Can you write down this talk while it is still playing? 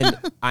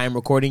and I am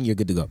recording, you're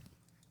good to go.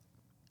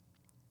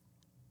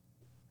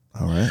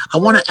 All right. I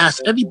want to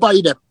ask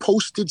everybody that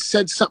posted,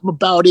 said something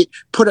about it,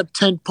 put up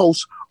 10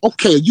 posts.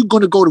 Okay, are you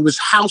going to go to his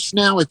house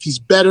now if he's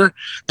better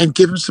and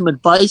give him some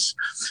advice?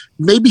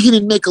 Maybe he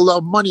didn't make a lot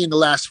of money in the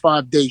last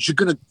 5 days.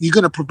 You're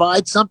gonna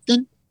provide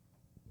something?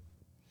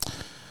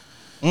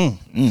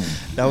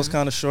 That was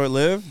kind of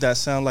short-lived. That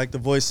sounded like the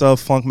voice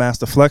of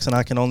Funkmaster Flex, and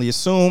I can only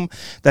assume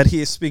that he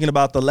is speaking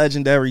about the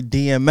legendary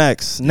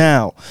DMX.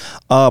 Now,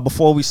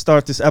 before we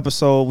start this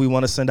episode, we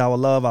want to send our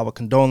love, our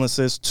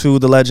condolences to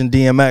the legend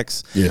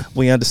DMX. Yeah.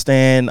 We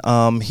understand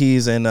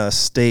he's in a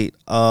state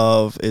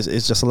of,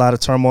 it's just a lot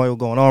of turmoil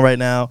going on right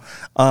now.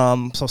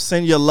 So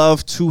send your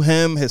love to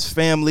him, his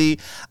family.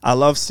 I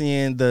love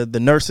seeing the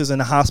nurses in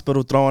the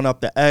hospital throwing up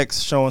the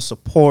X, showing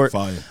support.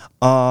 Fire.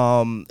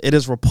 It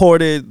is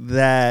reported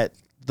that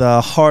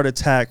the heart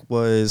attack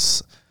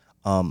was,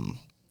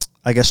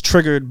 I guess,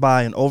 triggered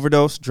by an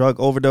overdose, drug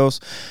overdose.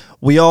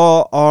 We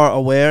all are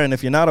aware, and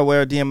if you're not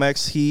aware,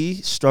 DMX, he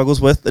struggles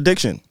with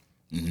addiction.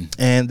 Mm-hmm.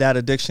 And that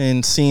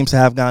addiction seems to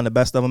have gotten the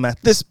best of him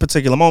at this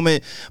particular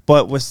moment,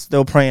 but we're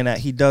still praying that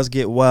he does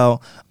get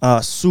well.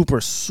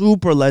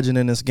 Super legend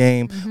in this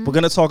game. Mm-hmm. We're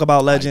going to talk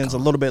about legends a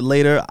little bit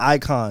later.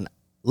 Icon.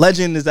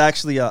 Legend is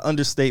actually an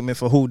understatement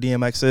for who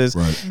DMX is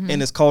in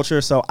his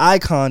culture. So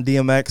icon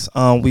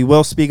DMX, we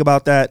will speak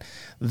about that.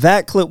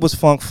 That clip was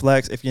Funk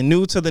Flex. If you're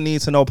new to the Need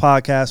to Know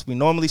podcast, we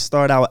normally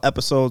start our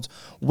episodes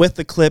with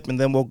the clip and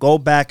then we'll go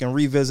back and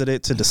revisit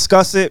it to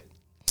discuss it.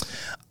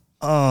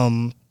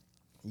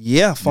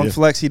 Funk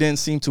Flex, he didn't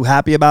seem too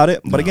happy about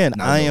it. But again,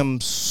 I am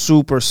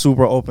super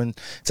open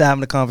to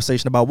having a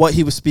conversation about what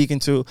he was speaking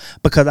to,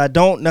 because I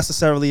don't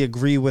necessarily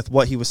agree with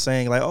what he was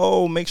saying. Like,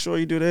 oh, make sure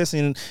you do this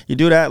and you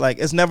do that. Like,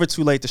 it's never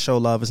too late to show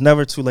love. It's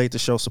never too late to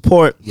show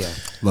support. Yeah.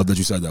 Love that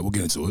you said that. We'll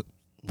get into it.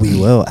 We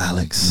will,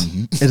 Alex.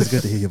 It is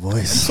good to hear your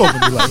voice.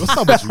 Talking to me like, what's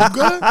up with you?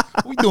 Good?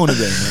 What we doing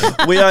today,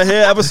 man? We are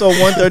here, episode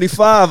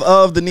 135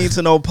 of the Need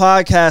to Know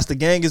podcast. The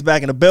gang is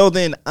back in the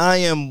building. I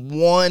am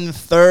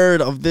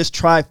 1/3 of this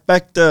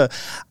trifecta.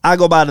 I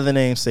go by the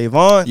name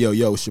Savon. Yo,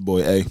 it's your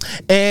boy A.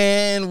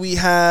 And we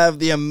have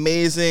the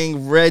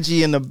amazing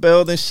Reggie in the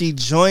building. She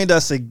joined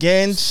us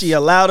again. She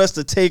allowed us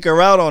to take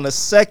her out on a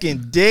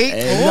second date.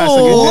 Hey,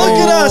 look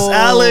at us,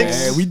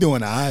 Alex. Hey, we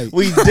doing all right.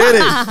 We did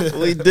it.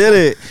 We did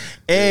it.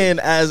 And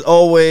as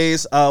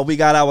always, we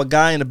got our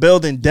guy in the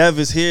building. Dev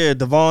is here.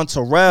 Devon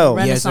Terrell.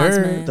 Yes,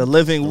 sir. The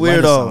living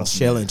weirdo.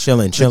 Chilling.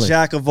 The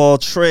jack of all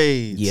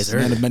trades. Yes, sir.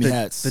 Man of many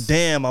hats. The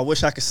damn, I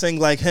wish I could sing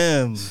like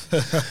him.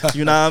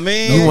 You know what I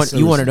mean?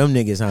 You one of them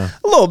niggas, huh?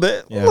 A little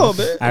bit. Yeah. A little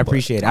bit. I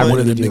appreciate it. I'm one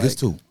of them really niggas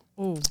do. too.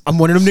 I'm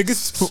one of them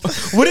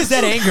niggas. What is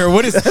that anger?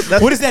 What does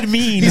that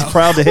mean? He's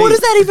proud to hate. What does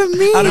that even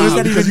mean? I don't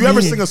know, because you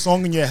ever sing a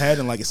song in your head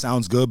and like it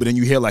sounds good, but then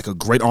you hear like a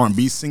great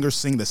R&B singer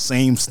sing the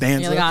same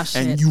stanza,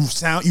 and you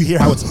hear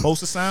how it's supposed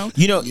to sound.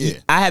 You know,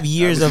 I have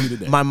years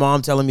of my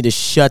mom telling me to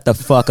shut the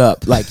fuck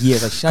up. Like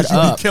years, like shut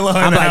up. Killing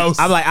her in the house.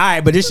 I'm like, all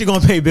right, but this shit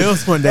gonna pay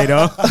bills one day,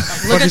 though.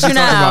 Look at you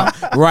now.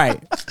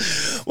 Right.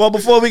 Well,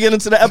 before we get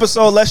into the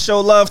episode, let's show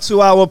love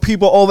to our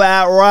people over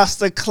at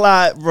Rasta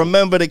Clot.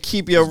 Remember to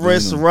keep your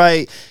wrists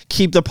right.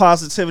 Keep the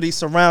positivity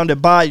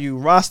surrounded by you.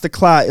 Rasta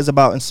Clot is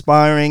about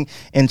inspiring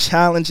and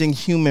challenging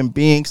human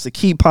beings to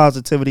keep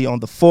positivity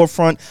on the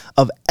forefront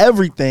of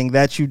everything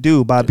that you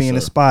do by being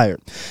inspired.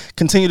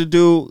 Continue to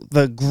do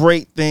the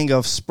great thing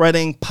of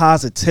spreading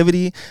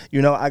positivity.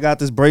 You know, I got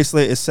this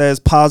bracelet. It says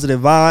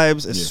positive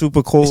vibes. It's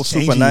super cool, It's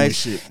super changing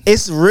nice. your shit.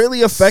 It's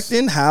really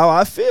affecting how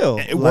I feel.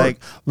 Like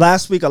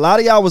last week, a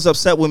lot of y'all was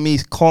upset with me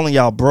calling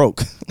y'all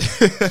broke.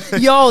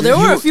 Yo, there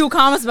were a few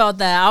comments about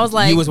that. I was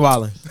like, He was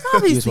wilding.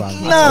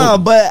 Nah,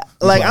 but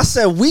like I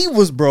said, we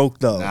was broke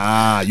though.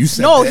 Nah, you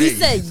said no, they. he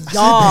said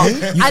y'all. I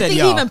said think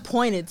y'all. he even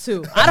pointed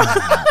too.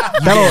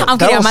 I'm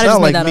kidding. I might have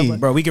just made that up.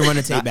 Bro, we can run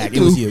the tape back. It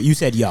was you. You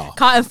said y'all.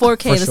 Caught in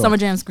 4K, For the sure. Summer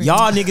Jam screen.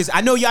 Y'all niggas,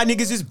 I know y'all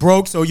niggas is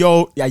broke, so you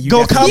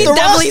Go cop He the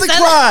definitely Rasta said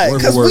Clot, Word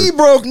because for we word.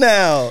 broke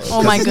now.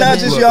 Oh my It's goodness. not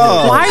just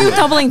y'all. Why are you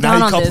doubling Now down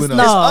he on this? coupling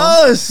No.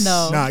 us.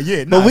 No. Nah,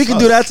 yeah, But we it's can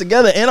us. do that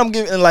together, and I'm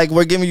giving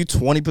we're giving you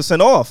 20%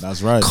 off.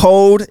 That's right.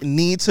 Code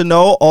Need to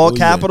Know, all Oh,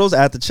 capitals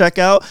at the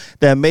checkout.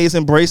 The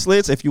amazing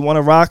bracelets. If you want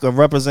to rock or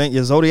represent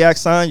your zodiac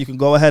sign, you can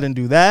go ahead and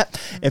do that.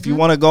 If you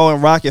want to go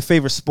and rock your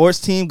favorite sports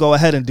team, go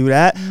ahead and do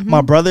that.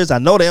 My brothers, I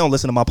know they don't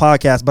listen to my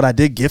podcast, but I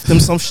did gift them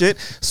some shit.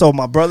 So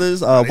my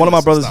brothers, one of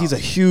my brothers, he's a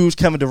huge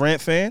Kevin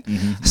Durant fan.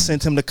 I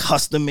sent him the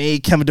custom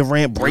made Kevin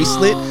Durant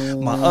bracelet.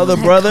 My other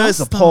brother is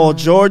a Paul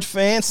George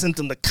fan. Sent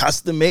him the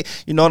custom made.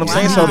 You know what I'm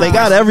saying? So they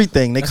got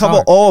everything. They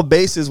cover all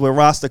bases with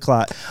Rasta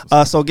Clot.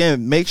 So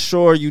again, make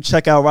sure you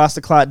check out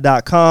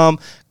rastaclot.com.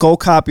 Go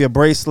copy your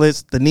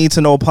bracelets. The Need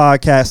to Know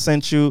podcast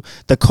sent you.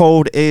 The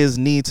code is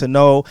Need to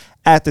Know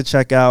at the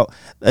checkout.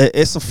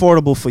 It's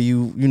affordable for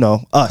you,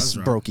 us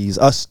brokies,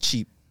 us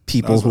cheap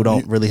people who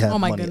don't really have Oh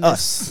my money.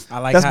 goodness.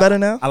 Us. That's better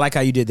now? I like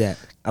how you did that.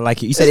 I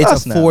like it. You said It's it's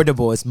us now.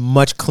 affordable. It's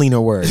much cleaner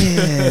word. Yeah,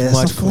 it's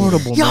Much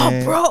affordable, Y'all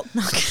man. broke.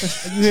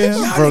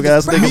 Broke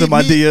ass niggas in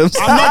my DMs.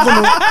 I'm not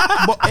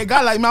gonna, but a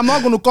guy like me, I'm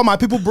not gonna call my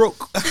people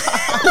broke.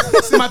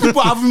 See, my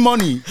people having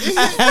money.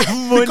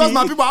 Because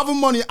my people having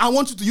money, I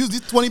want you to use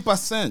this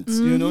 20%.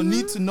 You know,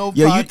 need to know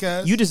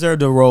podcast. You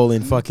deserve a role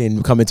in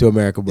fucking Coming to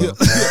America, bro.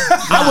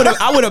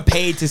 I would have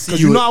paid to see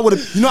you. You know, I would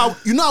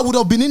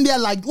have been in there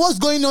like, what's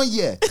going on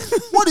here?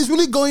 What is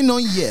really going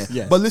on here?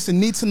 Yeah. But listen,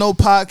 need to know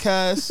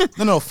podcast.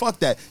 No, fuck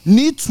that.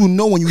 Need to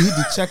know when you hit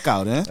the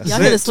checkout, Y'all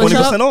get a switch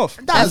 20% up? off.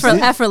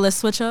 Effortless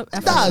switch up.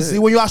 That's it.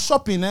 When you are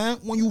shopping,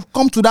 when you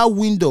come to that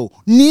window,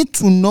 need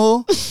to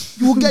know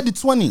you will get the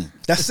 20.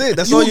 That's it.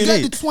 That's all you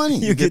get need. The 20.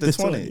 You get the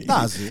 20.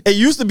 That's it. It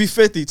used to be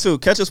 50 too.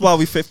 Catch us while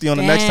we 50 on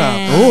the next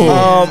time.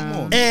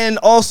 Ooh. And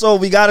also,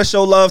 we gotta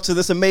show love to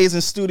this amazing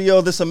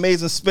studio, this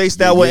amazing space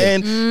that we're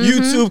in.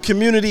 YouTube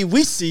community,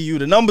 we see you.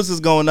 The numbers is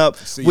going up.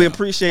 We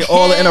appreciate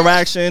all the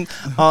interaction,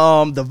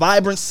 the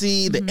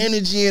vibrancy, the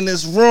energy in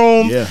this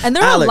room. Yeah. And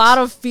there were a lot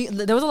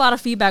of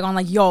feedback on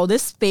like, yo,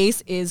 this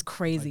space is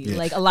crazy. Yeah.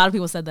 Like a lot of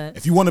people said that.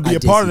 If you want to be a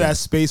part of that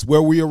space,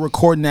 where we are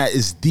recording at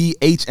is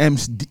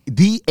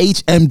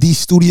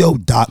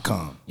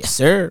DHMDstudio.com. Yes,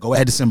 sir. Go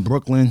ahead. It's in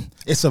Brooklyn.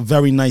 It's a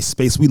very nice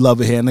space. We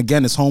love it here. And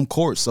again, it's home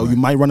court, so you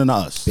might run into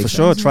us. For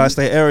sure.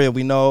 Tri-State area.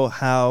 We know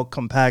how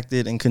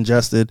compacted and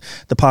congested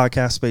the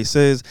podcast space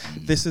is.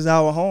 This is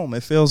our home.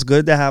 It feels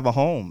good to have a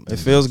home. It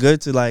feels good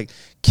to like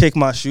kick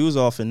my shoes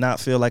off and not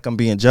feel like I'm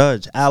being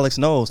judged. Alex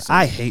knows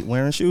I hate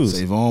wearing shoes.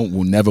 Savon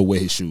will never wear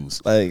his shoes.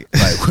 Like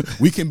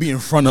we can be in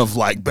front of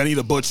like Benny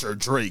the Butcher,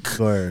 Drake.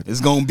 Word. It's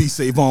gonna be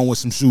Savon with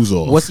some shoes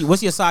off.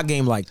 What's your sock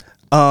game like?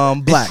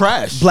 Black. It's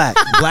trash. Black.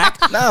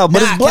 No,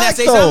 but it's black, can I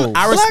say though. something?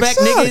 I respect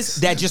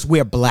niggas that just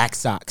wear black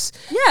socks.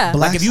 Yeah.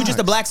 Like if you just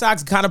a black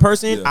socks kind of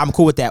person, I'm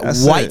cool with that.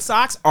 That's White it.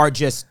 socks are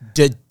just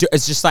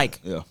it's just like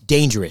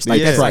dangerous. Like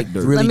Yeah. that's like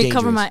really Let me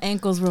dangerous. cover my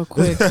ankles real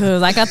quick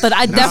because I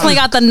definitely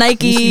got the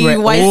Nike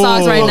white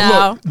socks right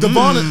now.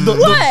 Devon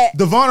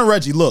and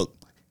Reggie, look.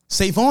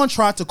 Savon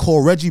tried to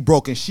call Reggie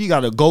broke, and she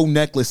got a gold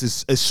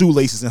necklace as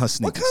shoelaces in her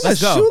sneakers. What kind of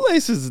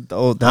shoelaces?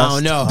 Oh, I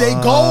don't know. They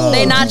gold.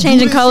 They not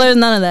changing colors,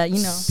 none of that,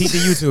 you know. Peep the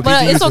YouTube. But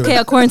peep the it's YouTube. okay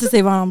according to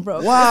Savon, I'm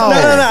broke. Wow.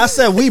 No. I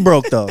said we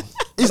broke though.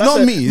 It's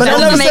not me. But I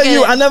doesn't never make said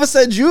you. it- I never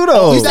said you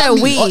though. You said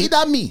we. Oh,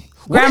 that me.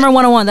 Grammar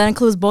 101, that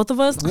includes both of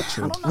us?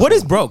 What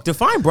is broke?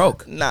 Define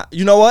broke. Nah,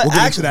 you know what? We'll get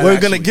into Actually, that, we're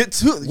actually. gonna get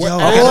to. Yo, Okay. that's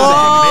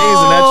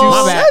amazing that you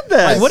My bad. said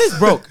that. Like, what is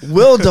broke?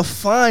 We'll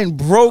define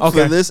broke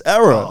Okay. for this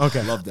era.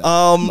 Okay. Love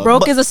that.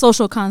 Broke is a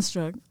social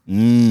construct.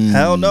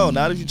 Hell no.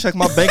 Not if you check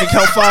my bank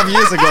account 5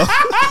 years ago.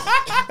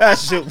 That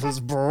shit was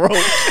broke.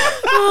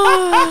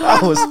 I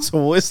was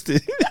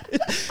twisted.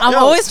 I'm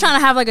always trying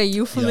to have like a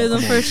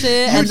euphemism for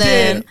shit, and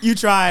then You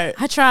tried.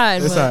 I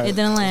tried, but alright. it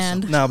didn't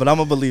land. Nah, but I'm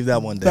gonna believe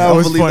that one day. That I'm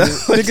was believe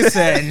funny. Nigga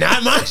said,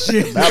 not my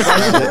shit. My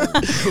Oh,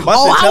 shit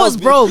I was tells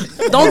me- broke.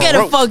 Don't get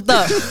it fucked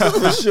up.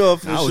 For sure.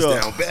 I was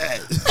down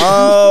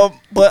bad.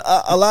 But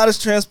a lot has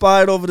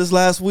transpired over this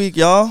last week,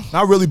 y'all.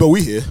 Not really, but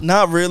we here.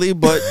 Not really,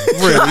 but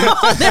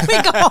really. There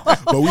we go.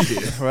 But we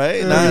here.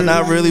 Right?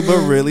 Not really, but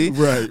really.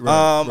 Right.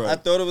 I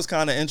thought it was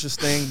kind of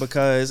interesting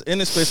because in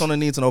this space on the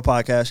Need to Know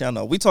podcast, y'all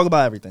know we talk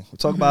about everything. We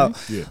talk about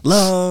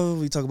love.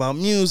 We talk about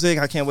music.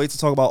 I can't wait to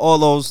talk about all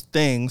those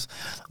things.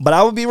 But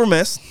I would be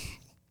remiss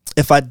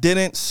if I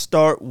didn't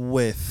start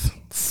with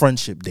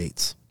friendship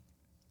dates.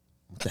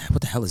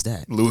 What the hell is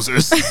that?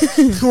 Losers.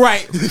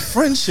 Right.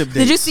 Friendship dates.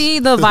 Did you see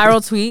the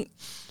viral tweet?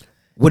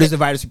 What is the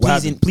virus?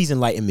 Please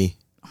enlighten me.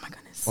 Oh my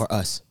goodness. Or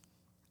us.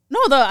 No,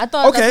 I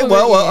thought. Okay, that's what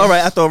well, we're- all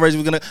right. I thought Reggie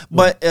was gonna,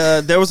 but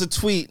there was a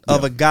tweet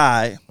of a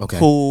guy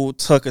who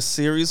took a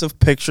series of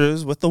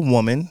pictures with a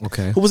woman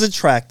who was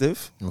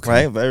attractive,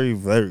 right? Very,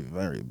 very,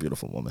 very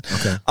beautiful woman.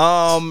 Okay.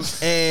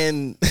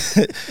 And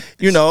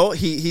you know,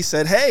 he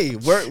said, "Hey,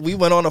 we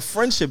went on a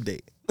friendship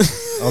date."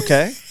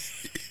 Okay.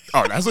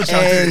 Oh, that's what y'all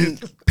And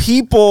did.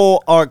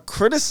 people are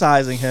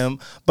criticizing him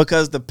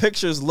because the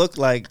pictures look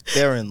like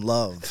they're in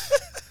love.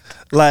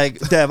 Like,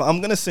 Dev, I'm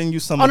gonna send you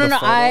some. Oh of no, the no,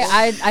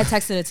 photos. I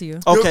texted it to you.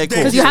 Okay, cool.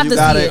 Because you have to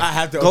got see it. it. I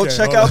have to Go okay,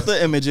 check hold out on.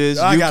 the images.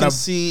 I You gotta- can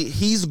see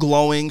he's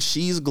glowing,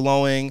 she's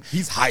glowing,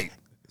 He's hype.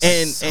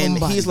 and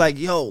Somebody. he's like,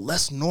 "Yo,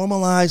 let's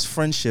normalize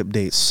friendship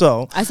dates."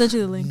 So I sent you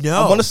the link.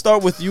 No. I'm gonna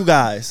start with you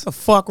guys. the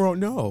fuck wrong?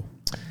 No.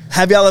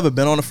 Have y'all ever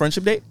been on a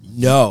friendship date?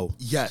 No.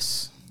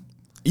 Yes.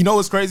 You know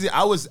what's crazy?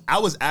 I was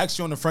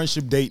actually on a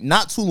friendship date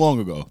not too long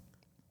ago.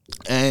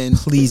 And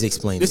Please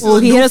explain This this. Well,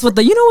 is a he new hit us with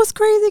the. You know what's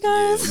crazy,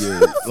 guys?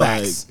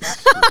 like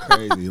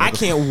crazy. I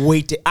can't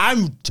wait to.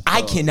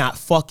 I cannot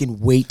fucking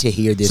wait to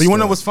hear this. So you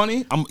want to know story.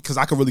 what's funny? Because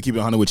I could really keep it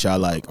 100 with y'all.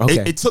 Like,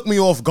 Okay. it took me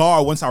off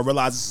guard once I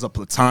realized this is a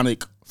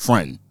platonic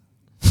friend.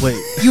 Wait,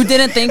 You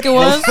didn't think it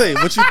was? wait,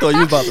 what you thought you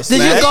was about to smash?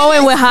 Did you go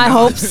in with high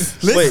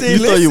hopes? Wait, you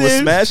thought you was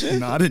smashing?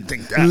 No, I didn't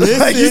think that.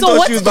 Like, you So thought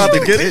what you was did about you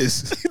to get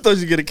Kiss. You thought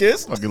you get a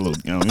kiss? Fucking little,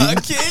 you know what I mean?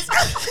 kids?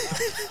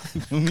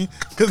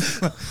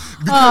 Because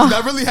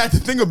I really had to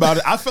think about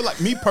it. I feel like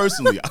me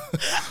personally,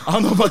 I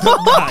don't know about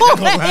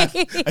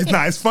that.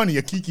 Nah, it's funny.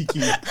 A kiki.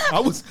 I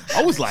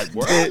was like,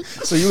 what?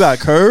 So you got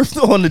curved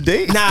on the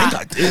date? Nah.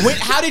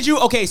 How did you?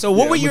 Okay, so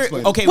what were your?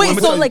 Okay, wait.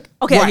 So like,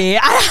 okay,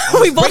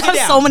 right. We both have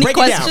so many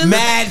questions.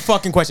 Mad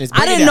fucking questions.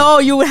 I didn't know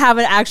you would have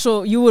an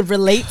actual. You would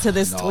relate to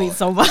this tweet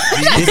so much.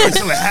 This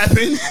actually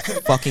happened.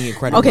 Fucking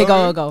incredible. Okay,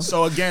 go.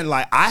 So again,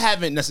 like I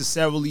haven't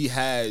necessarily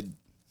had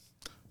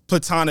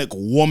platonic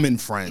woman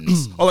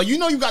friends. Or like,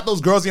 you got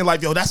those girls in your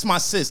life, yo, that's my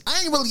sis.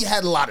 I ain't really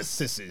had a lot of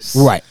sisters.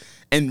 Right.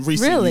 In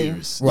recent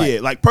years. Right. Yeah,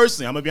 like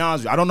personally, I'm gonna be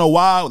honest with you. I don't know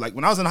why. Like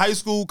when I was in high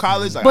school,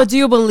 college. Like, but do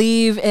you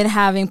believe in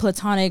having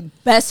platonic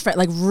best friend,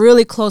 like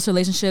really close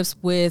relationships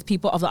with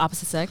people of the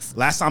opposite sex?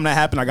 Last time that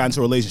happened, I got into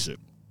a relationship.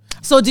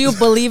 So do you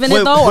believe in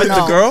it though, or with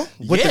no? the girl?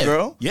 With the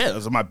girl? Yeah, it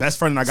was my best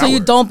friend and I got So you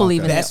with her. don't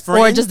believe in Best it, friend?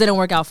 or it just didn't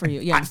work out for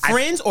you? Yeah,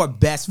 Friends or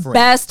best friend?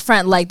 best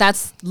friend. Like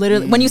that's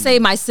literally when you say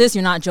my sis,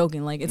 you're not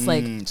joking. Like it's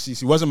like She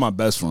wasn't my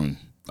best friend.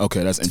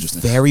 Okay, that's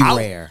interesting. Very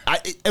rare.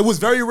 It was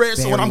very rare.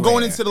 So when I'm going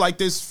rare. into like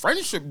this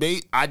friendship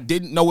date, I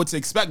didn't know what to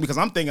expect because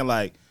I'm thinking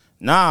like,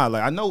 nah,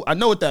 like I know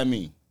what that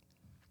means.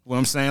 What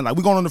I'm saying, like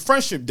we're going on a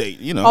friendship date,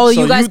 Oh,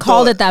 So you guys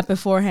called thought- it that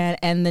beforehand,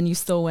 and then you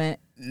still went.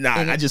 Nah,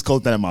 I just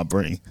called that in my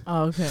brain.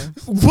 Oh, okay.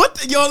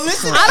 What? Yo,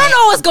 listen. I don't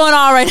know what's going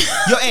on right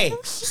now. Yo, hey.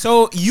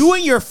 So you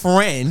and your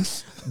friend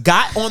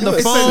got on the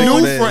It's phone. a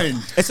new friend.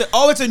 It's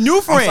a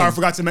new friend. I'm sorry, I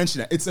forgot to mention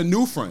that. It's a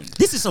new friend.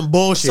 This is some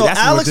bullshit. So That's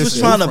what Alex this was is.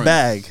 trying to friend.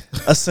 bag,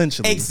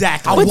 essentially.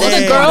 Exactly. But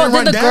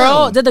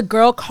Damn. did the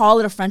girl call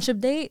it a friendship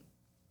date,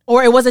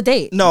 or it was a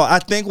date? No, I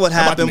think what about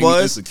to happened make me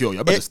was insecure.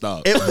 Y'all better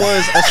stop. It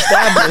was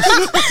established.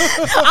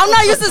 I'm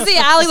not used to seeing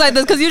Alex like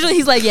this because usually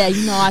he's like, yeah,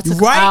 I took her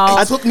Right?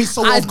 out. It took me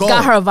so I off guard.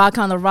 got her a vodka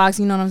on the rocks.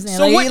 You know what I'm saying?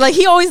 So Like, what- like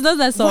he always does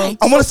that. So I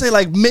want to say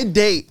like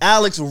mid-date,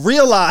 Alex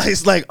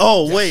realized like,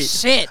 oh wait,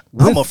 shit.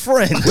 I'm a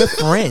friend. We're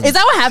friends. Is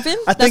that what happened?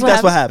 I think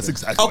that's what happened.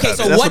 Exactly Okay, what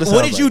so happened. what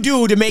what it did sounds you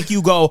like. do to make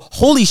you go,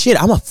 holy shit,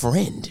 I'm a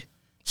friend?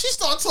 She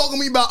started talking to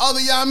me about other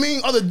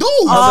dudes.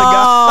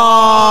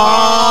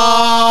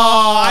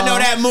 Oh, I know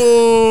that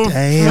move.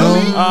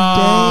 Damn.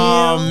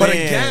 Oh, man. But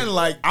again,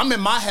 like I'm in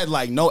my head,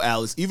 like no,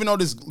 Alice. Even though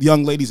this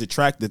young lady's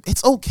attractive,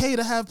 it's okay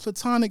to have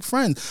platonic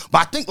friends. But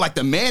I think like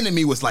the man in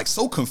me was like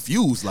so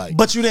confused, like.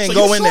 But you didn't so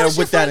go you in sure there this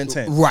your with that friend?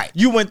 intent. Right.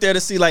 You went there to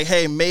see like,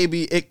 hey,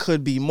 maybe it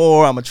could be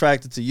more. I'm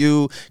attracted to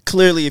you.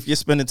 Clearly, if you're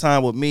spending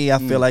time with me, I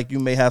feel like you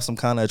may have some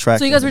kind of attraction.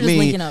 So you guys were to just me.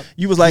 linking up?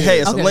 You was like, hey,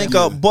 it's Okay. a link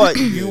up, but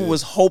you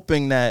was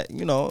hoping that,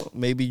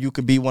 maybe you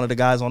could be one of the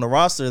guys on the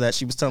roster that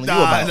she was telling you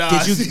about.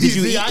 Did you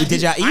eat?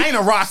 Did y'all eat? I ain't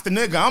a roster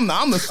nigga. I'm the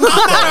roster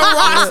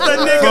nigga.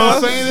 You know what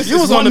I'm saying? You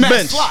was on the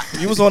bench.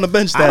 You was on the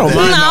bench that don't day.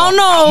 mind. I don't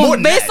More know.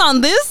 than Based that.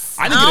 on this,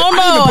 I I don't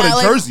didn't know. put a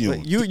Like, jersey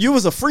on. You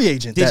was a free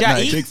agent Did that y'all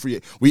night. eat? Big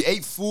free. We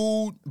ate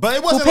food, but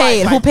it wasn't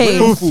paid? like Who paid?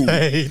 real food.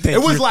 Thank It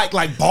was you.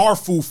 like bar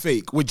food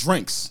fake with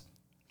drinks.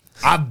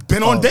 I've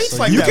been on dates so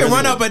like You that. can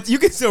run up, but you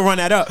can still run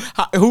that up.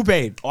 Who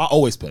paid? I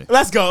always pay.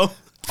 Let's go.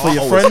 For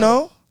your friend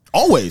though?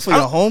 Always. For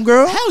your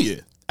homegirl? Hell yeah.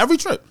 Every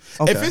trip.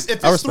 Okay. If I it's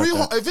respect three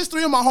that. if it's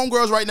three of my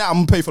homegirls right now, I'm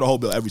gonna pay for the whole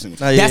bill every single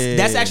time.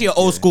 That's actually an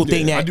old school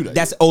thing. I do that,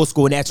 That's old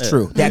school, and that's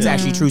true. That's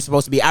actually true.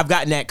 Supposed to be. I've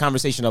gotten that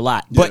conversation a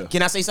lot. But Yeah.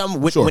 can I say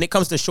something? Sure. When it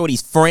comes to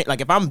Shorty's friend, like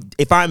if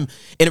I'm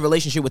in a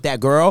relationship with that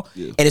girl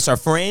and it's her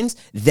friends,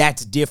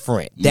 that's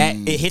different. That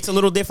it hits a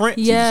little different.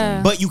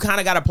 Yeah. But you kind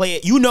of got to play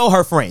it. You know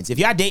her friends. If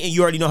y'all dating,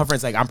 you already know her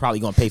friends. Like I'm probably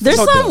gonna pay for. there's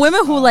this. some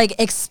women who like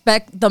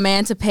expect the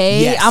man to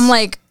pay. Yes. I'm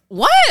like,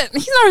 what?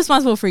 He's not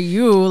responsible for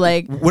you.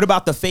 Like, What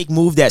about the fake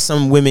move that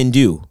some women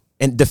do?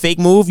 And the fake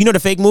move, the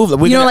fake move.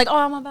 like, oh,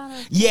 I'm about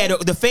it. yeah,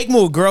 the fake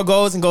move. Girl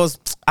goes and goes,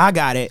 I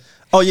got it,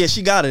 Oh yeah,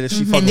 she got it if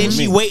she fucking and then with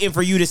she me. waiting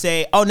for you to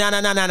say, oh no,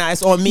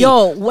 it's on me.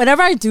 Yo,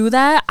 whenever I do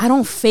that, I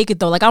don't fake it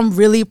though. Like I'm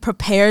really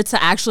prepared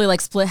to actually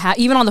like split half,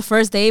 even on the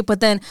first date. But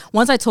then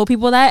once I told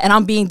people that, and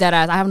I'm being dead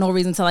ass, I have no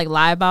reason to like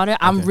lie about it.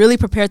 I'm really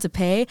prepared to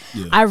pay.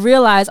 I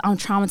realize I'm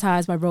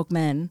traumatized by broke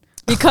men.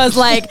 Because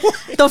like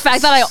the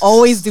fact that I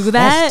always do that,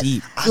 That's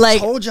deep. like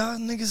Told y'all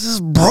niggas is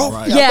broke.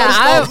 Right. Y'all yeah, better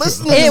start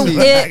listening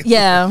to me.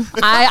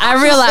 I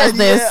realized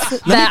this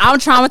that I'm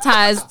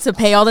traumatized to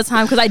pay all the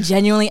time because I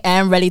genuinely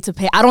am ready to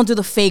pay. I don't do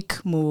the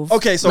fake move.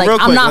 Okay, so like, real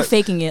quick, I'm not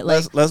faking it.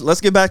 Like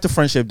let's get back to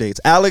friendship dates.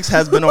 Alex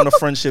has been on a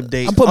friendship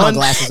date. I'm putting my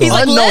glasses on. he's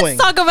like, unknowing.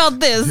 let's talk about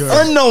this.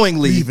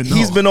 Unknowingly, even know.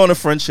 he's been on a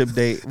friendship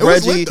date.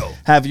 was Reggie, lit, though.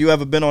 have you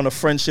ever been on a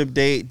friendship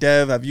date?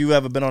 Dev, have you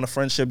ever been on a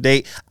friendship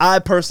date? I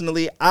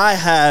personally, I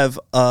have.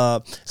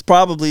 It's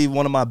probably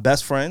one of my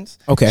best friends.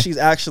 Okay. She's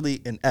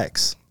actually an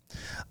ex.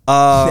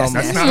 That's That's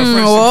nasty. not a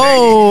friendship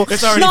Whoa. date.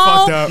 It's already no,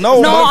 fucked up. No,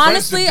 no, but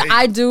honestly, friendship date.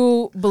 I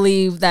do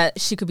believe that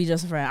she could be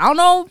just a friend. I don't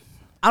know,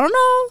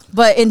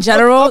 but in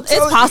general, it's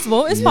telling you.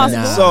 possible. It's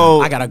possible. Nah,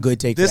 So, I got a good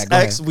take for This that. Go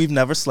ex, ahead. we've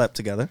never slept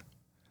together.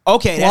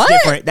 Okay, that's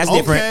What? different. That's Okay.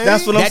 different.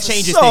 That's what I'm that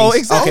changes so things.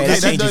 exactly. Okay,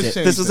 that That changes does it.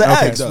 change. This was an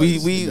Okay. ex. It We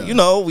does. It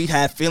does. we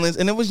had feelings,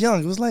 and it was young.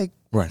 It was like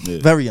Right.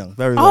 very young,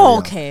 very. Oh, very young.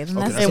 okay. Then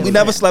that's And we different.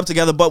 never slept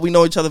together, but we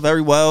know each other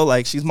very well.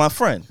 Like she's my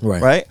friend,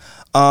 Right.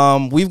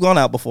 We've gone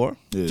out before.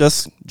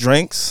 just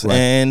drinks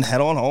and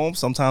head on home.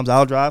 Sometimes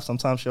I'll drive,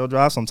 sometimes she'll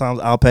drive, sometimes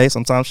I'll pay,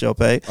 sometimes she'll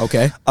pay.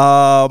 Okay.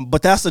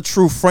 But that's a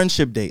true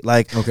friendship date.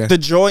 Like the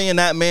joy in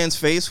that man's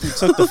face who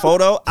took the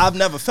photo, I've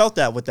never felt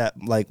that with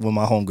my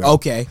homegirl.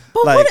 Okay.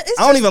 But Like what,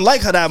 I don't even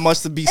like her that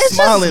much to be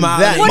smiling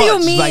that what do much.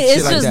 you mean? Like,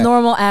 It's like just that.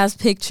 normal ass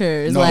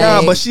pictures. Like,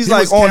 Nah, but she's He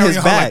like was on carrying his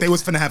her back. like they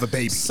was finna have a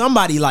baby.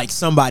 Somebody like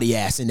somebody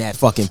ass in that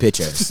fucking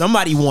picture.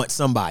 Somebody wants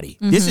somebody.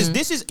 This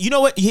is you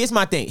know what? Here's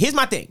my thing.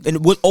 And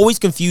it would always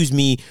confuse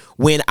me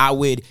when I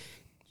would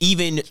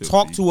even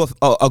talk to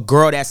a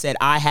girl that said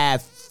I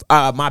have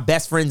my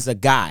best friend's a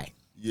guy.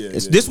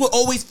 This would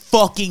always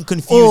fucking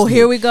confuse me. oh,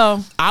 here we go.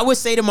 I would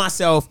say to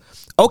myself,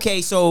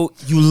 okay, so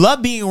you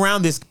love being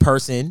around this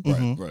person.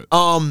 Right.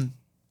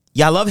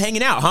 Y'all love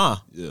hanging out, huh?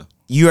 Yeah.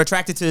 You're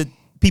attracted to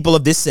people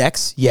of this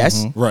sex,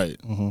 yes. Right.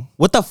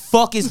 What the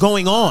fuck is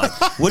going on?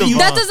 What do you?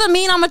 That doesn't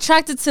mean I'm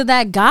attracted to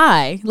that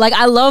guy. Like,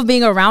 I love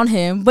being around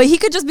him, but he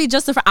could just be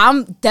just a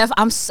friend.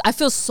 I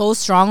feel so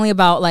strongly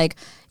about, like,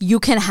 you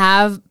can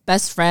have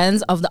best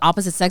friends of the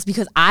opposite sex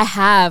because I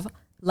have,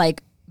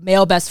 like,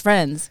 male best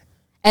friends.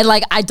 And,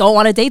 like, I don't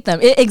want to date them.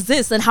 It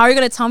exists. And how are you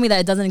going to tell me that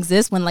it doesn't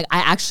exist when, like,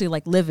 I actually,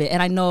 like, live it?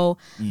 And I know,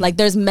 like,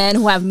 there's men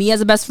who have me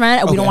as a best friend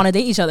and we don't want to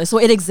date each other. So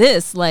it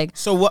exists. Like,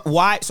 So what?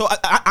 Why? So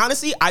I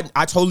honestly, I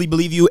totally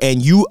believe you,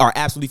 and you are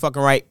absolutely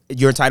fucking right.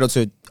 You're entitled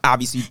to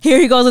obviously. here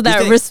he goes with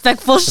that thing-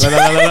 respectful shit. Yo,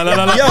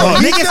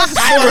 he's just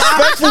the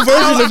respectful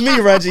version of me,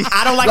 Reggie.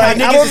 I don't like how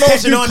niggas I don't is know if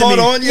catching you on to caught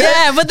me. on yet.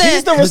 Yeah, but then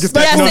he's the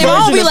respectful yeah, they version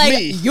all be of like,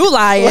 me. you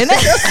lying.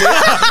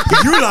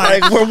 You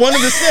like we're one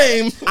and the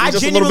same. I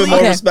Just a little bit more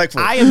Okay.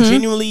 respectful. I am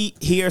genuinely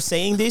here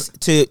saying this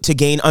to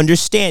gain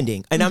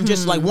understanding, and I'm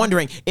just like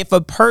wondering if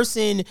a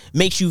person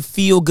makes you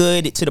feel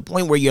good to the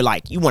point where you're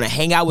like you want to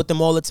hang out with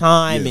them all the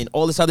time and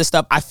all this other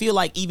stuff. I feel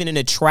like even an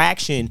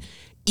attraction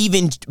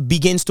even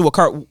begins to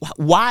occur.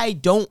 Why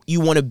don't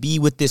you want to be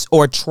with this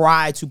or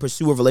try to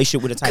pursue a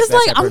relationship with a type of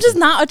Because, like, I'm person? just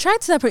not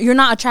attracted to that person. You're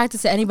not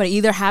attracted to anybody.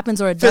 Either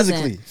happens or it doesn't.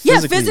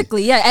 Physically.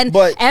 Physically, yeah.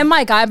 And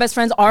my guy best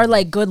friends are,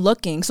 like, good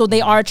looking, so they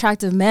are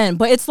attractive men.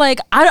 But it's like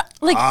I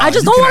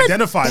just you don't can want to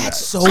identify that.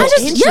 That's so I just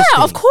interesting.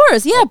 yeah, of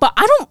course, yeah. But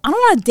I don't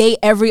want to date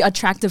every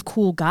attractive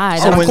cool guy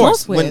that I'm when,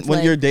 close with. when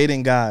like, you're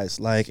dating guys,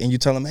 like, and you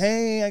tell them,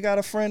 "Hey, I got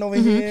a friend over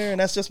here, and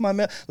that's just my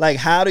man." Like,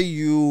 how do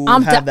you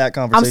have that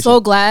conversation? I'm so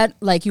glad,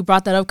 like, you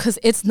brought that up because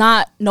it's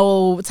not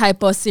no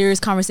type of serious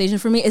conversation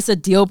for me. It's a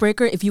deal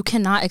breaker if you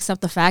cannot accept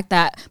the fact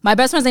that my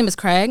best friend's name is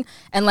Craig,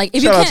 and like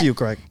if Shout you out can't, to you,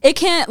 Craig. It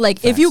can't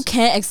like if you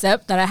can't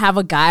accept that I have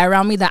a guy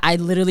around me that I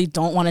literally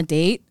don't want to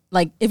date.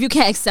 Like if you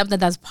can't accept that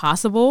that's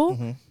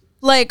possible,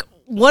 like.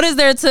 What is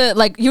there to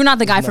like? You're not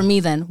the guy for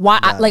me then. Why?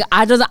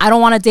 I don't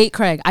want to date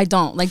Craig. I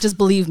don't like. Just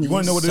believe me. You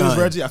want to know what it is,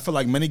 Reggie? I feel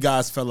like many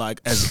guys feel like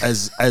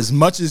as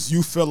much as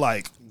you feel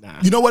like,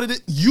 you know what it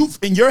is? You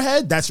in your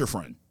head, that's your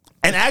friend.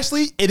 And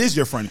actually, it is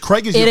your friend.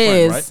 Craig is your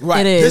friend, right?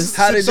 Right. It is.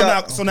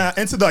 So now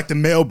into like the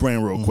male brain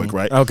real quick,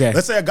 right? Okay.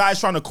 Let's say a guy's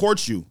trying to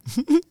court you.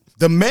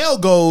 The male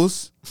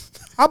goes,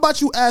 how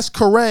about you ask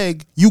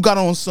Craig you got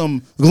on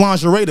some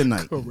lingerie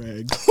tonight?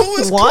 Craig. Who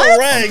is What?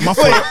 Craig? My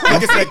fault. Like I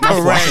said,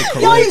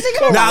 Craig. Yo, you think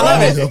Nah, I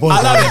love it.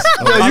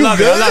 I love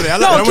it. I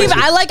love it. No, keep it.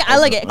 I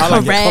like it.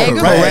 Craig.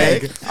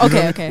 Craig.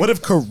 Okay.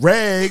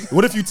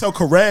 What if you tell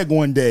Craig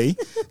one day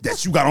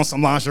that you got on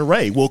some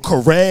lingerie? Will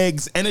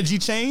Craig's energy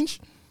change?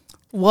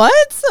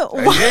 What?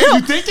 Yeah,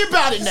 you think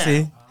about it now.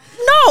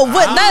 No,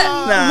 but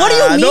that. What do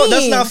you mean? No,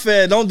 that's not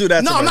fair. Don't do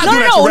that. No, to I'm me. not doing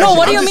that to No. Reggie.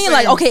 What do I'm you just mean?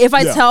 Like, saying- okay, if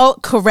I Yeah. tell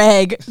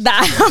Craig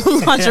that I have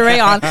lingerie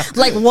on,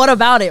 like, what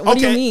about it? What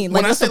do you mean? Like,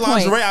 when I what's say the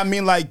point? lingerie, I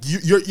mean like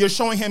you're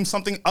showing him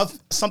something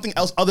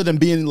else other than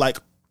being like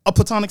a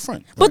platonic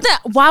friend. But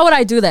why would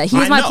I do that? He's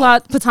I my know.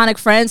 platonic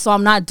friend, so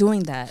I'm not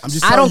doing that.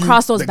 just I telling don't you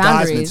cross those the guy's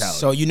boundaries. mentality.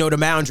 So you know the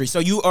boundary. So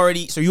you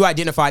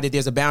identified that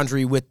there's a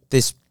boundary with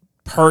this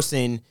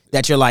person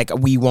that you're like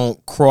we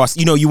won't cross.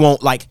 You know, you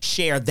won't like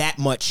share that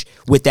much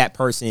with that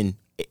person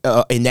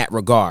in that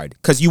regard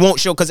because you won't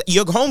show because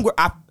your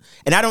homegirl.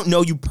 And I don't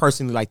know you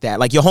personally like that.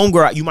 Like your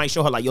homegirl, you might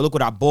show her like, "Yo, look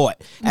what I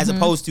bought," as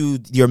opposed to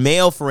your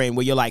male friend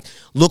where you're like,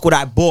 "Look what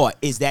I bought."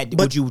 Is that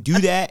would you do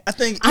that? I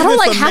think I don't, even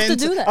like, for have men to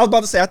do that. I was about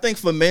to say, I think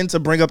for men to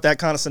bring up that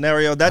kind of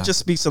scenario, that just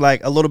speaks to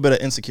like a little bit of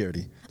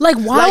insecurity. Like,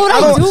 why would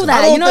I I do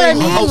that? You know what I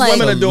think mean? most Like,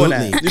 women are doing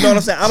that. Absolutely. You know what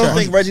I'm saying? I don't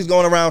think Reggie's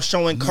going around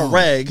showing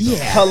Craig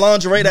her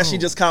lingerie that she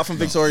just caught from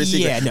Victoria's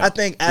Secret. Yeah, no. I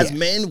think as Yeah.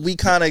 men, we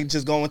kind of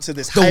just go into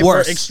this The hyper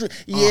worst. extreme.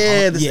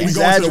 Yeah. This We go into the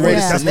exaggerated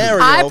worst.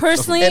 scenario. I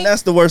personally, and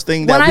that's the worst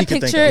thing that when we I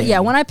can picture, think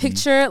of. when I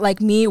picture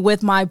like me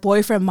with my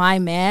boyfriend, my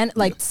man,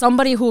 like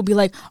somebody who will be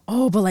like,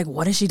 "Oh, but like,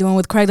 what is she doing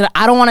with Craig?"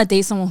 I don't want to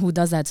date someone who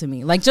does that to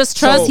me. Like, just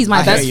trust. So, He's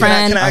my I hear best you.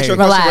 friend. Can I ask you a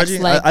Relax. question,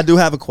 Reggie? Like, I do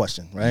have a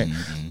question, right?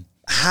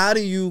 How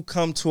do you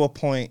come to a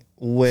point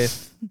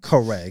with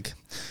Craig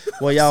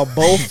where y'all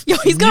both? yo,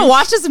 he's gonna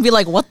watch this and be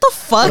like, "What the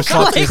fuck?"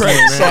 Like,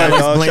 Sorry,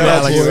 dog. Blame Shout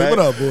out that to you, like right? What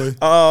up,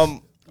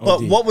 boy?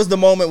 But what was the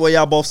moment where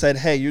y'all both said,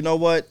 "Hey, you know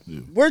what?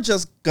 We're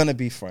just gonna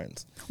be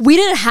friends. We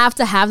didn't have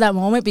to have that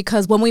moment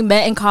because when we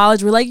met in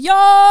college, we're like, yo,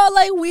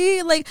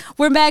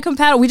 we're mad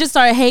compatible. We just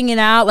started hanging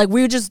out. Like,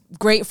 we were just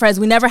great friends.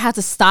 We never had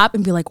to stop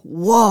and be like,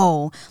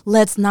 whoa,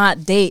 let's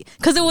not date.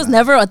 Because it was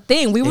never a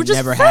thing. We were just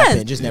never friends.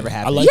 happened. Just never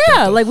happened. like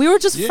that, though. Like, we were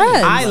just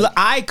friends.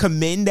 I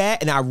commend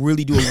that, and I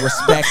really do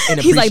respect and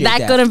appreciate He's like,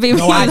 that couldn't be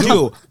No, me. I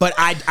do, but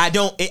I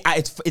don't.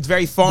 It's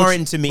very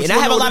foreign to me, and I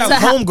have a lot of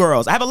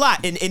homegirls. I have a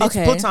lot, and it's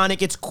Okay.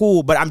 platonic. It's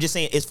cool, but I'm just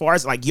saying, as far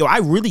as like, yo, I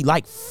really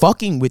like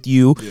fucking with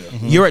you.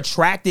 You're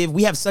attractive.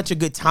 We have such a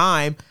good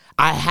time.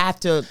 I have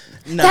to.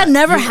 That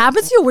never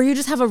happened to you where you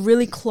just have a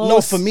really close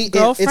No, for me,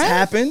 girlfriend? it's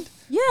happened.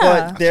 Yeah.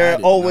 But they're had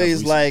it,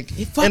 always not like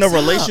fucks in a up.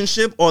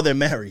 relationship or they're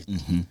married.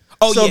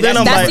 Oh So yeah, then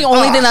I'm That's like, the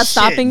only "Ah, thing that's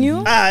shit. stopping you?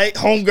 All right,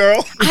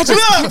 homegirl.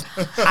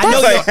 I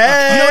know. like, You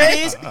know what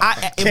hey, it is? If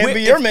can't we're-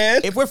 be your if-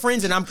 man. If we're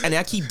friends and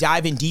I keep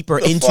diving deeper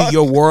into fuck?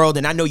 your world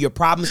and I know your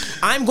problems,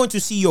 I'm going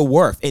to see your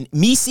worth. And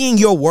me seeing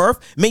your worth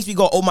makes me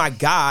go, oh my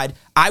God,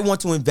 I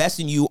want to invest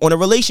in you on a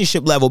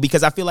relationship level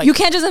because I feel like You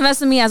can't just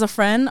invest in me as a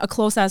friend, a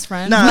close ass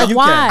friend. Nah, like, you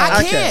why? can.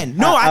 I can.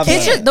 No, I I've can't.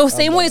 It's just the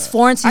same way it's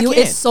foreign to I you. can't.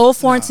 It's so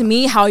foreign to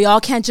me how y'all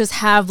can't just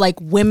have like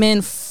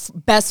women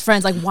best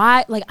friends. Like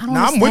why? Like I don't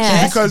Nah, I'm with you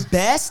understand. because-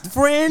 best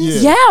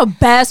friends. Yeah. Yeah,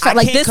 best friend.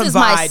 I Like can't this is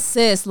my confide.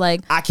 sis.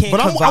 Like I can't. But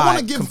I want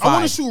to confide. I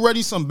want to shoot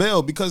Reddy some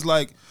bail because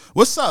like,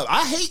 what's up?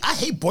 I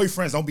hate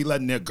boyfriends don't be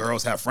letting their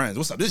girls have friends.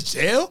 What's up? This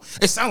jail?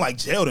 It sounds like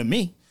jail to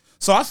me.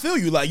 So I feel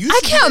you. Like you. I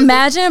should be can't able-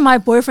 imagine my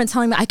boyfriend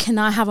telling me I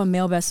cannot have a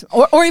male best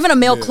or even a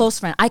male close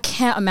friend. I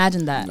can't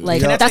imagine that.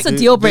 Like Can I that's tell a you-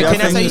 deal breaker can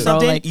Can I for tell me, you bro.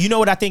 something? Like You know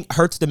what I think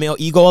hurts the male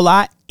ego a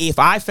lot? If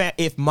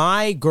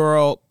my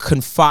girl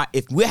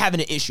if we're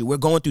having an issue, we're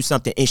going through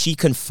something, and she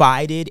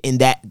confided in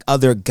that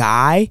other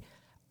guy,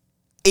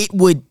 it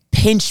would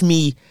pinch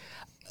me.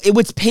 It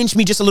would pinch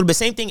me just a little bit.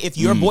 Same thing if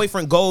your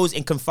boyfriend goes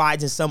and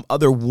confides in some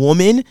other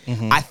woman.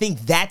 I think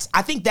that's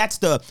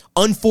the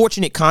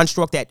unfortunate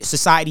construct that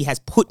society has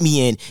put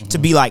me in to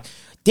be like,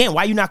 damn,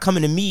 why you not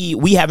coming to me?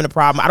 We having a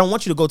problem. I don't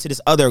want you to go to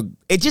this other.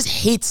 It just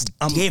hits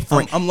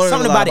different. I'm learning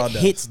Something a lot about it about that.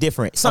 hits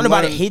different. Something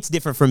about it learning- hits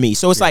different for me.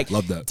 So it's like,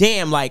 love that.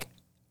 damn, like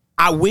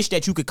I wish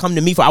that you could come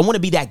to me for. I want to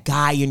be that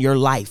guy in your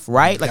life,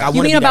 right? Like I want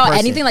you to mean be that about person.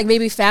 anything like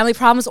maybe family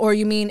problems, or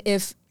you mean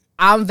if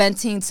I'm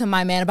venting to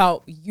my man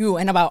about you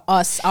and about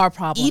us, our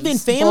problems? Even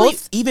family,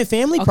 Both?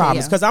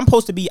 problems. yeah. Because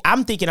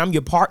I'm thinking I'm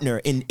your partner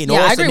in Yeah, all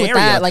I agree with scenarios.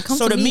 that. Like, come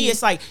so to to me, me.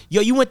 it's like,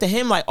 yo, you went to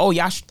him like, oh,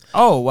 y'all.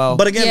 Oh, well.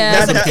 But again, Yeah,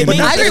 that, I but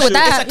that's agree the with issue.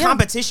 that. It's a yeah.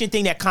 competition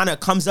thing that kind of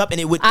comes up, and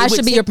it would. I it would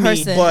should be your tip me,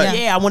 person, But-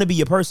 yeah, I want to be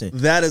your person.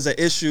 That is an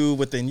issue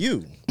within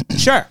you.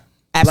 Sure,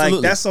 absolutely.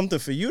 Like that's something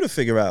for you to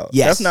figure out.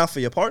 Yes. That's not for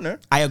your partner.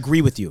 I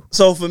agree with you.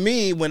 So for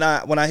me, when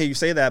I hear you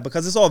say that,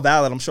 because it's all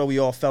valid, I'm sure we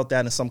all felt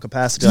that in some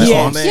capacity. Like,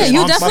 Yeah. oh, man, Yeah,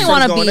 you my definitely friend's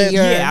wanna going be in.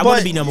 your- Yeah, I wanna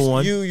But be number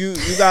one. You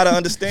gotta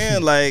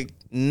understand, like,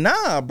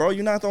 nah, bro,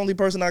 you're not the only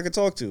person I could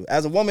talk to.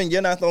 As a woman,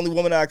 you're not the only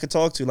woman I could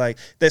talk to. Like,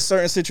 there's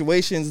certain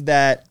situations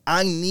that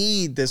I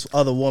need this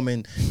other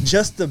woman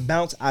just to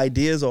bounce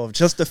ideas off,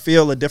 just to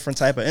feel a different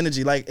type of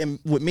energy. Like, and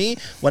with me,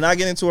 when I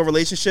get into a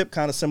relationship,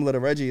 kind of similar to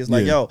Reggie, is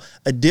like, yo,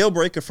 a deal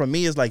breaker for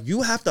me is like,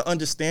 you have to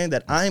understand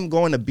that I'm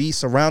going to be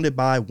surrounded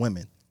by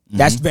women.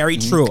 That's very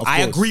true.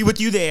 I agree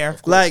with you there.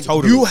 Like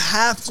Totally. you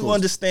have to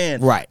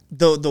understand, Right.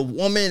 The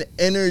woman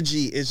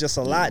energy is just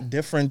a lot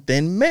different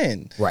than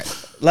men, Right.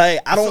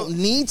 Like I don't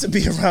need to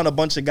be around a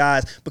bunch of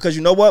guys because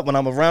you know what? When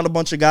I'm around a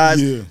bunch of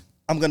guys, Yeah.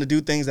 I'm gonna do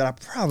things that I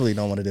probably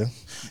don't want to do.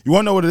 You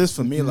want to know what it is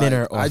for me? Like, Men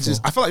are I awful.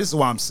 feel like this is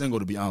why I'm single.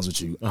 To be honest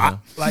with you,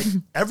 like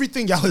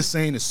everything y'all is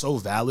saying is so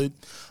valid.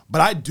 But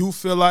I do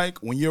feel like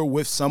when you're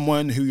with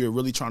someone who you're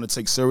really trying to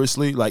take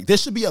seriously, like there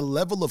should be a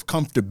level of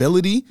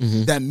comfortability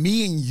that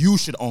me and you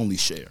should only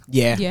share.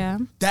 Yeah. Yeah.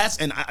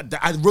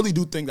 I really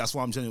do think that's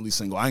why I'm genuinely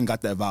single. I ain't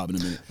got that vibe in a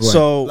minute.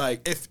 So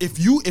Like if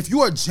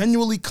you are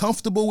genuinely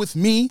comfortable with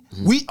me,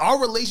 our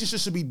relationship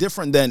should be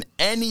different than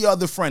any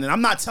other friend. And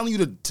I'm not telling you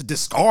to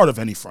discard of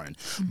any friend,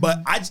 but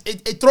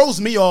it throws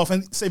me off.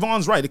 And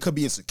Savon's right. It could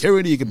be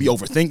insecurity. It could be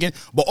overthinking.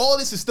 But all of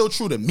this is still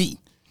true to me.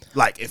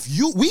 Like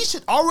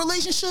our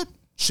relationship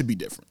should be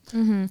different.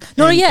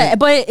 No, yeah,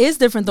 but it is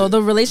different though.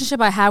 The relationship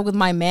I have with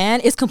my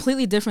man is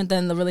completely different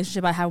than the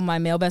relationship I have with my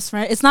male best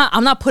friend. It's not.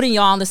 I'm not putting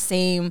y'all on the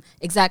same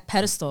exact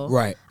pedestal.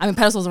 Right. I mean,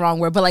 pedestal is the wrong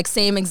word, but like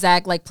same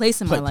exact like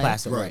place in my life.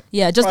 Plastic, right.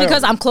 Yeah, just because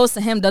Priority. I'm close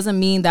to him doesn't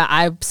mean that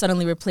I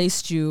suddenly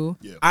replaced you.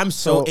 I'm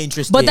so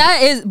interested. But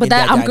that is, but in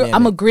that I'm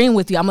dynamic. agreeing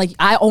with you. I'm like,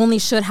 I only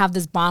should have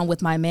this bond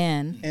with my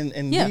man.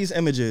 in Yeah. these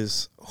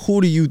images,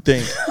 who do you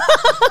think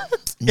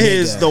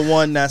is the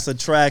one that's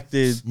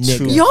attracted to?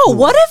 Nigga. Yo, who?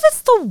 what if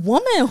it's the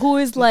woman who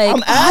is like, I'm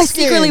 "Oh, I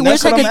asking. secretly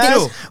That's wish I what could I'm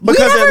do? asking.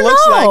 Because never it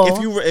looks know.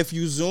 like if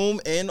you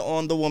zoom in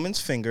on the woman's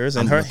fingers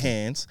and her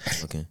hands,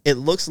 Okay. it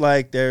looks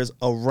like there's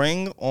a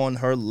ring on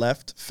her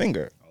left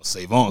finger.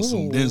 Savon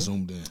zoomed in.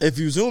 If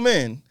you zoom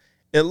in,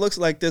 it looks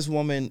like this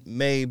woman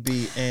may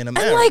be in a And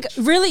marriage. like,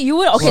 really, you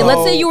would okay? So-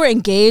 let's say you were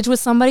engaged with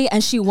somebody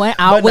and she went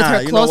out But with nah, her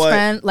you know close what?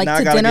 friend, like Now I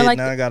to gotta dinner, get- like.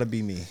 now I gotta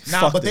be me. Nah,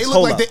 Fuck but they this. look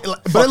Hold like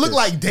up. but Fuck it look this.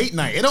 like date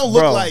night. It don't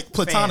look Bro, like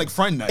platonic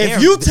friend night.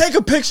 If you take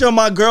a picture of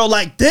my girl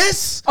like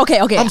this, Okay,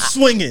 I'm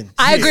swinging.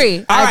 I agree.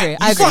 All I right, agree. you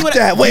I see agree. what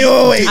Fuck that. Wait.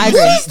 I agree.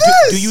 What is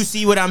this? Do you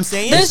see what I'm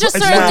saying? There's just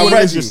It's certain not things.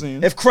 Reggie. Reggie,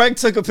 saying. if Craig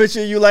took a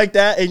picture of you like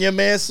that and your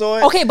man saw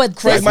it, Okay, but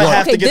Craig this might one,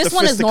 have to get this the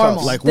one is fisticuffs.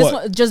 normal. Like this what?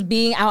 one, just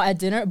being out at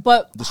dinner,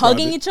 but Describe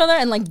hugging it. each other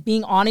and like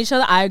being on each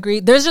other. I agree.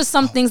 There's just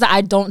some things that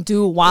I don't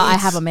do while I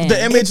have a man.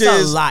 The image It's a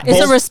is lot. It's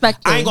a Both- respect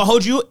I ain't thing. gonna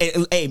hold you.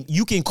 Hey,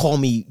 you can call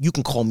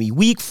me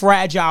weak,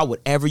 fragile,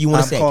 whatever you want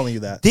I'm to say. calling you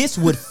that. This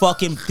would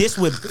fucking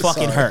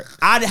hurt.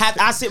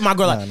 I'd sit with my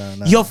girl like,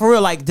 Nah. yo, for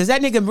real, like, does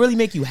that nigga really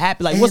make you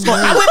happy? Like, what's going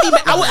on?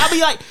 I'd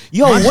be like,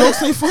 yo, My what,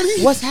 jokes ain't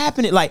funny? what's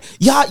happening? Like,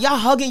 y'all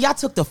hugging, y'all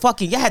took the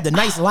fucking, y'all had the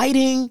nice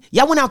lighting,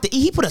 y'all went out to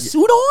eat, he put a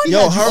suit on? Yo,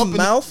 Yeah, her you-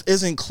 mouth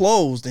isn't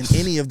closed in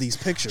any of these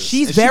pictures.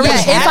 She's And very Yeah,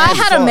 looks if I happy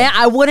had a fun. man,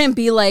 I wouldn't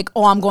be like,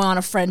 oh, I'm going on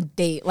a friend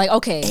date. Like,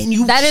 okay, and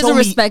you that is show a me-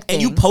 respect thing.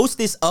 and you post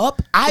this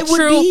up, I would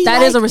True, be that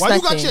like, is a Why respect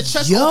you got thing. your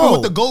chest Yo. open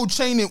with the gold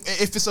chain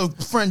if it's a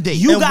friend date?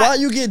 You and got- why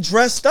you get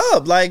dressed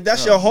up? Like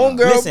that's your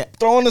homegirl Listen,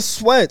 throwing the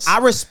sweats. I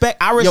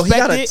respect Yo, he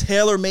got a it.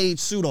 tailor-made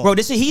suit on. Bro,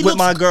 this is he with looks,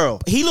 my girl.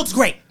 He looks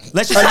great.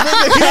 Let's just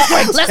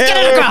Let's get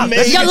it, girl.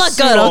 Tailor-made You look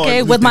suit good, on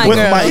okay, with my with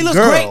girl. my he looks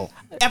girl. great.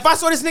 If I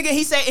saw this nigga,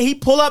 he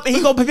pull up and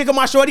he go pick up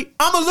my shorty,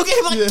 I'm gonna look at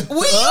him like,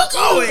 where you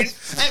going?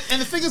 And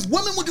the thing is,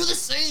 women will do the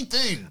same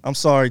thing. I'm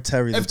sorry,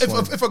 Terry.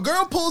 If a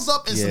girl pulls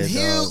up in some Yeah,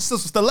 heels, some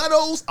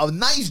stilettos, a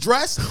nice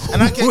dress,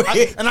 and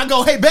I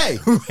go, hey babe,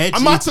 Reggie.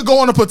 I'm about to go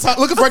on a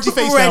look at Reggie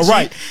face now, Reggie.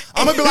 right?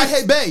 I'm gonna be like,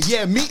 hey babe,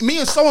 yeah, me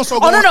and so and so.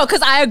 Oh no,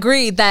 because I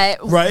agree that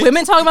Right?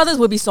 women talking about this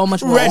would be so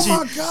much more. Reggie,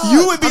 my God.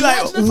 you would be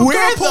Imagine like, if a girl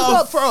where pulled the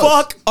up for us.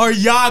 fuck are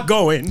y'all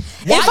going?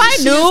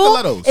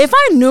 If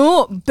I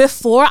knew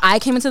before I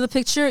came into the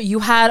picture, you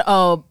had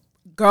a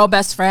girl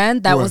best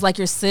friend that was like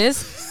your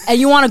sis, and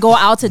you want to go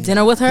out to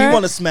dinner with her. He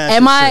want to smash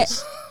Am the I?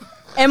 sis.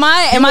 Am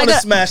I? He Am I? want to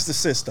Gonna, smash the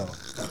sis though.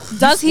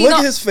 does he Look know?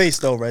 at his face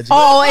though, Reggie.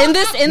 Oh, in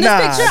this nah,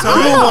 picture, he I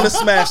don't don't know. want to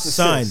smash the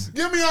Son. sis.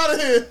 Get me out of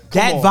here.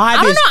 That on. vibe I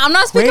don't is know. I'm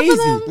not speaking crazy.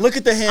 for them. Look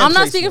at the hand. I'm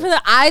not placement. speaking for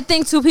that. I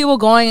think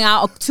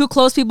two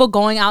close people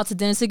going out to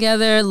dinner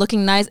together,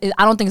 looking nice.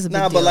 I don't think it's a big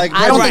Nah, deal. but like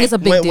I don't Reggie, think it's a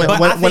big when, deal. When,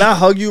 But I when I think-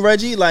 hug you,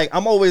 Reggie, like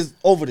I'm always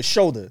over the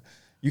shoulder.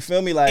 You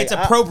feel me? Like It's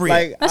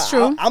appropriate. That's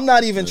true. I'm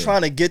not even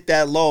trying to get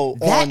that low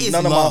That on is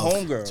none love. of my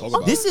homegirls.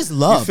 about This is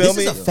love. You feel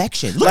This is me?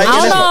 affection. Look Like, at I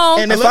and don't if,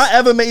 know. and if I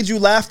ever made you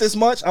laugh this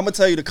much, I'm gonna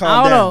tell you to calm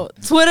I don't down. know.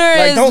 Twitter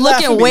Like, is don't laugh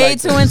at looking me way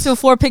like too this. into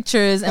 4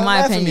 pictures, in Don't my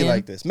laugh at opinion. me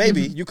like this.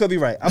 Maybe you could be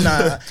right. I'm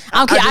not.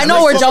 I'm kidding. I just-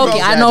 know we're let's talk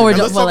joking. about I know we're exaggerating. joking.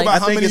 But Let's talk like, about I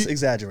how think many- it's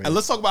exaggerated. And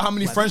let's talk about how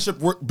many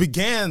friendship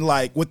began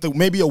like with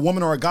maybe a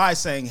woman or a guy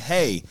saying,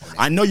 "Hey,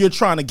 I know you're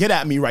trying to get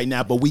at me right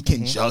now, but we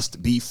can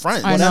just be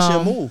friends." I Well, that's know.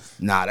 your move.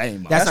 Nah, that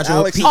ain't mine. That's That's not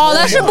your Alex's oh,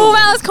 that's your move,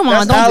 Alex. Come on,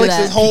 That's don't Alex's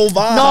do that. whole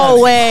vibe.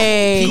 No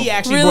way. He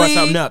actually Really? brought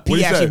something up. What'd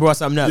He he actually say? brought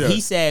something up. Yeah. He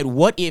said,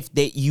 "What if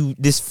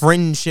this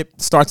friendship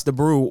starts to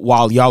brew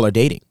while y'all are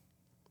dating?"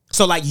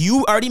 So like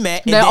you already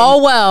met. And They're then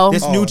all well.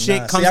 This Oh, new nah.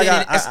 chick See, comes I in.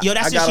 got- And yo,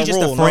 that's I just got she a just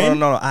rule. a friend.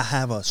 No. I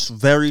have a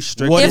very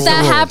strict. What If is rule.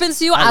 that the rule? happens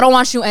to you, I don't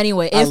want you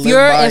anyway. I If live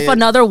you're, by if it.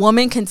 another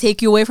woman can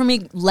take you away from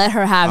me, let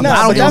her have me. Nah, I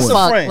don't but give that's a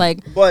fuck. friend. Like,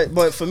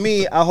 but for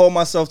me, I hold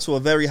myself to a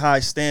very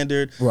high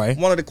standard. Right.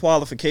 One of the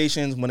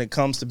qualifications when it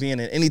comes to being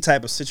in any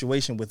type of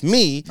situation with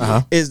me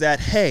is that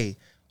hey,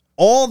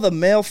 all the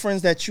male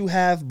friends that you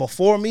have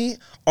before me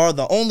are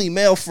the only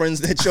male friends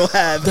that you'll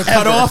have. The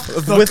cutoff?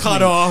 The with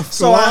cutoff. Me.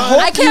 So I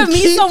hope I can't you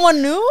meet keep-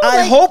 someone new? I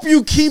Like- hope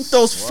you keep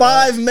those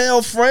 5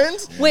 male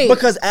friends. Wait.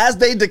 because as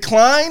they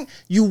decline,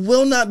 you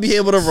will not be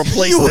able to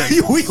replace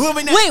them.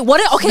 wait,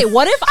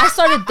 what if I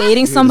started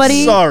dating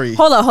somebody? Sorry.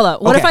 Hold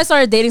up. What if Okay. I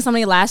started dating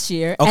somebody last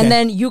year Okay. and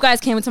then you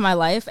guys came into my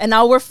life and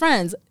now we're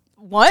friends?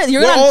 What?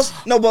 You're We're gonna also,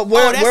 no, but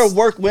that's-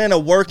 we're in a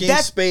working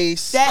That's-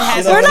 space. that has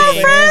You know a what I'm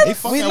thing. saying?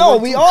 fuck We that know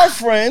work we too. are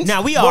friends.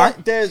 Now we but are.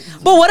 there's-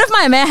 But what if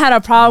my man had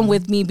a problem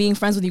with me being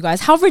friends with you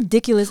guys? How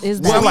ridiculous is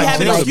that? So we like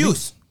have an Taylor.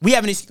 excuse. We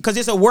have an excuse because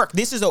it's a work.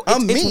 This is a. It's,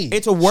 I'm me.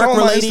 It's a Show work 'em my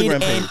related, Instagram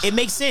and page. it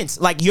makes sense.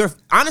 Like you're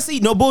honestly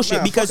no bullshit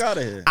Nah, because fuck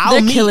outta here.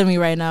 They're killing me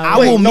right now. I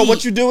Wait, will no, meet-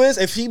 what you do is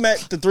if he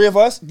met the 3 of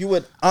us, you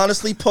would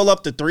honestly pull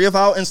up the 3 of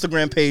our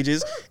Instagram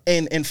pages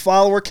in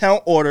follower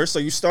count order. So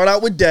you start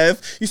out with Dev.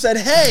 You said,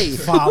 hey,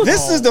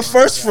 this is the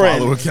first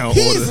friend. Follower count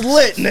He's order.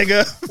 lit,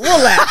 nigga.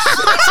 Relax.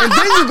 And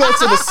then you go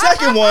to the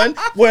second one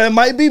where it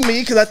might be me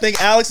because I think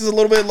Alex is a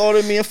little bit lower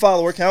than me in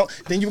follower count.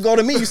 Then you go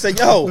to me. You say,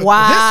 yo, this one,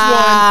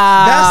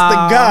 that's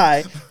the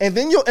guy. And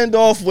then you'll end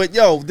off with,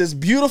 yo, this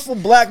beautiful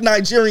black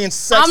Nigerian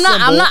sex I'm not-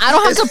 symbol I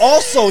don't have is to-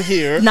 also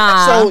here.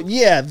 Nah. So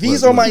yeah,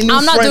 these are my new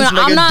I'm not friends,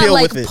 doing. nigga. I'm not Deal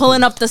like with it.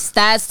 pulling up the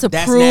stats to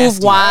That's prove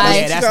nasty. why.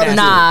 Yeah, that's nasty.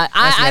 Nah,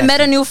 That's I met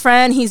nasty. a new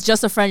friend. He's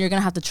just a friend. You're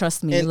gonna have to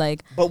trust me. And-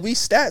 like, but we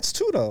stats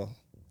too, though.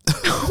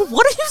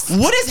 What are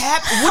you? What is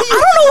happening? What are I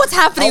you? don't know what's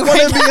happening I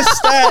right want to be a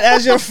stat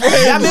as your friend.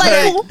 I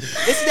mean, Like-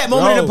 this is that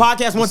moment in the Yo,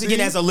 podcast once again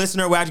see? as a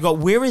listener where I just go,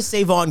 where is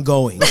Savon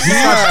going? This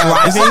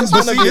But is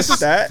gonna see, be a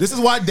stat. this is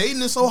why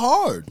dating is so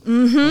hard. You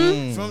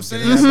know what I'm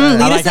saying?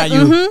 I like how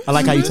you. I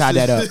like how you tied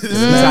that up. You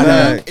tied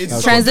that up. It's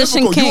so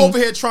Transition difficult. You king. over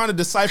here trying to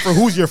decipher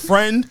who's your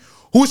friend,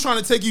 who's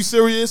trying to take you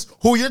serious,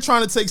 who you're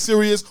trying to take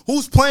serious,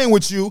 who's playing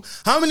with you,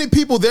 how many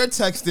people they're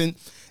texting.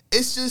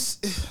 It's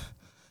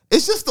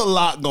just a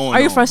lot going on.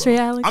 Are you frustrated,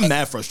 bro. Alex? I'm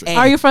mad frustrated.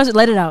 Are you frustrated?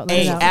 Let it out. Let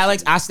Hey, it out.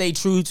 Alex, I stay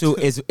true to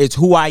it's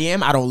who I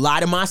am. I don't lie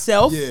to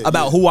myself Yeah,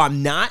 about yeah. who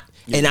I'm not.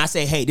 And I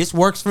say, hey, this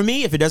works for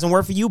me. If it doesn't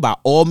work for you, by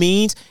all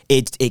means,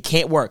 it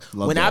can't work.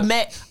 When I that.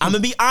 met, I'm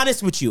gonna be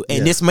honest with you,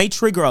 and this may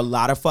trigger a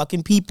lot of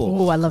fucking people.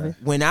 Oh, I love it.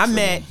 When I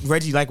met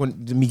Reggie, like when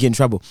me get in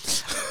trouble.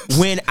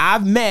 When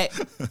I've met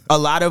a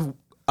lot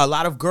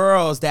of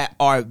girls that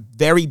are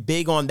very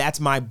big on that's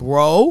my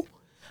bro,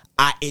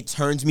 it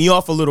turns me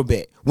off a little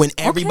bit. When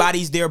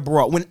everybody's their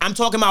bro. When I'm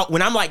talking about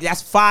when I'm like,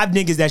 that's 5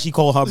 niggas that she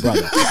called her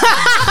brother.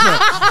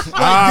 All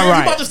right.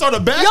 You about to start a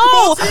Yo,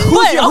 basketball team? but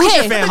who's your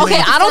okay, family?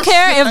 okay. I don't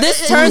care if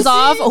this turns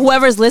off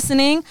whoever's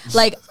listening.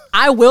 Like,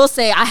 I will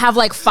say I have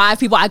like 5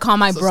 people I call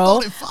my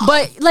bro, start at 5.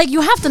 but like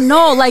you have to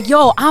know, like,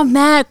 yo, I'm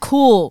mad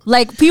cool.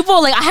 Like people,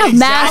 like I have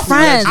mad Exactly.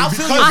 friends. I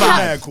feel you about have,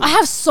 mad cool. I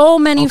have so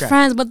many Okay.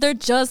 friends, but they're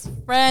just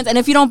friends. And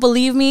if you don't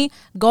believe me,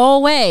 go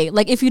away.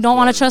 Like if you don't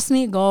want to trust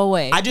me, go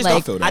away. I just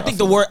like, don't. I think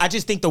the word. I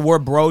just think the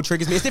word "bro"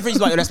 triggers me. It's different.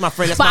 You're like, oh, that's my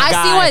friend. That's but my I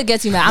guy. see why it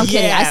gets you mad. I'm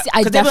kidding. I 'cause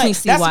they be definitely like,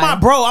 see that's why. my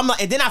bro. I'm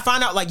like, and then I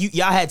find out like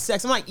y'all had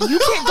sex. I'm like, you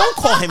can't. Don't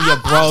call him your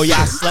bro.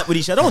 Y'all slept with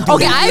each other. Don't do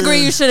Okay, that. I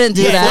agree. You shouldn't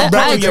do Yeah, that. bro,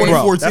 I you're agree.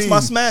 bro. That's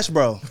my smash,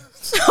 bro.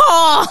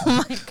 Oh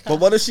my god, But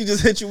what if she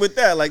just hit you with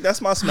that? Like, that's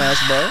my smash,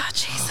 bro.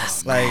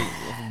 Jesus. Like,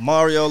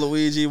 Mario,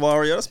 Luigi,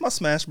 Wario, that's my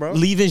smash, bro.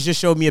 Levens just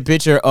showed me a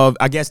picture of.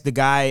 I guess the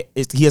guy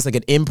he has like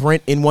an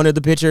imprint in one of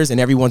the pictures, and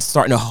everyone's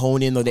starting to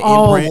hone in on the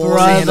Oh, imprint,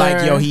 saying like,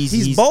 brother. "Yo,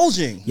 He's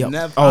bulging. Yo,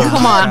 Never. oh,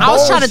 Come on, I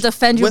was trying to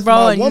defend you, with bro,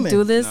 my and woman. you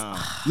do this.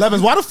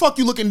 Levins, why the fuck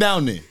you looking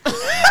down there?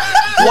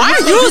 Why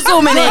are you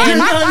zooming in?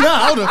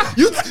 Hold on.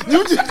 You thought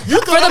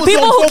For the I was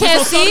people gonna who focus can't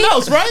on something see-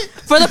 else, right?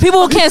 For the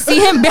people who can't see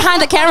him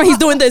behind the camera, he's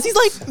doing this. He's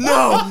like,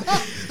 no.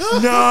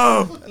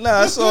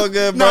 Nah, it's all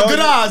good, bro. Nah, good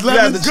eyes, You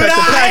have to Levin. check Good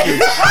the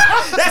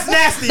package. That's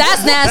nasty.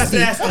 that's nasty.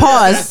 nasty.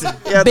 Pause.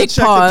 You have Big to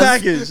check pause. the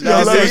package. You know what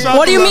I'm Levin, saying? shout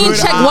What do you Good mean?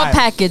 Check what eye.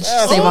 package,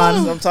 Yeah,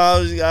 Savon?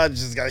 sometimes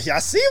I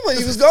see where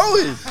he was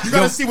going. You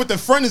gotta see what the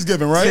friend is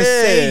giving, right? To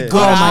say Yeah. good Oh,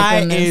 my eye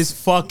goodness. is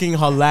fucking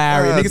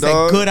hilarious. Yeah, Niggas say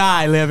dog. good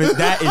eye, Levin.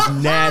 That is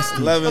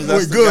nasty. Levin,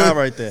 that's the good. guy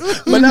right there.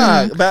 But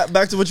nah,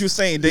 back to what you were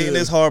saying. Dating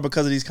is hard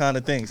because of these kind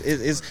of things.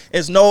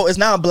 It's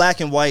not black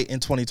and white in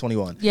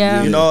 2021.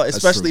 Yeah. You know, that's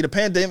especially true. the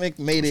pandemic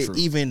made it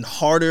even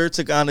harder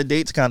to kind of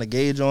date, to kind of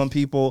gauge on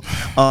people.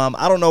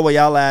 I don't know where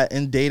y'all at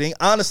in dating.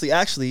 Honestly,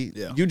 actually,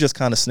 Yeah. you just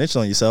kind of snitched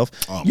on yourself.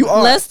 Oh, You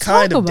are Let's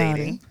kind talk of about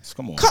dating.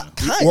 Come on. Kind-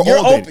 We're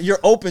all dating. You're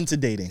open to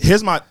dating.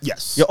 Here's my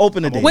yes. You're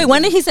open to dating. Wait,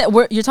 when did he say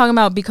you're talking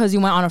about because you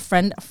went on a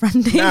friend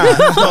date? Nah,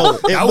 no,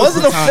 it That was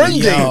wasn't the a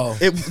friend time,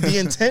 date. The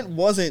intent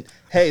wasn't,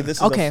 hey, this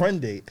is Okay. a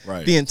friend date.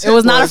 Right. The intent It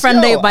was not a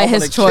friend date by I wanna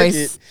his kick choice.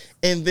 it,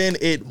 and then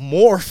it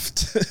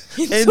morphed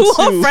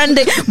to a friend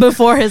date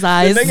before his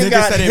eyes. The nigga Nigga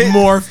got said hit, it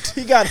morphed.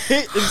 He got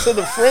hit into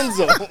the friend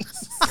zone.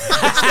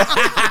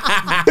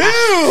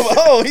 Boom!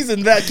 Oh, he's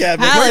in that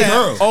cabinet. Alex.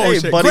 girl. Oh, Hey,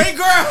 shit. buddy. Great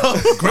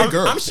girl. Great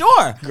girl. I'm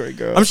sure. Great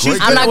girl. I'm sure.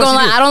 I'm not gonna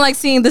lie. I don't like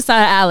seeing this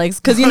side of Alex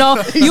because you know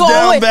you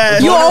down always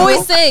bad.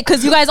 say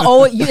because you guys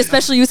always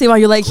especially you say while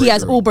you're like he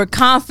has uber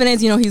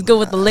confidence. You know he's good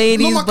with the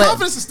ladies, No, my but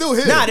confidence is still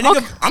here. Nah, the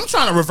nigga- I'm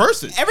trying to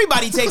reverse it.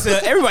 Everybody takes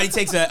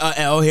a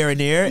L here and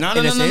there. No,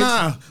 in a sense.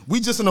 no. We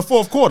just in the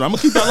fourth quarter. I'm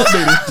gonna keep that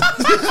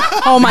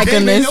updated. oh my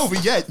Game goodness. ain't over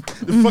yet.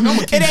 The fuck, I'm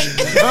gonna keep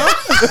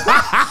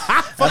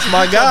That's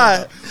my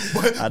guy.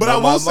 But I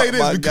will say this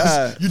my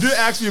because guy. you did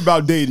ask me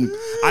about dating.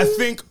 I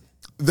think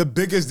the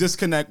biggest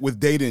disconnect with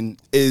dating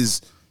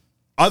is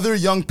other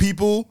young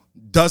people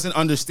doesn't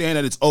understand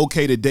that it's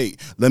okay to date.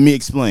 Let me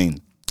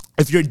explain.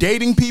 If you're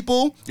dating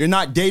people, you're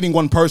not dating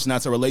one person.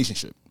 That's a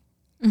relationship.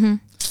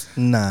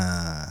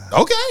 Nah,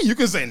 Okay, you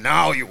can say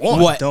no, you want.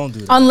 What? don't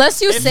do that.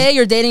 Unless you say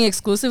you're dating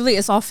exclusively,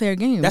 it's all fair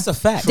game. That's a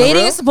fact. Dating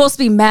real? is supposed to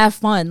be mad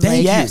fun.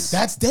 Like, yes.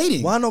 That's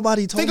dating. Why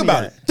nobody told Think me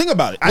about that? it. Think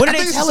about it. What I are they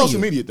think it's a telling social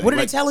you? media thing. What are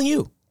they Like, telling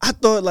you? I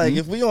thought like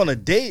if we on a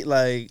date,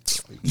 like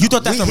You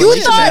thought that's a you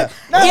relationship? thought-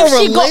 not if a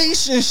she go-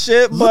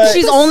 relationship, but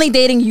she's only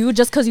dating you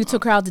just because you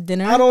took her out to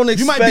dinner. I don't You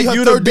expect might be her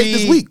you to third date be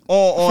this week.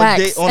 on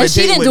Facts. date on and a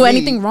she date didn't with do me.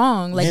 anything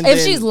wrong. Like And if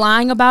then- she's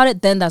lying about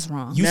it, then that's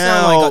wrong. You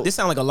Now- sound like this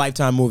sound like a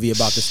Lifetime movie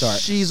about to start.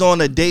 She's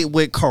on a date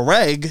with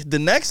Craig the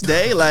next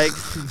day. Like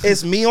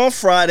it's me on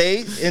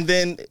Friday, and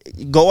then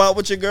go out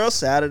with your girl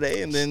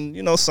Saturday, and then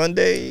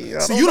Sunday.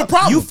 So you the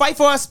problem. You fight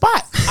for a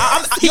spot.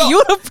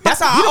 You the That's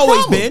how I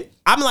always been.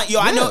 I'm like, yo,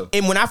 I know.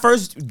 And when I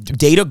first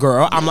date a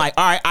girl, I'm like,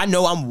 all right, I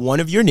know I'm one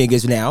of your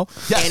niggas now,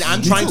 and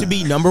I'm trying to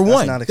be number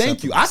one.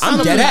 Thank you.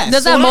 I'm dead ass.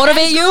 Does that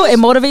motivate you? It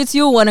motivates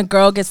you when a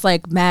girl gets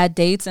like mad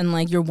dates and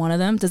like you're one of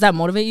them. Does that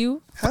motivate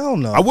you? Hell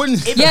no. I wouldn't.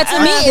 Yeah, to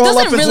me, it roll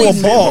up doesn't into really.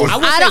 a ball.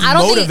 I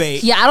don't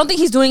motivate. I don't think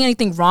he's doing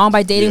anything wrong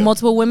by dating Yeah.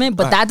 multiple women,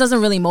 but that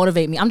doesn't really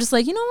motivate me. I'm just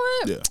like, you know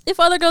what? Yeah. If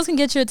other girls can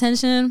get your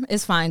attention,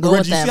 it's fine. Go Reggie,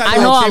 with you them. see how I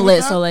you're know okay I'm with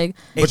lit, that? so like,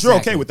 But you're okay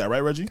Exactly. with that, right,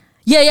 Reggie?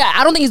 yeah.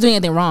 I don't think he's doing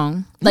anything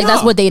wrong. Like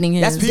that's No. what dating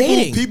is. That's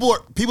dating.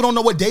 People don't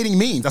know what dating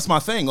means. That's my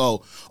thing.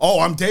 Oh,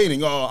 I'm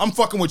dating. I'm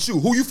fucking with you.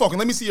 Who you fucking?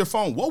 Let me see your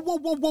phone.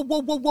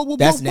 Whoa.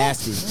 That's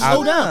nasty.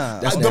 Slow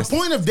down. That's The nasty.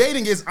 point of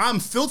dating is I'm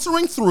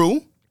filtering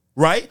through,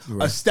 right,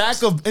 a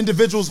stack of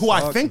individuals who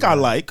I think I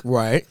like,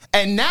 Right.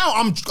 and now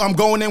I'm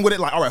going in with it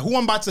like, all right, who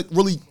I'm about to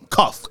really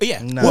cuff? Yeah.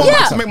 Who I'm about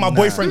Yeah. to make my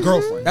boyfriend,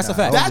 girlfriend. That's a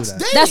fact. That's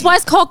dating. That's why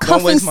it's called Don't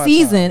cuffing waste my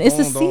season. time. It's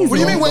a Don't- season. What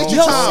do you mean waste don't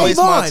your time? Waste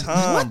my Savon,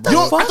 time, what bro. the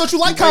I fuck? thought you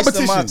liked You wasting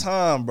competition. my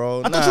time,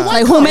 bro. thought you liked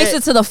Like who makes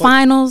it to the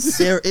finals?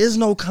 There is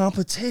no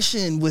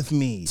competition with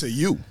me. To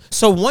you.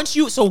 So once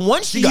you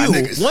got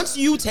niggas. once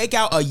you take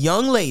out a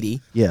young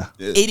lady, Yeah.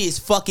 it is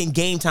fucking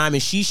game time,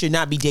 and she should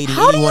not be dating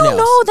How do you anyone else.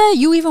 know that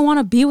you even want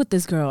to be with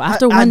this girl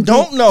after one I date?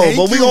 don't know, Thank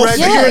but we you, gonna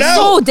Reggie. figure it Yeah, out.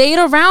 so date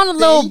around a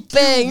little Thank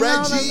bit. you, you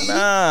know? Reggie.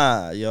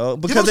 Nah, yo.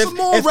 Because some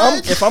more,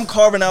 Reg. if I'm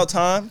carving out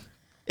time,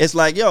 it's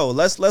like, yo,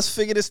 let's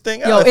figure this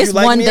thing out. Yo, if it's you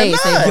like one me or day, not.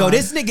 Savon. Yo,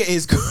 this nigga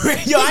is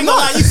crazy. Yo, I ain't gonna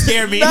lie, you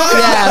scare me.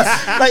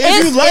 Yeah. Like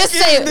if you like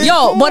it, then yo,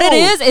 cool. what it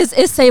is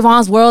it's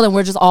Savon's world, and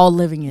we're just all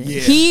living it.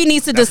 Yeah. He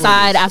needs to That's what it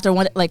decide is. after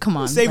one. Like, come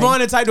on, Savon like,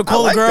 the type to I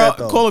like that,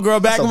 though. call a girl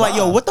back. That's a I'm like,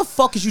 yo, vibe. what the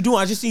fuck is you doing?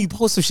 I just seen you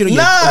post some shit on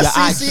your, Nah, your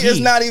CC, IG. it's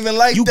not even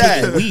like You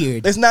that. getting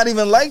weird. It's not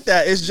even like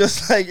that. It's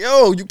just like,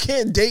 yo, you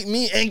can't date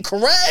me and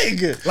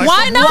Craig. Like,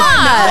 Why so not?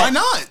 Why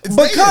not? It's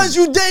Because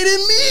dating. you dated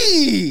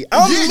me.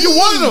 I'm Yeah, me. you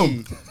one of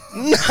them.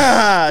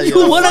 Nah,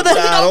 You yo, one of them?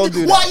 Nah, don't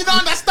do Why that. you not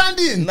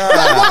understanding? Nah.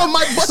 Like, one of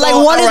my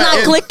Like, one is All not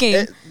right,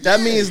 clicking. that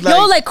means like,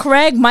 Yo, like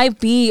Craig might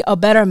be a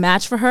better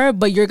match for her,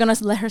 but you're gonna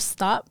let her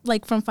stop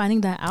like from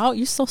finding that out.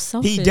 You're so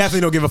selfish. He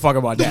definitely don't give a fuck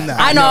about that.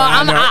 I know.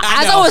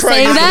 As I was Craig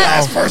saying is the that,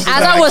 last person as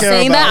that I I was care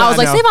saying that, about. I was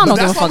like, I know. Savon don't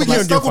give a That's why fuck we about get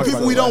that. stuck with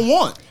people we don't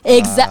want.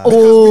 Exactly.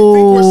 We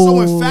think we're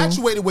so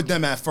infatuated with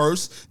them at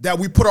first that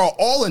we put our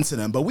all into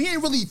them, but we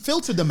ain't really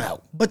filtered them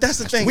out. but that's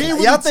the thing. We ain't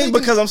really Y'all think taking-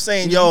 because I'm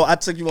saying, yo, I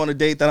took you on a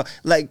date that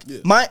like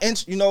my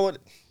you know what?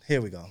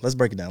 Here we go. Let's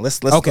break it down. Let's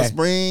Okay. let's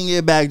bring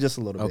it back just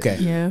a little bit. Okay.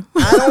 Yeah.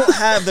 I don't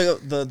have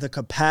the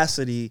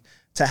capacity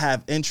to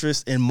have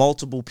interest in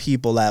multiple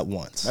people at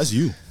once. That's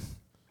you.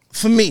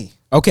 For me,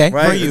 Okay.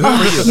 right? For you.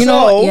 You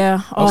know So- what?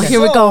 Yeah. Oh, Okay.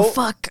 here we go. So,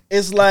 Fuck.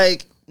 It's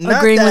like not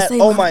Agreeing with that.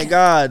 Savon. Oh my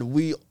God,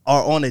 we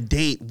are on a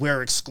date.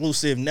 We're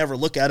exclusive. Never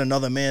look at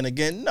another man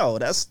again. No,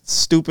 that's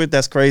stupid.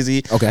 That's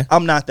crazy. Okay.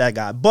 I'm not that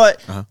guy.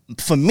 But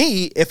for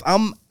me, if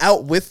I'm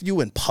out with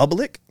you in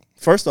public.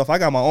 First off, I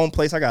got my own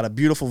place. I got a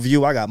beautiful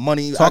view. I got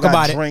money. Talk I got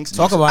about it. drinks.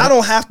 Talk about I it.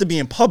 don't have to be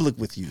in public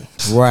with you.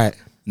 Right.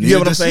 You get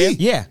what I'm does he. saying?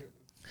 Yeah.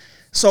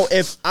 So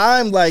if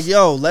I'm like,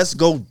 yo, let's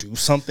go do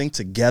something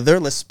together,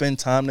 let's spend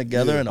time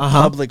together in a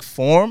public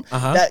forum,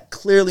 that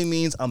clearly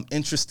means I'm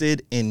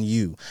interested in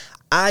you.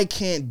 I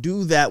can't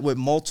do that with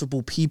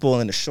multiple people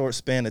in a short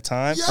span of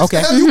time. Yes,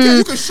 Okay. the hell,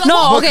 you can shut No,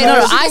 up. okay, no.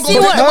 Because I you see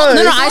gonna what.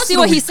 go- No, I see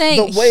what he's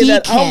saying. The way He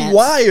that I'm can't.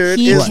 wired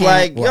He is can't.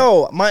 like,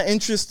 yo, my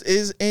interest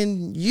is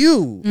in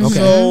you. Okay.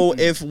 So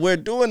if we're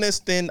doing this,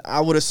 then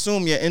I would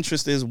assume your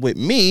interest is with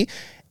me.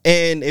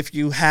 And if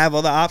you have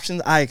other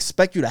options, I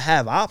expect you to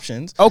have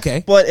options.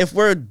 Okay. But if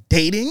we're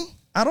dating,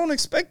 I don't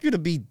expect you to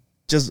be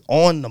just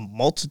on the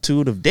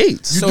multitude of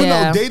dates. You So- do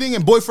Yeah. know dating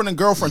and boyfriend and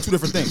girlfriend, two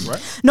different things, right?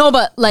 No,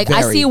 but like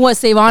I Very. see what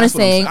Savon is That's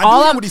what I'm saying. saying. I do All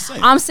hear I'm, what he's saying.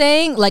 I'm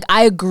saying, like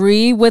I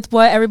agree with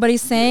what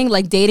everybody's saying.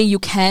 Like dating, you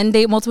can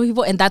date multiple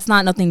people, and that's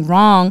not nothing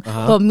wrong.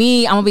 But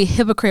me, I'm gonna be a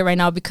hypocrite right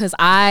now because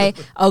I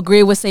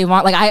agree with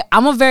Savon. Like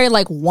I'm a very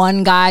like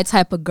one guy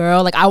type of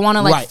girl. Like I want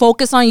to like Right.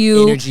 focus on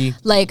you, Energy.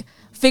 like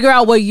figure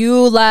out what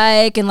you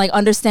like and like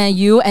understand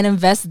you and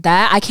invest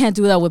that. I can't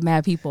do that with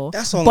mad people.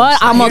 That's all but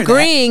I'm I'm saying. I hear that.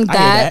 agreeing I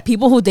hear that that.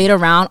 people who date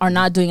around are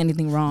not doing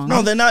anything wrong.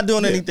 No, they're not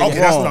doing anything Okay,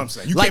 wrong. that's what I'm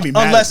saying. You Like, can't be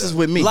mad Unless at it's that.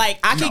 with me. Like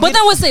I can But get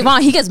then with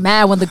Savon, he gets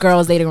mad when the girl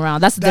is dating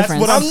around. That's the That's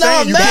difference. what I'm I'm saying.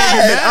 not You can't be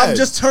mad. mad. I'm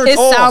just turned It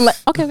off. sound like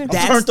okay.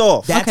 that's, turned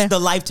off. That's Okay. the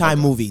Lifetime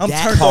movie. I'm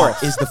that turned part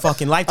off. is the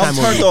fucking Lifetime I'm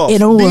movie. turned off.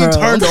 In a Being world.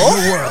 turned off.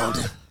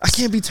 World. I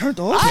can't be turned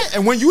off. Alright,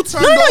 and when you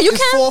turn No, up, you it's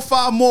can't. 4 or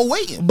 5 more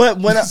waiting. But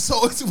when I,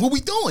 So it's, what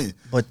we doing?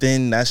 but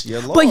then that's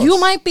your loss. But you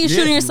might be Yeah,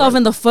 shooting you're yourself right.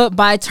 in the foot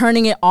by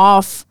turning it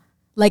off,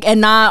 like,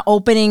 and not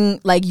opening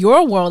like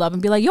your world up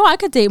and be like, yo, I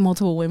could date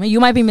multiple women. You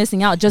might be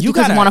missing out just You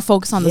because you gotta- want to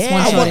focus on this yeah.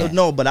 one I I shit. want to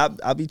know, but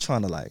I be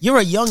trying to like. You're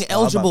a young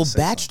eligible to say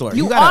bachelor.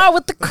 You gotta, are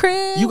with the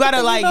crib. you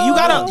gotta, like, you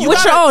gotta- you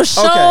with your gotta- own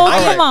show. Okay, all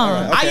right, Come on.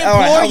 all right. I Okay,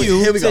 implore all right, you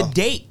here we to go.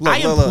 date. Look, I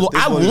look, implore. look,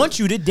 this I is what- want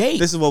you to date.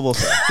 This is what we'll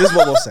say. This is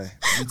what we'll say.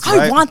 I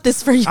Right? want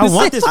this for you. I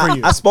want this for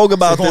you. I spoke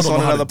about Savon this don't on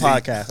know how another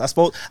to date.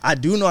 podcast. I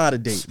do know how to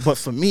date, but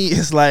for me,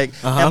 it's like,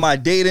 am I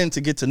dating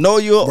to get to know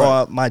you, or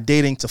am I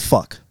dating to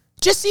fuck?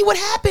 Just see what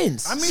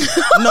happens. I mean,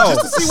 No.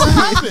 just to see what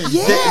happens.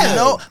 Yeah.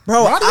 No,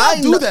 bro. Why do y'all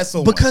I do know, that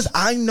so much? Because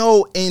I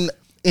know in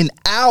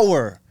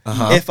our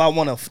if I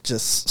want to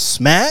just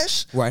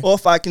smash, Right. or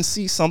if I can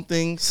see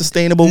something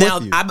sustainable Now,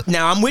 with you.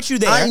 I'm with you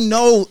there. I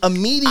know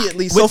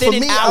immediately. So Within for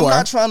an me, I'm hour.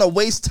 not trying to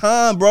waste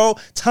time, bro.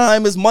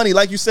 Time is money.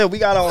 Like you said, we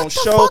got our own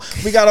show.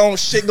 We got our own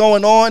shit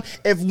going on.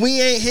 If we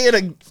ain't here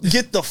to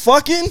get the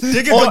fucking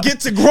or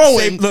get to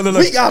growing, Look.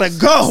 we gotta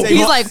go. Say-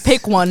 He's like,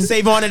 pick one.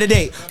 Save on to the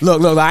date.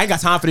 Look, I ain't got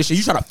time for this shit.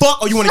 You trying to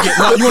fuck or you want to get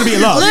love? You want to be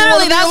in love?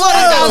 Literally, that's what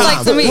it sounds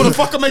like to me. You want to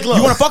fuck or make love?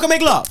 You want to fuck or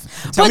make love?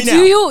 Tell But me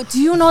now.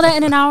 do you know that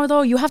in an hour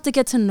though you have to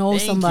get to know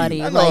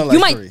somebody? I know Like, in like you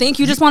might 3. think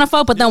you just want to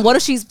fuck, but then what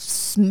if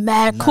she's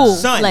mad cool?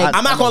 Son, Like,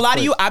 I'm not gonna lie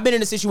to you. I've been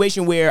in a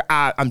situation where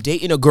I'm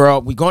dating a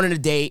girl. We going on a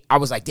date. I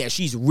was like, damn,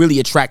 she's really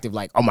attractive.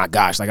 Like, oh my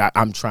gosh, like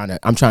I'm trying to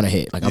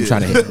hit. Like I'm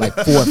trying to hit. Like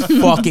for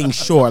fucking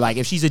sure. Like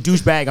if she's a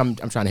douchebag, I'm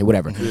trying to hit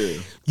whatever.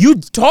 You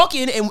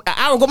talking and an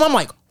hour ago, I'm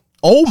like,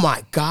 oh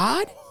my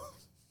god,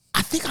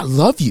 I think I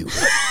love you.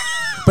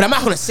 But I'm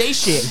not gonna say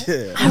shit.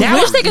 I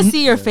wish they could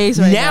see your face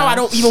right now. Now I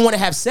don't even want to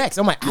have sex.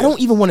 I'm like, I don't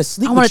even want to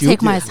sleep I with wanna you.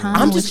 take my time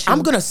I'm with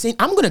you.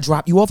 I'm gonna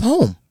drop you off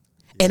home,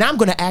 and I'm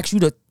gonna ask you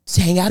to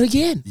hang out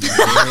again.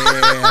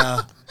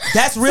 Yeah,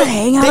 that's real.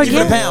 hang out Thank you for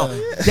the again?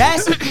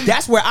 pound.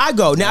 That's where I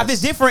go. Now, if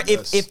it's different,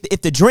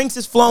 if the drinks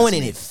is flowing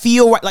and it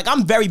feel right, like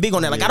I'm very big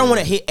on that. Like I don't want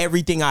to hit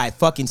everything I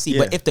fucking see,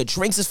 but if the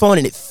drinks is flowing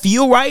and it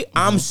feel right,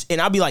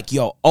 and I'll be like,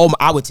 yo,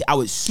 I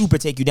would super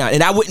take you down,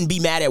 and I wouldn't be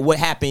mad at what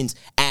happens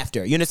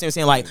after. You understand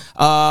what I'm saying?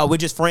 Like, we're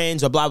just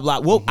friends or blah blah.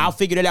 Well, I'll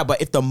figure it out.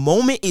 But if the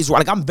moment is right,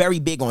 like I'm very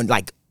big on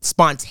like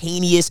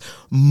spontaneous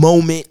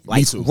moment,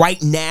 like too.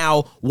 right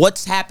now,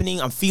 what's happening?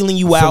 I'm feeling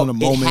you out. feeling the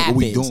moment, it what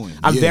we happens. doing.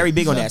 I'm Yeah. very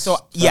big on that. So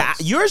yeah,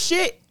 your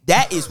shit.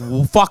 That is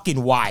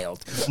fucking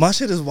wild. My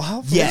shit is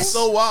wild. For Yes, you?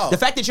 so wild. The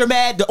fact that you're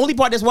mad. The only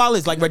part that's wild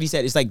is like Reggie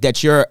said. It's like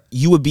that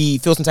you would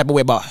feel some type of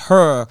way about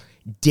her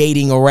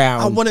dating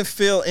around. I wouldn't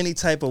feel any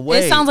type of way.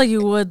 It sounds like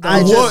you would though.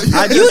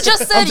 You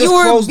just said I'm you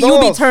would be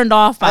closed off. turned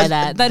off by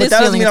that. That but is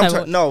doesn't feeling mean the I'm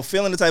type of- No,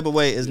 feeling the type of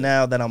way is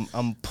now that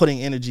I'm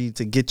putting energy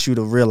to get you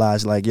to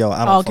realize like, yo,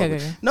 I don't. Okay, fuck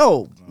with- okay.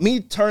 No,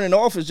 me turning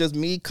off is just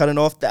me cutting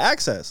off the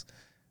access.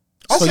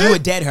 So you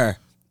would dead her.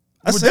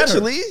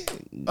 Essentially,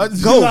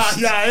 Ghost. ghost.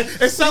 Yeah,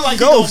 it sounds like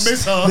Ghost. you don't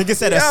miss her. Nigga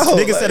said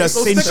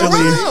So stick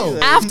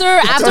around. After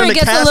Turn it to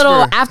gets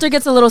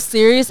Casper. a little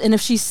serious, and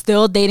if she's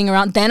still dating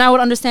around, then I would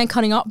understand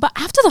cutting off. But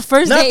after the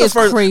first Not date the is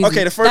first. crazy.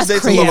 Okay, the first That's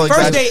date's crazy. a little First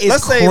exaggerated. date is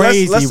let's say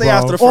crazy, let's say bro.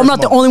 after the first Or I'm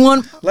not the month. only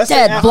one. Let's say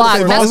Dead after block.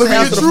 the That's first- let's say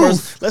crazy. after the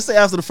first. Let's say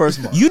after the first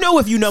month. You know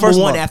if you number First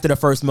one month. after the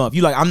first month.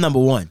 You like I'm number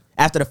one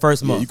after the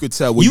first month. you could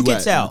tell where you you can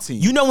at tell. on the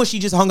team. You know when she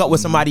just hung up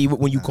with somebody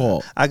when you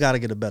called. I gotta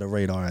get a better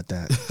radar at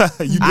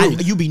that.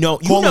 You be know.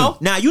 You Call know. him.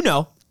 Now you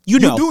know. You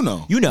know. do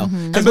know. You know.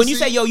 Because when you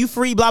say, yo, you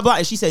free, blah, blah,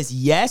 and she says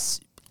yes,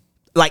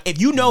 like if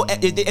you know,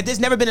 if there's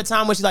never been a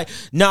time when she's like,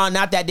 no,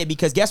 not that day,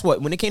 because guess what?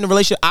 When it came to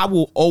relationship, I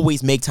will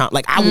always make time.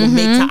 Like I will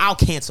make time. I'll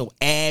cancel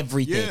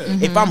everything.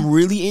 Yeah. If I'm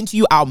really into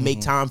you, I'll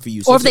make time for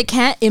you. Or if they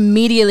can't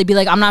immediately be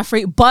like, I'm not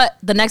free, but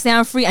the next day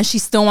I'm free, and she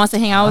still wants to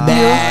hang out with you.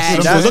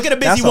 That's- look at a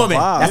busy that's a woman.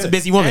 vibe. That's a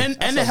busy woman.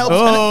 And it helps.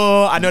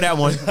 Oh, I know that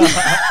one.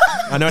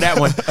 I know that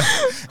one.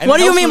 What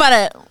do you mean by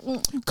that?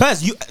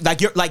 Cause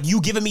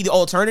you giving me the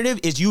alternative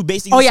is you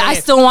basically. Oh yeah, I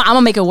saying, still want. I'm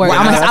gonna make it work. Right,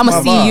 I'm that's gonna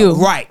my see vibe. you.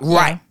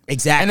 Right,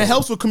 exactly. And it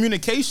helps with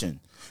communication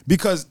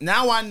because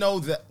now I know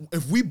that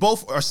if we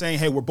both are saying,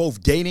 hey, we're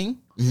both dating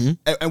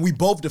and we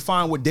both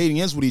define what dating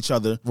is with each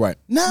other, Right.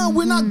 now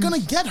we're not going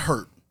to get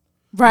hurt.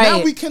 Right.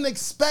 Now we can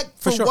expect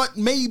for sure. what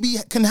maybe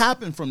can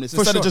happen from this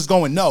instead sure. of just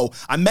going, no,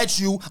 I met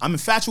you, I'm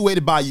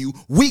infatuated by you,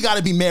 we got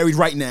to be married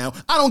right now.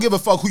 I don't give a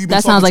fuck who you've been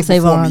That talking sounds to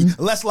like before me.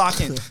 Savon. Let's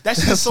lock in.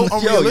 That's just so Yo,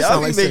 unrealistic.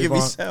 y'all be making me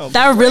sound.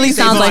 That really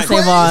sounds like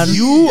Savon.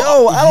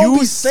 Yo, I don't you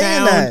be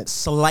saying sound that.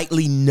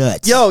 slightly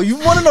nuts. Yo, you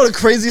want to know the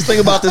craziest thing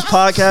about this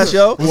podcast,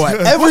 yo? What?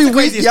 Every What's the week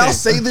craziest y'all thing?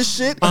 say this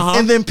shit,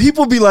 and then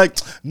people be like,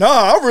 "Nah,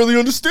 I really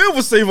understand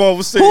what Savon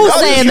was saying." Who's I just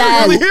saying didn't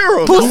that? Really hear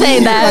him. Who's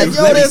saying that? Like,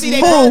 yo, Let me there's see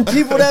they more pro-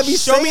 people that be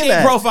Show saying me that.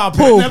 their profile pic.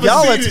 Never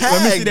Y'all seen are it.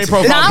 Let me see tagged. their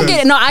profile No, I'm pic.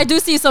 getting. No, I do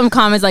see some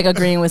comments like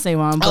agreeing with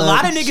Savon. A But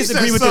lot of niggas said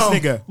agree with so.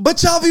 this nigga.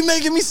 But y'all be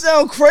making me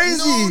sound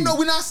crazy. No,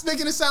 we're not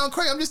making it sound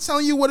crazy. I'm just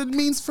telling you what it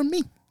means for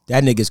me.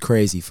 That nigga's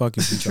crazy.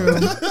 Fucking true.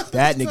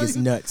 That nigga's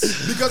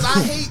nuts. Because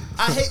I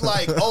hate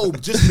like, oh,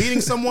 just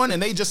meeting someone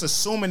and they just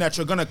assuming that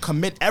you're gonna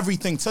commit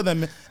everything to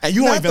them and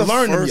you Not don't even the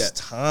learn them first yet.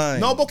 time.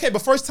 No, but okay,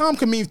 but first time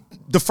can mean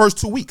the first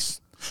 2 weeks,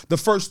 the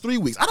first 3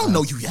 weeks. I don't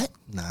know you yet.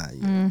 Nah,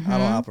 yeah, I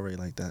don't operate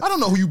like that. I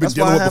don't know who you've been That's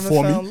why I dealing with haven't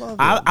before found me. love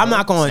yet, I'm bro.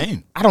 not going.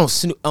 Same. I don't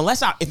snoop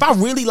unless if I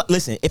really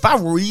listen. If I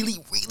really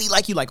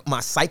like you, like my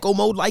psycho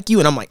mode like you,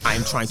 and I'm like I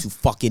am trying to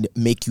fucking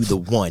make you the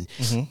one.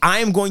 I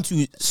am going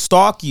to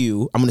stalk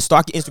you. I'm going to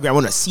stalk your Instagram. I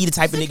want to see the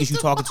type of niggas you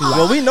talking to. Like,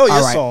 Well, we know your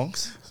all right.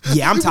 songs.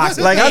 Yeah, I'm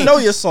toxic. Like, I know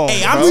your songs,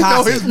 Hey, I'm bro.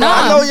 toxic.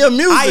 I know your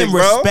music, I am bro.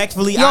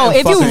 respectfully. I yo, am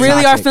if you fucking really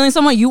are toxic. feeling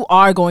someone, you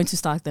are going to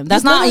stalk them.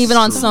 That's not even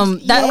on some.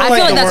 That don't I like feel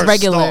like the that's word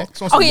regular.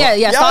 stalk. Oh yeah,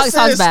 Y'all stalk said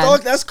sounds bad.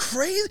 stalk, that's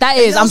crazy. That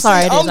is. I'm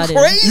sorry. It is. I'm I did.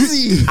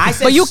 crazy. I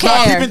said But you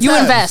stalk. care. You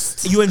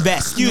invest. You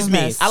invest. Excuse me.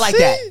 invest. I like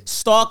that.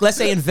 Stalk. Let's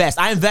say invest.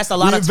 I invest a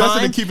lot We of invested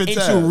time in keeping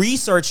into tabs.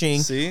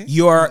 researching See?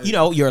 your,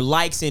 your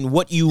likes and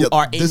what you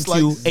are into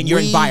dislikes. and your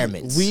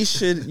environments. We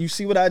should. You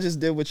see what I just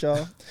did with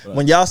y'all?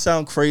 When y'all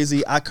sound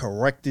crazy, I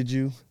corrected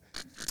you.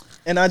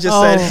 And I just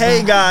said,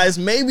 hey guys,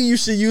 maybe you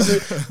should use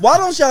it. Why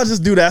don't y'all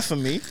just do that for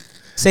me?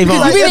 Save You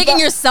on. be making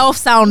yourself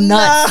sound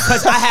nuts.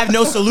 Because I have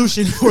no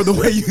solution for the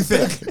way you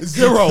think.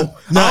 Zero.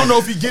 I don't know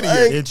if you get it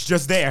yet. It's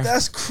just there.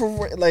 That's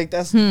crazy. Like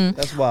that's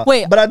wild.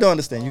 Wait. But I don't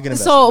understand. You can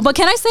invest. So, but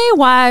can I say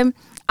why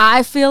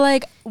I feel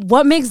like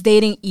what makes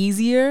dating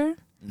easier?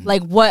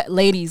 Like what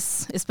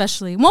ladies,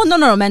 especially, well,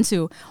 no, men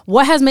too.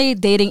 What has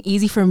made dating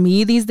easy for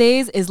me these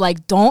days is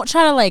like, don't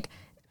try to like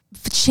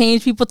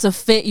change people to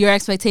fit your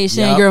expectation,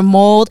 Yep. your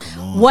mold.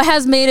 What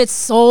has made it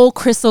so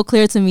crystal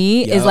clear to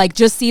me is like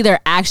just see their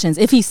actions.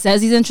 If he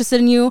says he's interested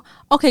in you,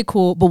 okay,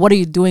 cool. But what are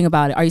you doing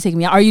about it? Are you taking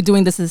me out? Are you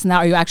doing this and that?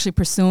 Are you actually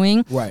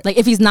pursuing? Right. Like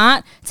if he's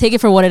not, take it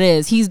for what it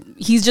is. He's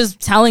just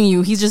telling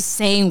you. He's just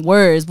saying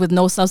words with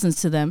no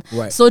substance to them.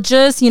 Right. So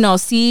just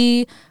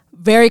see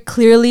very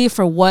clearly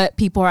for what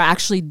people are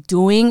actually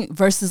doing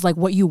versus like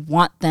what you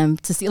want them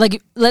to see. Like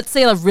let's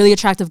say a really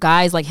attractive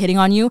guy is like hitting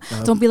on you.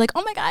 Don't be like,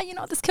 oh my God,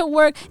 this could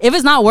work. If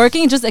it's not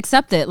working, just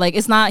accept it. Like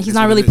he's not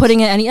really putting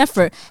in any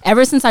effort.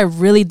 Ever since I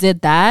really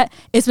did that,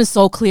 it's been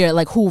so clear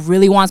like who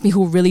really wants me,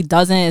 who really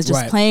doesn't, is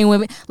just Right. playing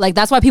with me. Like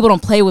that's why people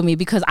don't play with me,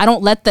 because I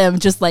don't let them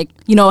just like,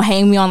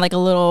 hang me on like a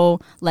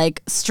little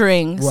like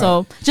string. Right.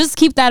 So just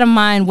keep that in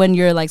mind when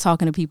you're like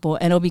talking to people,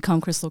 and it'll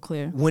become crystal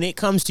clear. When it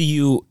comes to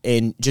you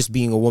and just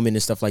being a woman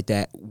and stuff like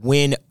that,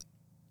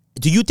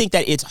 do you think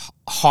that it's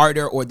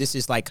harder, or this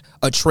is like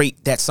a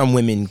trait that some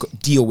women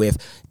deal with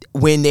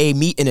when they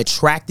meet an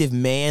attractive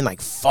man?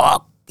 Like,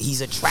 fuck, he's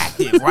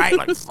attractive, right?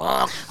 Like,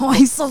 fuck, Oh,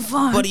 he's so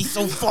fun. but he's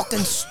so fucking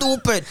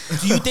stupid.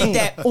 Do you think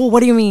that? Oh, what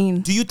do you mean?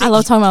 Do you I think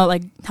love talking about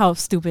like how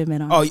stupid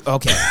men are. Oh,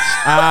 okay.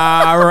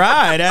 All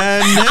right.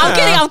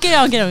 I'm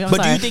kidding. I'm But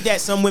sorry. do you think that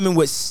some women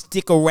would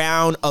stick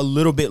around a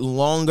little bit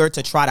longer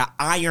to try to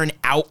iron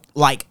out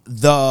like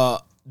the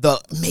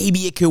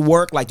maybe it could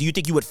work? Like, do you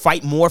think you would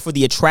fight more for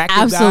the attractive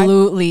guy?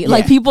 Absolutely. Yeah.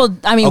 Like people,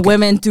 Okay.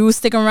 women do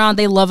stick around.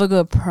 They love a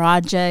good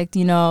project,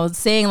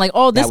 saying like,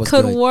 oh, this was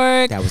could good.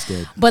 work. That was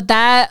good. But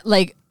that,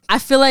 like, I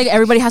feel like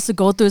everybody has to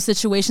go through a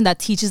situation that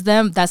teaches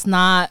them that's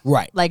not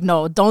Right. Like,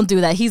 no, don't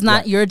do that. He's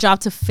not Right. your job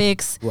to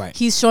fix. Right.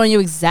 He's showing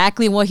you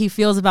exactly what he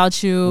feels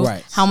about you,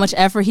 Right. how much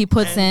effort he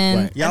puts in.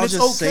 Right. Y'all And it's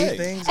just okay. say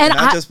things, And and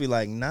I I- just be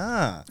like,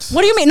 nah.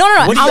 What do you mean? No.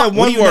 What do you I- got? Said What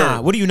one do you word.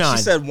 not? What do you not?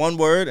 She said one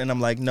word, and I'm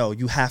like, no,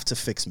 you have to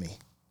fix me.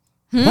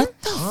 no.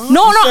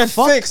 Said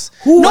fix.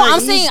 No, Like, I'm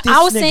who's saying, this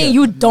I was nigga? saying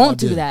you don't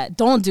do that.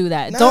 Don't do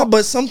that. Nah, Don't.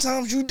 but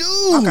sometimes you do.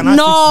 can I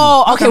No, fix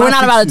you? okay, How we're can I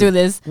not about to fix you? do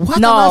this. How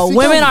can I No, fix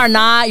women you? are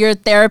not your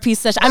therapy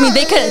session. I mean,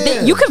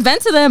 you can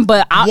vent to them,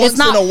 but Once it's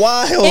not in a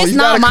while, It's you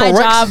not gotta my correct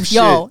job. some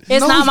Yo, shit.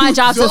 it's No, not my you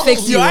job to don't.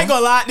 fix you. Yo, I ain't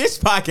gonna lie. This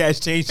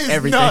podcast changed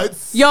everything.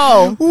 Nuts.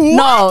 Yo,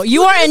 no,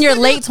 you are in your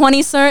late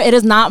 20s, sir. It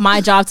is not my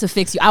job to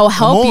fix you. I will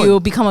help on. you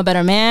become a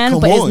better man,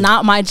 Come but it's on.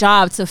 not my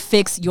job to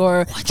fix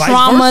your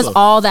traumas, versa.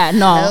 all that.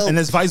 No. And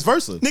it's vice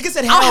versa. Nigga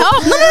said I'll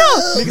help. help.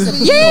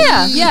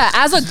 No. Yeah.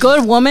 As a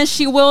good woman,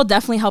 she will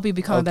definitely help you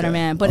become a better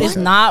man, but it's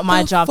not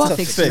my job to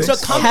fix you. fix.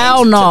 To come Hell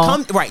into,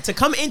 no. to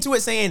come into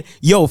it saying,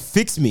 "Yo,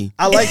 fix me."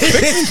 I like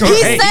fixing.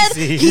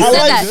 He said I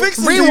like that.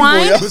 fixing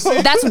Rewind. people,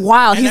 yo. That's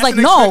wild. And He's that's like,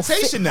 an no.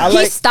 expectation now. I He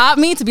like- stopped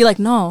me to be like,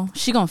 no,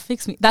 she gonna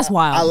fix me. That's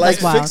wild. I like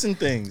That's wild. fixing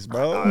things,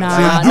 bro. Nah.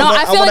 I No, wanna-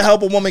 I feel I want like- to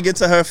help a woman get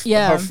to her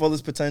Yeah. her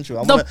fullest potential.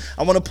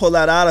 I want to pull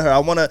that out of her. I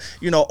want to,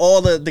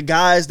 all the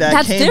guys that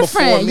That's came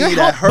before different. me You're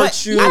that help-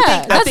 hurt you. yeah,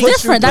 that that's put you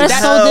different. That through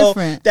is so hell,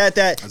 different.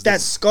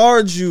 That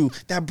scarred you.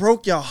 That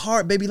broke your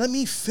heart, baby. Let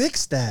me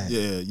fix that.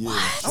 Yeah.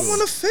 I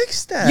want to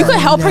fix that. You could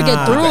help her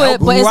get through it,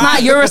 but it's not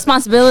Right. your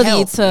responsibility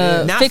Help.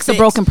 to Not fix a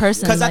broken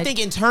person. Because I Like, think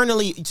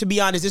internally, to be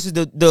honest, this is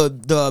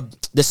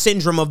the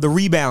syndrome of the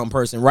rebound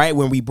person, right?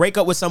 When we break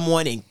up with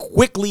someone and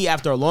quickly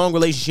after a long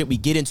relationship, we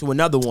get into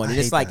another one, and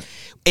it's like,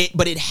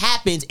 but it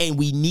happens and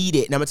we need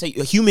it. And I'm gonna tell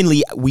you,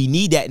 humanly, we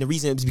need that, and the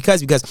reason is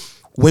because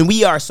when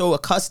we are so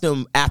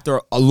accustomed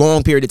after a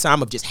long period of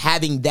time of just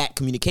having that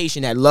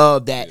communication, that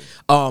love, that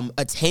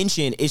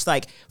attention, it's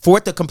like for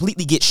it to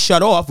completely get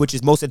shut off, which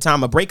is most of the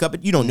time a breakup,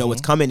 you don't know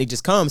what's coming, it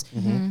just comes.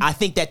 I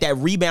think that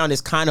rebound is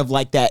kind of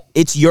like that.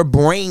 It's your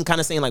brain kind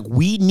of saying like,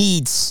 we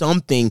need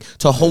something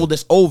to hold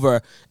us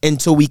over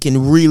until we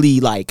can really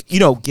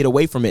get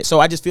away from it. So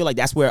I just feel like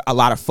that's where a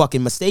lot of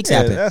fucking mistakes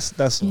Yeah, happen.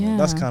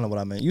 that's kind of what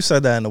I meant. You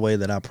said that in a way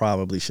that I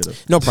probably should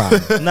have. No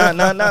problem. not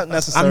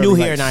necessarily. I'm new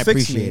here like, and I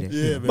fix appreciate me.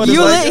 it. But it's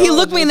like, he yo,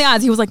 looked me in the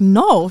eyes. He was like,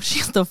 no, she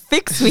has to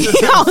fix me.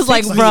 I was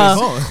like,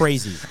 bruh.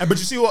 Crazy. But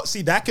you see what?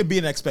 See, that could be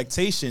an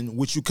expectation,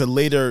 which you could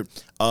later,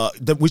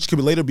 which could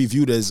later be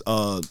viewed as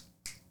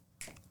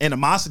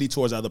animosity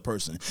towards the other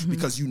person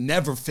because you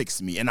never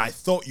fixed me, and I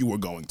thought you were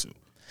going to.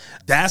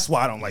 That's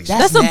why I don't like.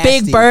 That's shit. a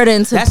big nasty.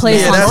 burden to That's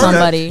place nasty. on that's-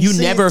 somebody. You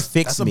never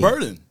fix That's a me.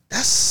 burden.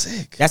 That's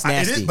sick. That's It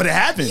nasty. is, but it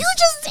happens. You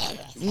just said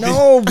it.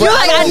 No, but You're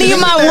like, I need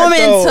my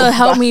woman to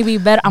help me be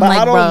better. I'm but like,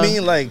 I don't bro.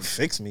 mean like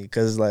fix me,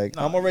 because like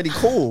I'm already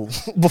cool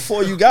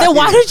before you got Then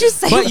why here. did you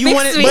say But you fix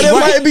wanted- me? But it Right.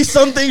 might be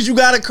some things you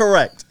gotta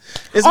correct.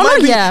 It Oh, no,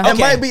 might be, yeah. It Okay.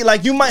 might be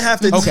like you might have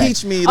to Okay.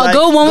 teach me. A Like,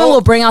 good woman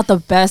will bring out the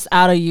best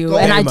out of you,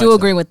 and Very I much do so.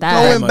 agree with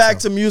that. Going much back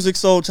so. to Music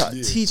Soul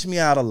Child, teach me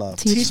how to love.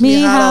 Teach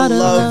me how to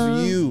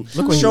love. you.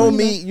 what Show you-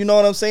 me, you know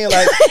what I'm saying?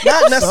 Like,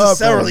 not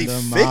necessarily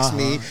fix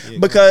me,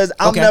 because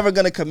I'm Okay. never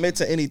gonna commit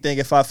to anything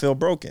if I feel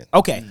broken.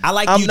 Okay, I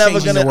like I'm you never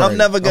changing gonna. the word. I'm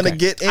never gonna Okay.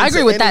 get. Into I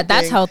agree with that.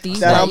 That's anything healthy That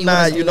that I'm you wanna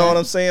not. do You know that. what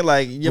I'm saying?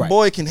 Like your Right.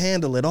 boy can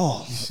handle it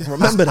all.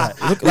 Remember that.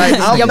 Like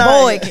I'm Your not,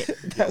 boy can-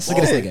 That's Look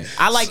at this all. again.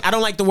 I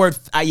don't like the word.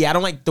 I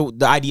don't like the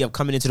idea of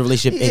coming into the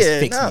relationship and Yeah,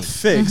 fix not me.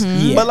 fix,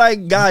 Yeah. but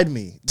like guide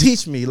me,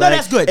 teach me. Like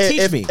that's good. Teach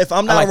if, me. If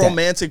I'm I not like a that.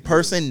 romantic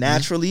person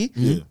naturally,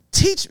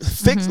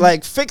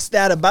 fix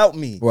that about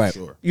me. Right.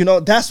 Sure. You know,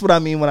 that's what I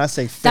mean when I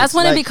say fix. That's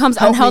when Like, it becomes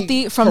help me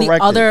unhealthy from the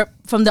correct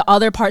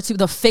other it. part too.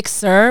 The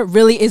fixer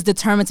really is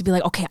determined to be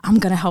like, okay, I'm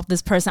gonna help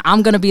this person.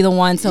 I'm gonna be the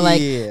one to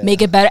like Yeah.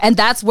 make it better. And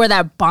that's where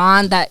that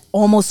bond, that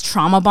almost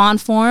trauma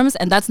bond forms,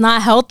 and that's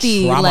not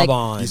healthy. Trauma like,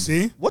 bond. You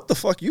see? What the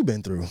fuck you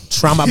been through?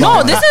 Trauma no,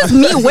 bond. this is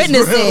me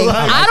witnessing.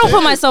 I don't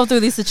put myself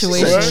through these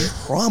situations.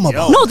 Trauma.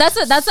 No, that's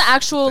an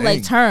actual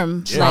like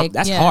term. Like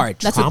that's yeah, hard.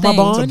 That's Trauma a thing.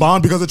 bond? It's a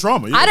bond because of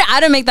trauma. Yeah. I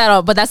didn't make that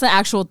up, but that's an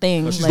actual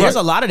thing. Like, There's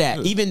a lot of that.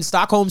 Even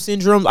Stockholm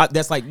syndrome.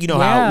 That's like how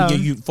Yeah.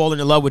 you fall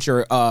in love with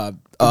your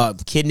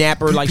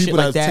kidnapper, like shit People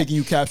like that's that. taking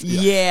you captive.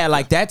 Yeah,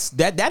 like that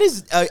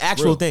is an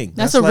actual thing.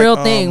 That's That's a like, real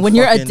thing. When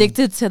you're fucking-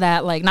 addicted to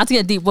that, like not to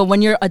get deep, but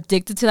when you're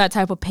addicted to that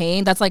type of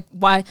pain, that's like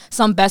why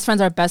some best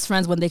friends are best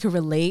friends when they could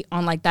relate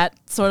on like that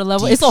sort of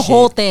level. Deep It's a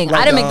whole shit. thing.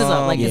 Like, I didn't make this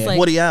up. Like yeah. it's like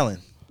Woody Allen.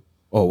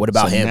 Oh, what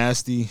about So him?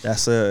 nasty.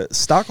 That's a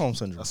Stockholm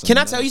syndrome. Can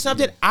I tell you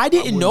something? I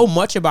didn't know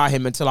much about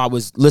him until I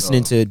was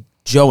listening to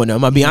Joe and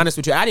him. I'll be honest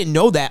with you. I didn't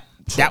know that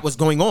was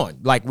going on,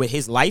 like with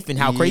his life and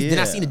how crazy. Then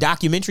I Yeah. seen the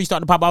documentary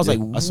start to pop. I was like,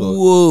 I saw it.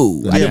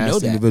 whoa! I didn't know nasty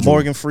that. individual.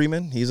 Morgan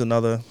Freeman. He's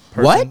another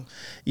person. What?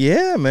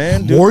 Yeah,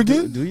 man.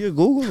 Morgan? Do your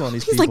Googles on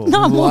these he's people. like,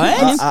 no,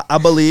 What? I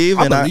believe,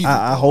 I and believe it,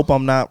 I bro. hope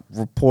I'm not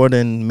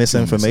reporting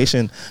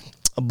misinformation,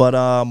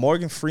 but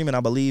Morgan Freeman,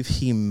 I believe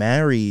he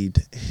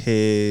married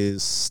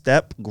his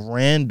step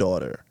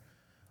granddaughter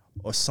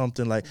or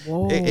something like.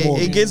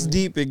 It gets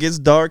deep, it gets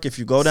dark. If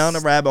you go down the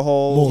rabbit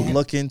hole,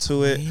 look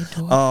into it.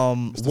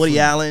 Woody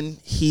Allen,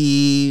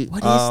 he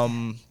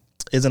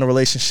is in a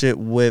relationship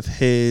with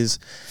his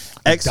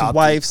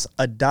ex-wife's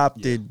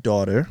adopted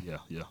daughter,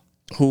 Yeah.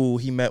 who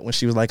he met when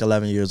she was like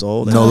 11 years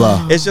old. No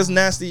love. It's just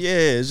nasty. Yeah,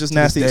 it's just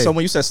nasty. day. So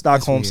when you said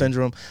Stockholm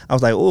syndrome, I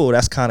was like, oh,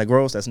 that's kind of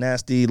gross. That's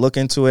nasty. Look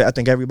into it. I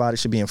think everybody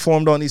should be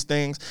informed on these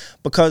things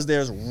because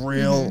there's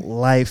real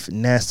life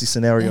nasty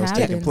scenarios It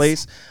taking happens.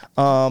 place.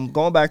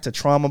 Going back to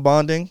trauma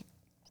bonding,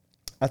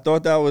 I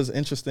thought that was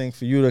interesting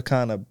for you to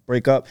kind of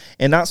break up,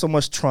 and not so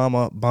much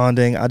trauma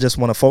bonding. I just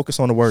want to focus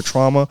on the word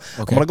trauma.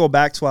 I'm gonna go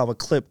back to our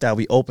clip that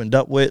we opened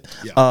up with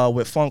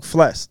Funk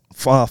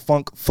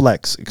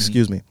Flex.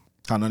 Excuse me.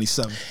 Con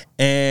 97.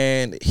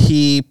 And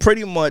he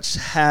pretty much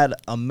had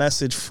a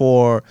message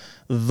for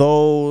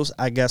those,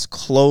 I guess,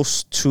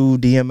 close to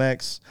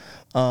DMX.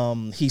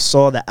 He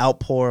saw the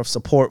outpour of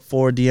support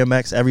for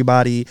DMX,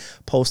 everybody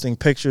posting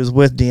pictures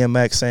with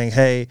DMX saying,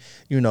 hey,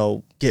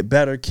 get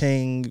better,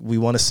 King. We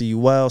want to see you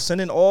well.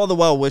 Sending all the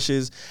well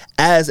wishes,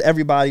 as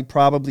everybody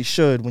probably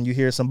should when you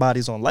hear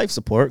somebody's on life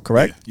support,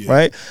 correct? Yeah.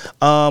 Right?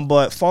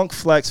 But Funk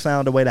Flex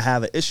found a way to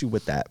have an issue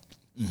with that.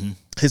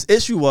 His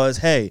issue was,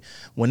 hey,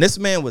 when this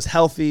man was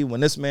healthy, when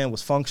this man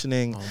was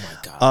functioning,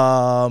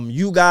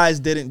 you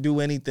guys didn't do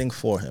anything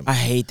for him. I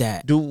hate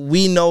that. Do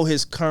we know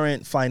his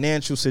current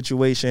financial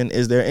situation?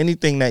 Is there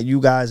anything that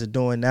you guys are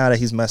doing now that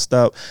he's messed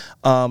up?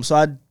 So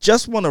I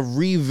just want to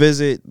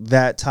revisit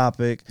that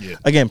topic. Yeah.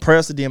 Again,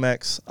 prayers to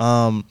DMX.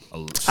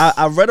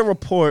 I read a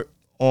report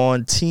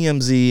on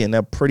TMZ, and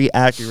they're pretty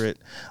accurate.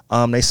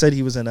 They said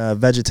he was in a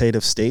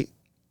vegetative state.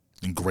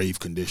 In grave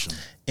condition.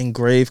 In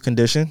grave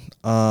condition.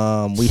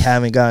 We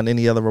haven't gotten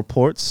any other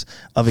reports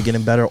of it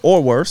getting better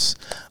or worse.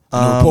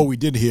 The report we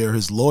did hear,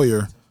 his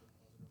lawyer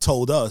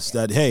told us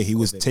that, hey, he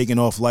was taking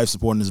off life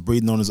support and is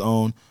breathing on his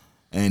own,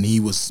 and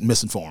he was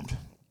misinformed.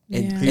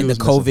 And, Yeah. and the was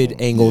COVID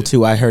misinformed. angle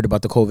too. I heard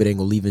about the COVID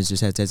angle. Levens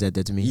just had said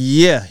that to me.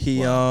 Yeah,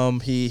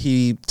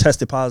 he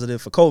tested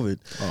positive for COVID.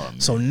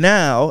 So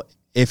now,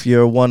 if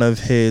you're one of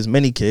his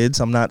many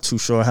kids, I'm not too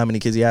sure how many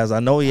kids he has. I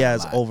know he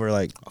has over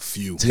like A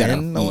few.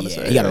 10. I want to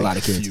say he got a like, lot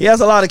of kids. He has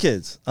a lot of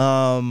kids.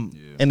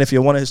 And if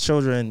you're one of his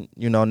children,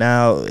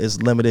 now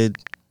is limited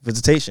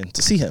visitation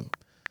to see him.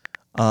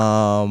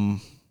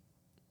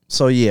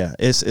 So yeah,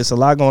 it's a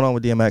lot going on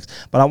with DMX,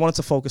 but I wanted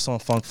to focus on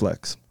Funk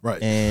Flex.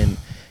 Right. And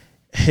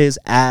his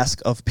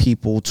ask of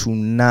people to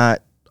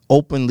not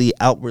openly,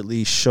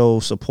 outwardly show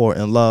support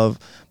and love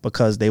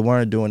because they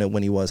weren't doing it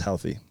when he was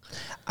healthy.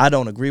 I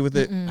don't agree with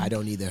it. I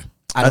don't either.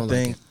 I don't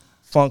think like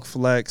Funk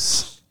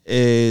Flex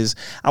is,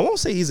 I won't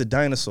say he's a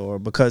dinosaur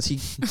because he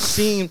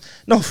seemed,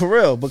 no, for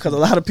real, because a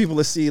lot of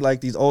people see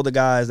like these older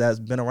guys that's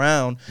been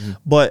around,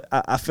 but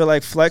I feel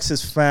like Flex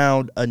has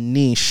found a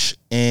niche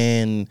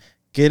in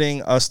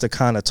getting us to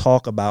kind of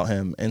talk about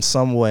him in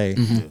some way,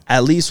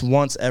 at least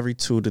once every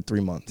 2 to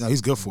 3 months. No,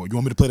 he's good for it. You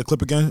want me to play the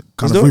clip again?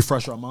 Kind do of it.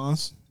 refresh our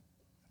minds.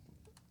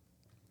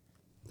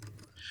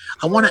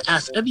 I want to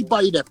ask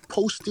everybody that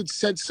posted,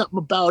 said something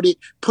about it,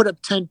 put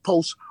up 10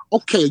 posts.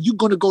 Okay, are you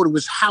going to go to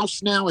his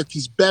house now if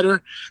he's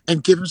better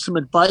and give him some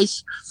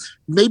advice?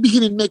 Maybe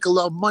he didn't make a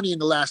lot of money in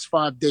the last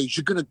 5 days.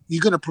 You're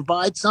gonna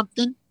provide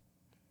something?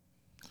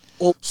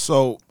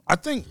 So I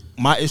think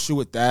my issue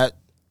with that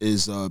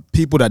is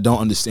people that don't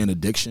understand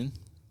addiction.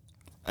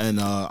 And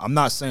I'm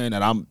not saying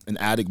that I'm an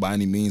addict by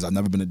any means. I've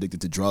never been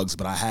addicted to drugs,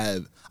 but I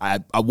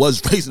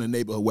was raised in a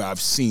neighborhood where I've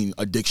seen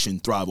addiction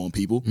thrive on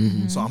people.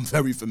 So I'm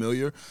very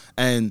familiar.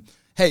 And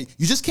hey,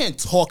 you just can't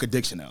talk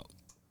addiction out.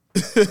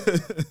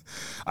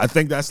 I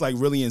think that's like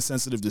really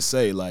insensitive to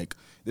say. Like,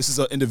 this is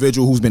an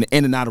individual who's been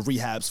in and out of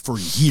rehabs for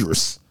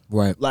years.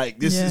 Right. Like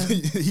this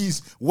is,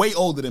 he's way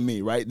older than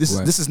me, right? This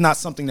is not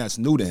something that's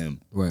new to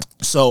him. Right.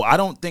 So I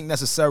don't think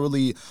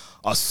necessarily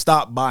a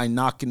stop by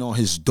knocking on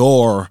his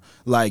door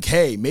like,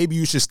 hey, maybe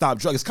you should stop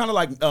drugs. It's kind of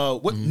like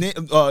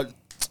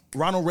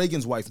Ronald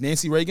Reagan's wife,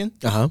 Nancy Reagan.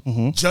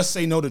 Just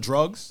say no to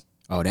drugs.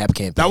 Oh, that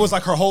campaign. That was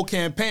like her whole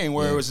campaign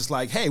where it was just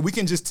like, hey, we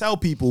can just tell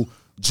people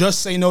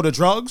just say no to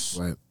drugs,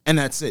 right, and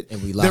that's it.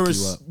 And we lock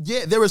you up.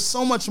 Yeah, there is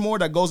so much more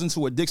that goes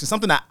into addiction,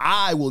 something that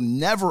I will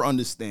never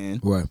understand,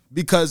 right,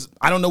 because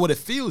I don't know what it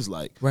feels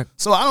like. Right.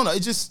 So I don't know.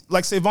 It just,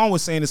 like Savon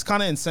was saying, it's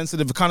kind of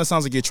insensitive. It kind of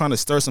sounds like you're trying to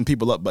stir some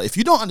people up. But if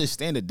you don't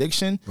understand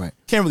addiction, right,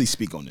 can't really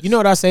speak on this. You know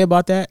what I say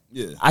about that?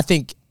 Yeah. I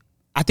think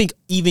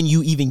even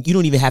you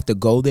don't even have to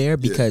go there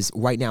because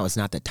right now it's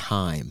not the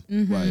time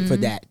for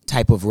that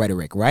type of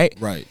rhetoric, right?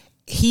 Right.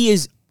 He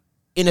is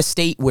in a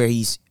state where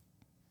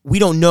we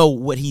don't know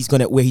where he's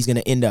gonna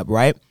end up,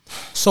 right?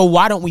 So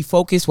why don't we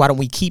focus? Why don't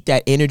we keep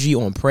that energy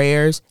on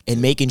prayers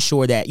and making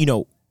sure that,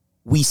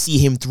 we see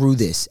him through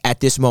this at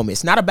this moment?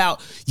 It's not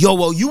about,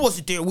 well, you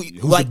wasn't there. Who's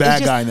the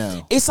bad guy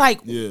now? It's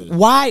like,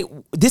 why?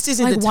 This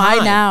isn't like, the time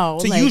why now?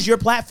 to use your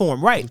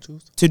platform, right?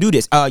 Bluetooth? To do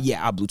this. I'll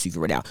Bluetooth it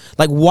right now.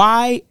 Like,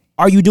 why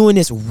are you doing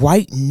this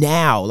right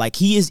now? Like,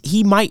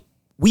 we might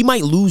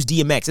lose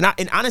DMX.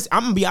 And honest,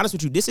 I'm gonna be honest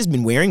with you, this has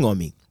been wearing on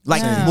me.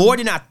 Like, more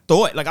than I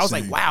thought. Like, I was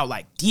like, wow,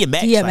 like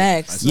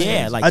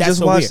DMX. Like, I that's just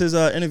so watched weird.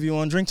 his interview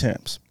on Drink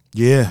Champs.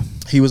 Yeah.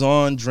 He was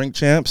on Drink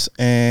Champs,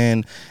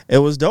 and it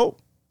was dope.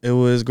 It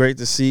was great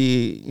to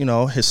see,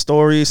 his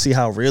story, see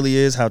how real he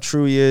is, how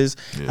true he is,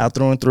 how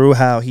through and through,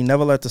 how he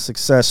never let the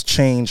success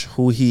change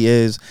who he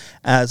is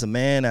as a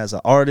man, as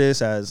an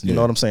artist, as, you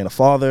know what I'm saying, a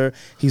father.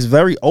 He's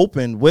very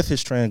open with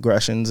his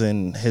transgressions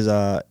and his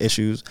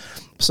issues.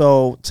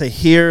 So to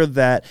hear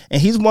that,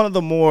 and he's one of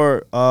the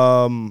more,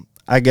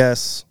 I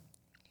guess,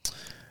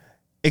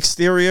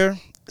 exterior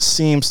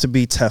seems to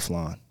be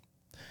Teflon.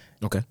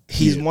 Okay.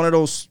 He's one of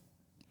those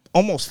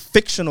almost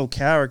fictional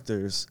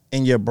characters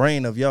in your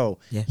brain of,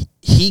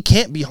 he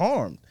can't be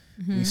harmed.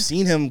 We've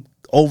seen him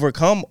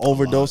overcome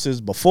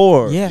overdoses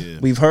before.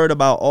 We've heard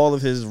about all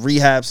of his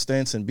rehab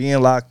stints and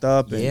being locked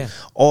up and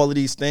all of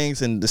these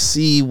things, and to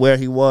see where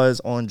he was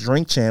on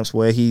Drink Champs,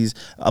 where he's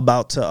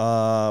about to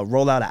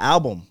roll out an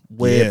album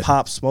with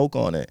Pop Smoke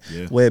on it,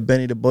 with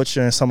Benny the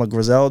Butcher and some of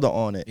Griselda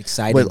on it.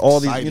 Exciting. With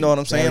all these, you know what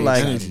I'm saying?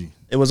 Like, energy.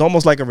 It was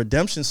almost like a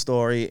redemption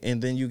story, and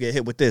then you get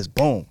hit with this,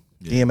 boom.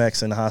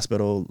 DMX in the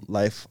hospital,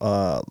 life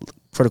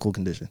critical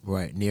condition.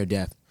 Right, near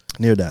death.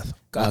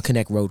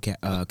 Connect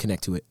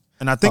to it.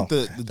 And I think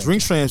the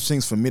Drink Champs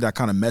things for me that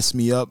kind of messed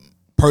me up,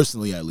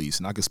 personally at least,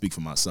 and I can speak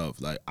for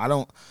myself. Like,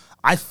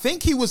 I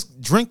think he was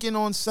drinking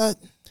on set.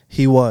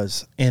 He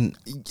was, and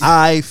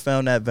I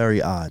found that very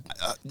odd.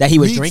 That he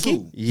was Me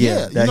drinking? too.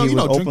 Yeah, that he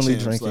was openly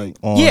Drink Champs, drinking.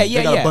 like,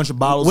 They got a bunch of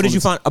bottles. What did you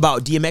find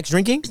about DMX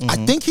drinking?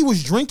 I think he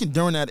was drinking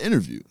during that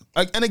interview.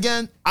 And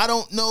again, I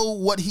don't know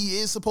what he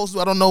is supposed to.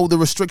 I don't know the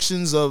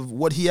restrictions of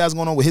what he has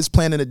going on with his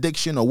plan and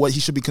addiction, or what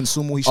he should be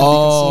consuming, he shouldn't be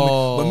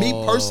consuming. But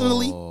me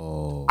personally,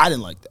 I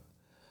didn't like that.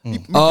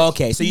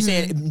 Okay, so you're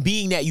saying,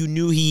 being that you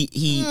knew he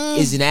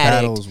is an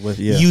addict, with,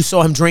 you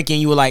saw him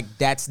drinking, you were like,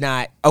 that's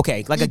not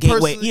okay, like Me a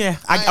gateway. personally, Yeah,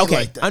 I ain't okay,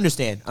 like that.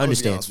 understand. I'll be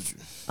honest with you.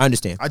 I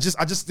understand. I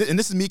just, and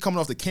this is me coming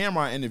off the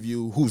camera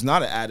interview, who's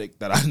not an addict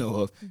that I know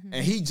of,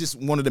 and he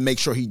just wanted to make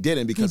sure he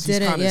didn't, because he's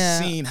kind of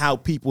seen how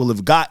people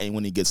have gotten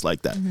when he gets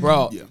like that.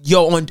 Bro, I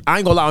ain't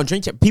gonna lie, on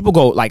Drink Champ, people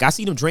go, like, I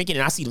see them drinking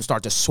and I see them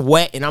start to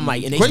sweat, and I'm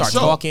like, and they Great start show.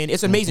 talking.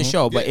 It's an amazing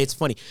show, but it's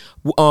funny.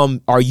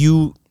 Are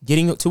you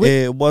getting to it?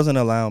 It wasn't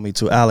allowing me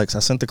to. Alex, I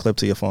sent the clip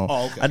to your phone.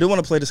 Oh, okay. I do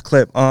want to play this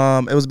clip.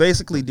 It was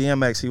basically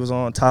DMX. He was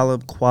on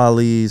Talib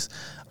Kweli's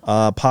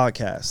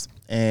podcast,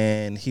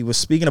 and he was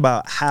speaking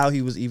about how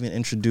he was even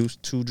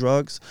introduced to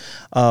drugs.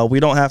 We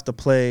don't have to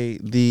play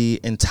the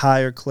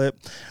entire clip,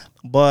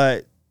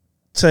 but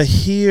to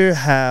hear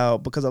how,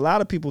 because a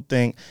lot of people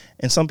think,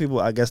 and some people,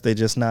 I guess they're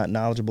just not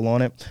knowledgeable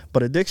on it,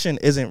 but addiction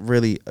isn't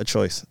really a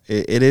choice.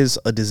 It is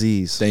a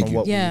disease. Thank from you.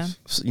 What Yeah.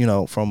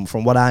 from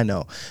what I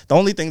know. The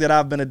only thing that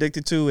I've been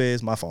addicted to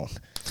is my phone.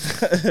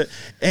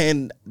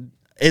 And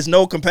it's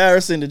no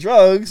comparison to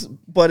drugs,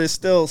 but it's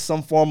still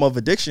some form of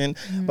addiction,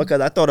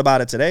 because I thought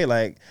about it today.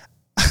 Like,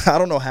 I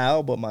don't know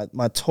how, but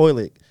my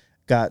toilet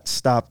got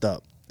stopped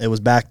up. It was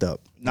backed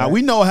up. Now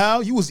we know how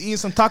you was eating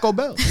some Taco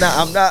Bell.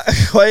 Nah, I'm not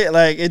quite,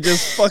 like, it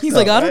just fucked He's up.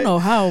 like, I don't right? know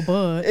how,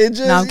 but It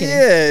just, no, I'm kidding.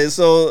 yeah.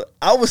 So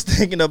I was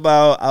thinking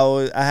about,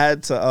 I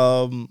had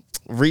to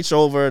reach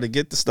over to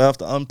get the stuff,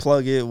 to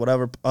unplug it,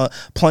 whatever,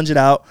 plunge it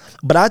out.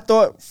 But I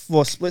thought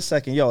for a split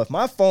second, yo, if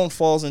my phone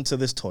falls into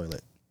this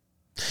toilet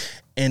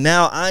and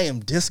now I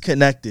am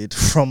disconnected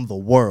from the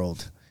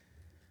world,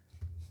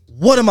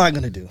 what am I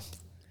going to do?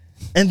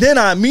 And then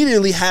I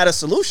immediately had a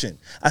solution.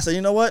 I said, you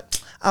know what?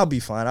 I'll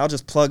be fine. I'll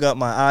just plug up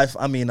my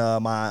iPad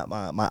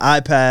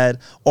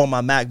or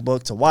my MacBook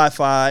to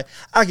Wi-Fi.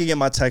 I could get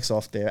my texts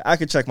off there. I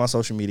could check my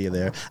social media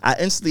there. I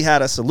instantly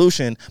had a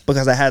solution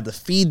because I had to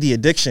feed the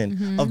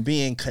addiction of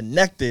being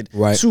connected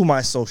to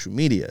my social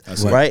media,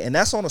 right? And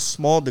that's on a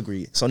small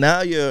degree. So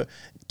now you're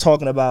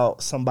talking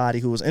about somebody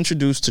who was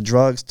introduced to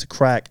drugs, to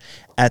crack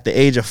at the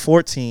age of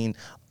 14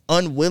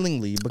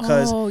 unwillingly,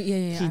 because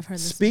I've heard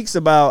this. speaks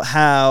about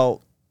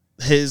how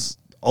his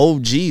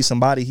OG,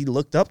 somebody he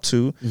looked up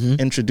to,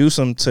 introduced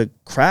him to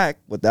crack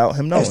without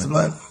him knowing.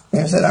 Like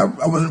I said, I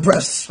was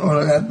impressed.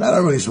 Not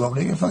really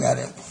smoking. Nigga, fuck out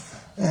of it.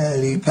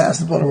 And he passed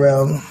the blunt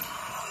around.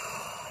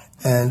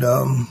 And,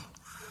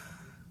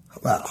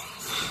 wow.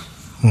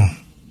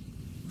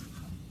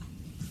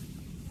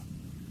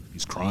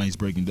 He's crying. He's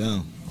breaking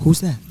down. Who's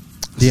that?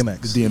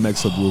 DMX. The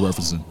DMX clip we were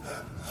referencing.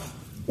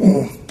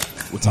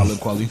 With Talib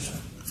Kweli.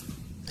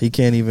 He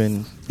can't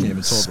even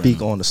talk speak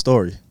right now. on the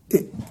story.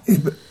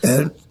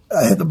 And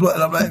I hit the blunt,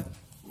 and I'm like,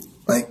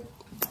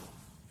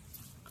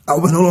 I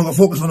was no longer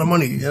focused on the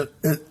money.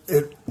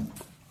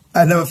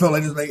 I never felt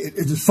like this. Like, it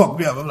just fucked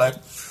me up. I'm like,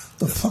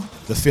 the fuck?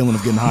 The feeling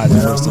of getting high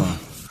the first time.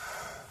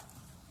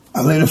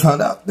 I later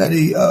found out that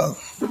he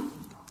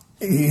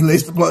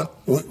laced the blunt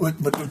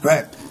with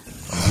crack.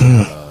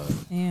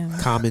 Damn.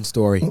 Common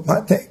story.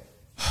 My take.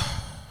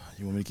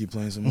 You want me to keep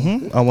playing some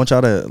more? I want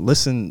y'all to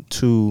listen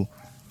to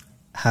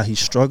how he's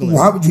struggling.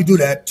 Why would you do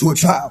that to a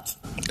child?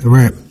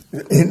 Right.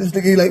 And this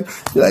nigga,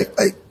 like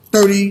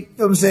 30, you know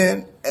what I'm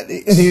saying? And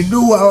he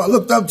knew how I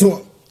looked up to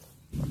him.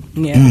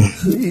 Yeah.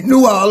 He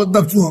knew how I looked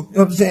up to him, you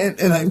know what I'm saying?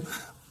 And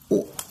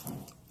like,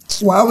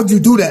 why would you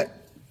do that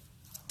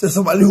to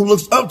somebody who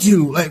looks up to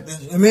you like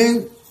this? I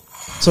mean,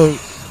 So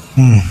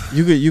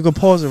you could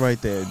pause it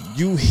right there.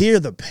 You hear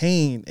the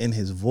pain in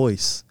his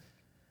voice.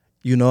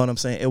 You know what I'm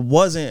saying? It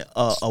wasn't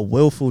a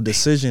willful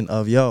decision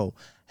of, yo,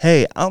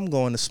 hey, I'm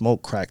going to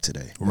smoke crack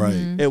today.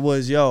 Right. It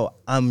was, yo,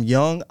 I'm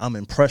young, I'm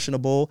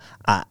impressionable,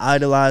 I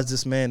idolize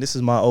this man, this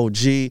is my OG.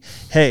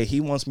 Hey, he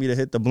wants me to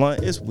hit the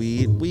blunt. It's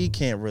weed. Weed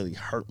can't really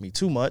hurt me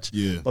too much.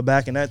 Yeah. But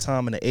back in that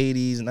time, in the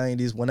 80s,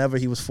 90s, whenever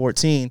he was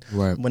 14,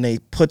 Right. when they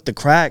put the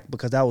crack,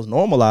 because that was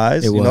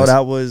normalized, It you know, was.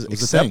 that was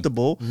was a thing.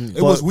 acceptable.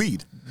 It was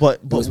weed.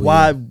 But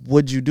why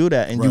would you do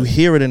that? And you Right.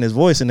 hear it in his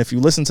voice. And if you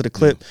listen to the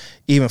clip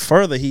even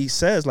further, he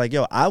says, like,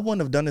 yo, I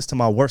wouldn't have done this to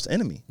my worst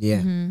enemy.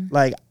 Yeah.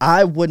 Like,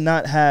 I would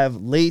not have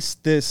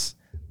laced this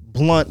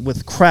blunt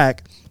with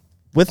crack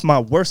with my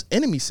worst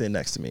enemy sitting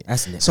next to me.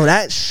 So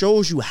that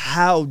shows you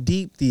how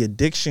deep the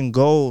addiction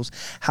goes,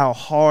 how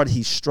hard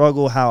he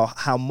struggled,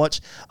 how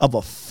much of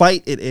a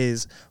fight it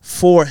is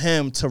for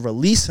him to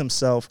release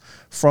himself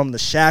from the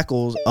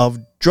shackles of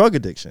drug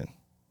addiction.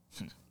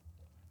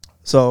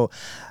 So,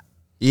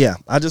 yeah,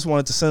 I just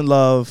wanted to send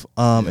love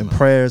and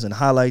prayers and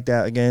highlight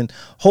that again.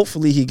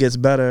 Hopefully he gets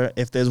better.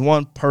 If there's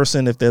one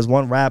person, if there's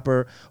one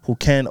rapper who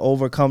can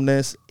overcome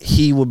this,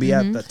 he will be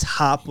at the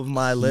top of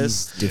my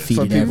list for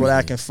defeated people that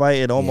everything. can fight.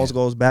 It almost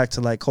goes back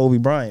to like Kobe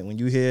Bryant. When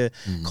you hear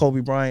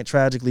Kobe Bryant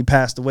tragically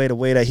passed away the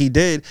way that he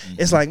did,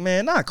 it's like,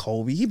 man, not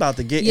Kobe. He about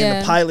to get in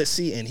Yeah. the pilot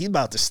seat and he's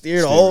about to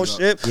steer the whole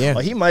ship. Yeah.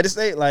 Or he might have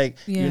stayed like,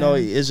 you Yeah. know,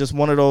 it's just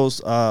one of those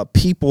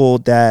people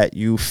that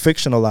you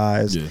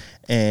fictionalize. Yeah.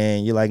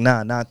 And you're like,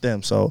 nah, not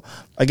them. So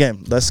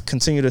again, let's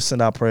continue to send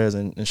out prayers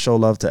and show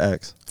love to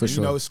X. For You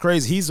sure. know, it's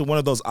crazy. He's one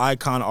of those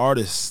icon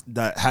artists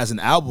that has an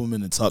album in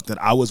the tuck that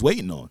I was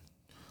waiting on.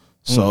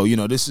 So, you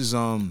know, this is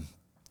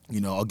you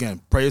know,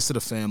 again, prayers to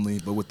the family.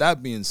 But with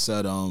that being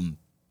said,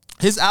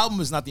 his album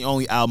is not the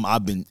only album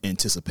I've been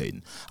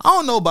anticipating. I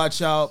don't know about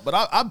y'all, but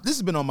this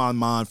has been on my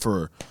mind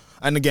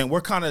and again, we're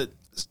kind of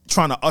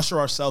trying to usher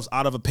ourselves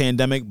out of a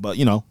pandemic, but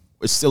you know,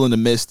 we're still in the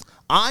midst.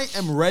 I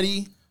am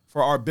ready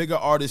for our bigger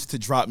artists to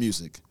drop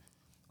music.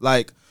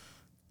 Like,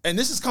 and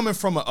this is coming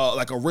from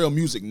a real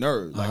music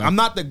nerd. Like, I'm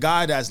not the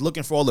guy that's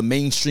looking for all the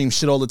mainstream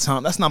shit all the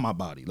time. That's not my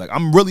body. Like,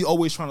 I'm really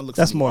always trying to look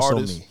That's for new more so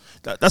artists. me.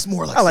 That's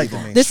more like I like the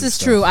Savon. mainstream This is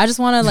stuff. true. I just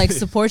want to like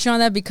support you on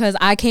that because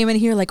I came in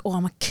here like, oh,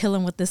 I'm gonna kill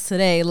him with this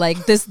today.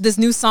 Like this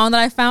new song that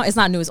I found. It's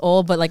not new. It's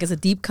old, but like it's a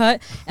deep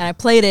cut. And I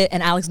played it,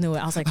 and Alex knew it.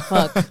 I was like,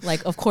 fuck.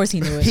 Like, of course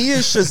he knew it. He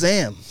is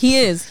Shazam. He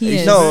is.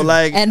 No,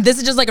 like, and this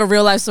is just like a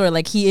real life story.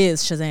 Like he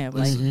is Shazam.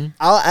 Like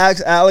I'll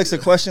ask Alex a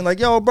question like,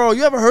 "Yo, bro,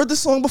 you ever heard this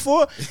song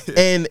before?"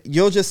 And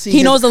you'll just see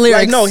He knows the lyrics.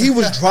 Like, no, he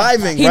was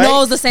driving. He right?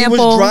 knows the He was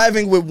sample.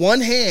 driving with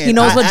one hand. He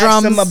knows I what asked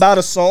drums. him about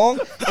a song,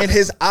 and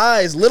his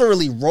eyes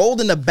literally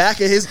rolled in the back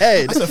of his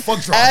head, said,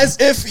 "Fuck driving." as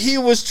if he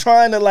was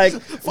trying to like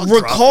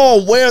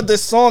recall where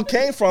this song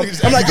came from.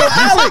 I'm like, "Yo,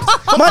 Alex,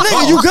 my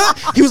nigga, you good?"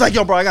 He was like,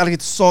 "Yo, bro, I gotta get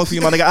the song for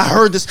you, my nigga. I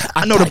heard this.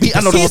 I know the beat.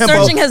 I know the He's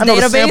tempo. searching his I know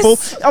the database.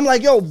 sample." I'm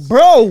like, "Yo,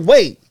 bro,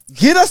 wait."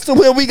 Get us to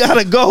where we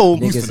gotta go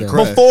Niggas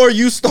before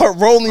you start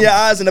rolling your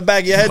eyes in the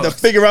back of your head to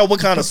figure out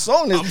what kind of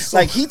song it is.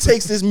 Like, he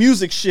takes this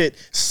music shit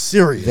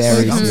serious.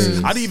 Very I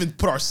serious. didn't even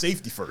put our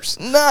safety first.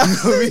 Nah. You know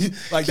what I mean?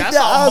 Like Keep that's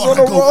your how eyes hard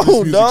on I the go for this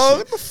road, music dog. shit.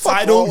 What the fuck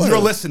Tidal, wrong with you're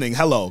it? listening.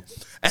 Hello.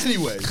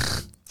 Anyway,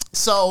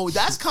 so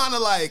that's kind of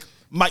like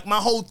my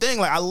whole thing.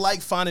 Like I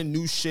like finding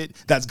new shit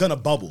that's gonna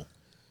bubble.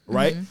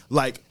 Right?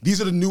 Like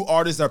these are the new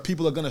artists that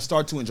people are gonna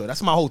start to enjoy.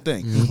 That's my whole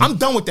thing. I'm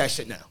done with that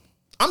shit now.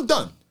 I'm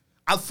done.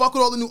 I fuck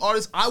with all the new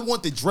artists. I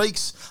want the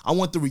Drakes. I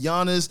want the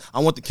Rihannas. I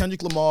want the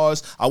Kendrick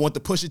Lamars. I want the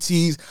Pusha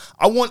T's.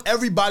 I want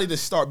everybody to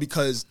start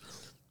because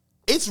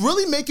it's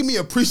really making me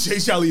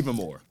appreciate y'all even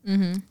more.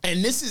 And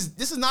this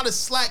is not a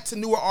slack to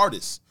newer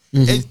artists.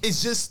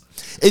 It's just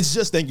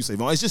thank you,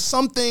 Savon. It's just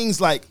some things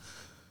like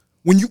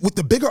when you with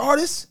the bigger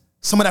artists,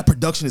 some of that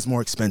production is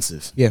more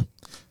expensive. Yeah.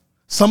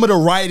 Some of the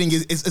writing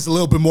is a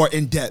little bit more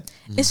in depth.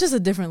 it's just a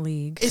different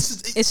league.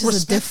 It's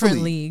just a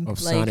different league. Of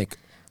Like, Sonic.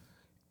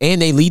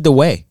 And they lead the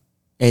way.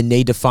 And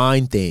they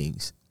define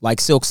things. Like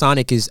Silk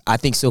Sonic I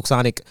think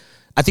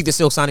the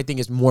Silk Sonic thing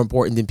is more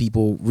important than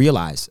people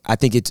realize. I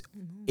think it's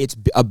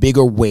a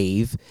bigger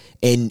wave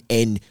and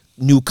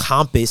new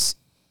compass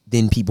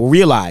than people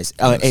realize.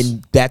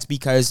 And that's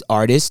because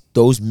artists,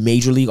 those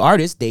major league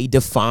artists, they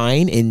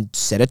define and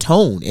set a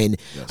tone. And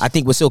I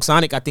think with Silk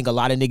Sonic, I think a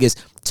lot of niggas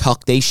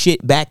tuck they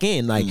shit back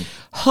in. Like,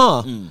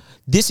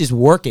 this is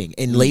working.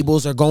 And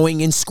labels are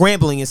going and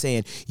scrambling and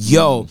saying,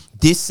 yo,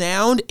 this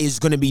sound is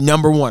going to be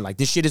number one. Like,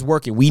 this shit is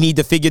working. We need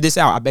to figure this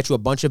out. I bet you a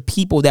bunch of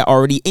people that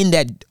already in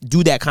that,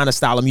 do that kind of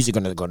style of music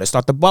are going to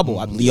start the bubble.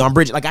 Leon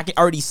Bridges, like, I can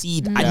already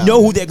see, I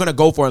know who they're going to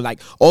go for. Like,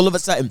 all of a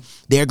sudden,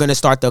 they're going to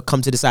start to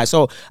come to the side.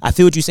 So, I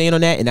feel what you're saying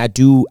on that. And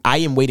I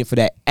am waiting for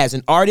that. As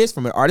an artist,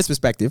 from an artist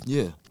perspective,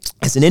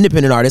 as an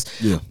independent artist,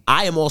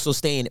 I am also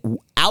staying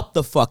out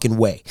the fucking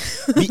way.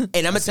 And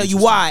I'm gonna tell you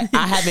why.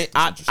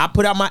 I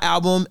put out my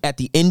album at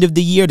the end of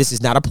the year. This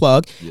is not a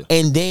plug.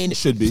 And then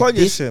should be. Plug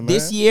your shit, man.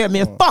 this year,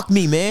 man, fuck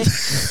me, man.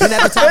 And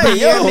at the top of the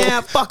year, yo.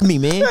 man, fuck me,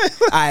 man. All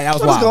right, that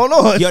was What's wild.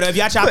 going on? Yo, if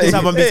y'all chop this up,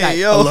 I'm gonna be tight.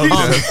 yo.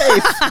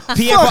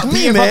 Pierre, fuck fuck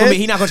me, me, man. me.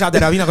 He not gonna chop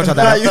that up. He not gonna chop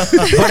that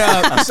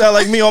up. But You sound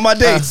like me on my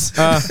dates.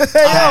 Hey,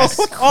 yo.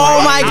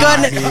 oh my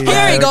goodness,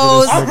 here he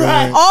goes.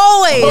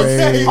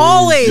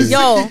 Always,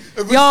 yo.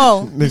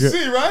 You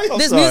see, right?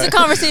 This sorry. music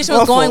conversation My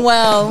was going fault.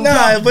 well.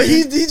 Nah, but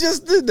he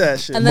just did that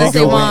shit. And then Nigga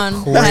Savon.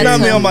 went That's had not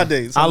me to- on my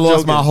dates. I I'm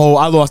lost joking.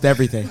 I lost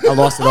everything. I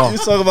lost it all. You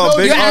talk about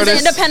big You're as an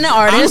artists. independent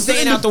I'm artist.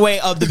 staying out the way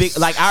of the big.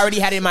 Like, I already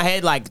had it in my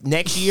head. Like,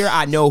 next year,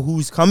 I know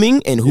who's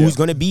coming and who's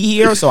gonna be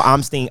here. So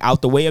I'm staying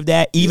out the way of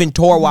that. Even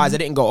tour wise, I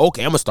didn't go,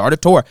 okay, I'm gonna start a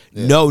tour.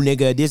 No,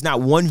 nigga, there's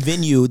not one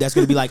venue that's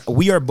gonna be like,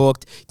 we are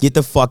booked. Get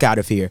the fuck out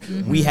of here.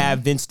 We have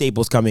Vince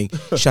Staples coming.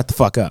 Shut the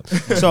fuck up.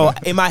 So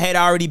in my head,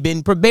 I already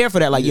been prepared for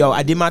that. Like, yo,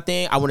 I did my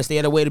thing. I want to stay out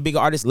of the way of the bigger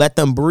artists. Let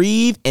them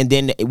breathe, and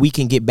then we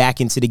can get back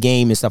into the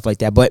game and stuff like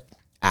that. But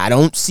I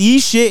don't see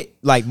shit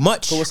like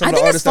much. what's some I of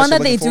the think it's artists fun you're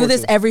that they looking do this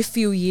forward to? every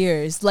few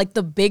years. Like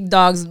the big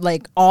dogs,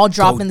 like all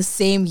drop in the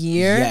same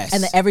year, Yes.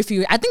 and then every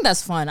few. I think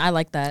that's fun. I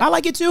like that. I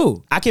like it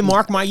too. I can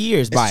mark my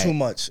years by It's it. too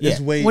much. Yeah. It's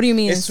way. What do you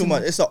mean It's it's too too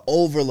much. much? It's an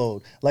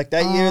overload. Like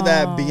that year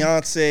that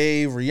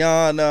Beyonce,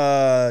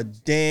 Rihanna,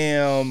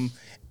 Damn,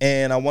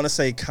 and I want to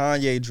say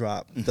Kanye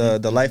dropped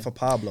the Life of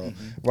Pablo,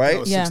 right? That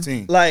was Yeah.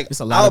 16. Like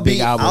It's a lot of big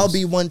albums. I'll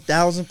be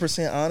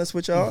 1000% honest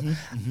with y'all.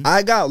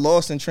 I got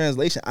lost in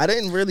translation. I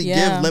didn't really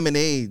Yeah. give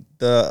Lemonade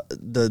the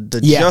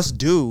Yeah. just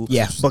due.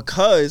 Yeah.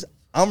 Because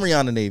I'm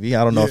Rihanna Navy.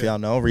 I don't know if y'all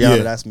know Rihanna.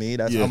 Yeah. That's me.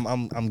 That's Yeah.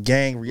 I'm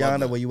gang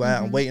Rihanna. Where you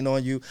at? I'm waiting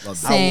on you.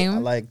 Same. I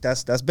like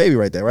that's baby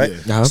right there, right?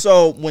 Yeah. Uh-huh.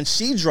 So when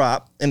she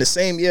dropped in the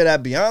same year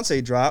that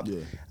Beyonce dropped.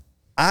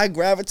 I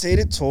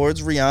gravitated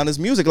towards Rihanna's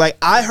music. Like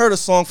I heard a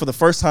song for the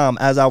first time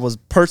as I was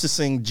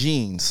purchasing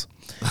jeans,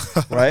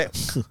 right?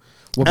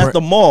 At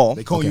the mall.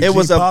 They call you it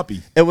was Jean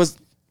Poppy. It was.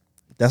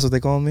 That's what they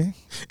call me.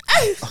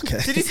 Okay.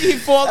 Did you see him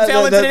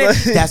fell into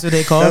it? That's what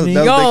they call me.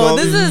 That's what they Yo, call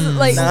this me. is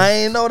like. I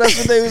ain't know that's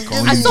what they was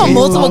giving I me. saw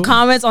multiple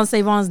comments on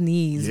Savon's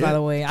knees. By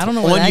the way, I don't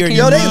know where On that your came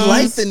Yo, from. they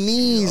like the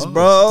knees,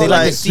 bro. They like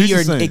like to see your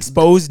she's the same.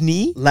 exposed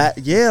knee.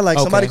 yeah, like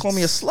somebody Okay. called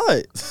me a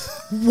slut.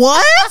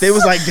 What? They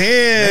was like,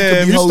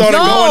 damn, be you hoes. started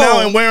Yo. going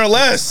out and wearing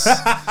less.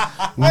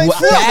 Like, What-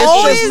 fuck, that's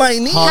always just my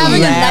knee.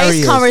 Having a nice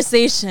Hilarious.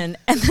 conversation,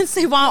 and then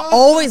Savon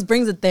always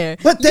brings it there.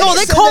 But Yo,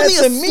 they said call that me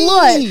a to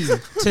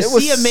slut. To It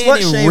was see a man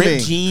slut in shaming.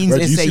 ripped jeans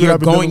Reggie, and you say see what you're I've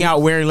been going doing?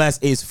 out wearing less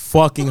is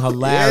fucking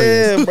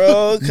hilarious. Yeah,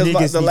 bro. Niggas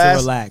Because need to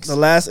relax. the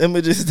last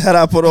images that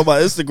I put on my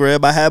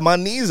Instagram, I had my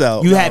knees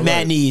out. You had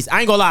mad knees. I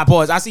ain't gonna lie,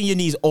 pause. I seen your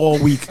knees all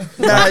week.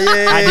 Nah,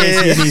 yeah. I did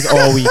see your knees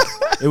all week.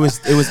 It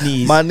was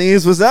knees. My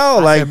knees was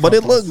out, like, said but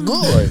it purpose. looked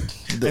good.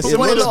 It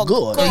looked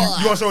good. You want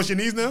to show us your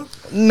knees now?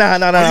 Nah.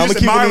 you I'm just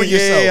keeping admiring it.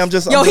 yourself? Yeah, I'm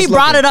just. Yo, I'm he just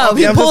brought looking. it up.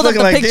 He I'm just pulled up looking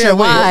the like, picture. damn,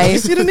 wait, Why? You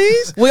see the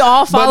knees? We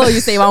all follow you,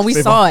 Savon. We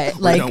saw it.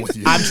 We're Like, done with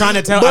you. I'm trying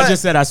to tell. I But-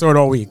 just said I saw it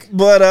all week.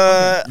 But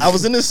I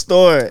was in the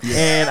store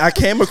and I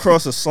came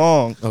across a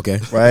song. Okay.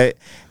 Right.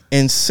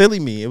 And Silly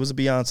Me, it was a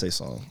Beyonce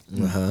song.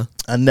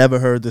 I never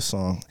heard this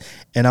song,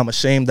 and I'm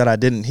ashamed that I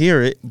didn't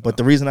hear it. But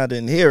the reason I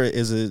didn't hear it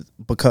is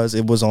because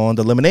it was on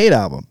the Lemonade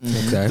album.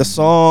 Okay. The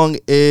song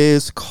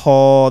is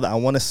called, I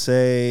want to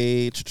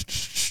say,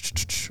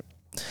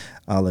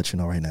 I'll let you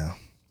know right now.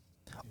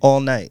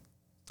 All Night.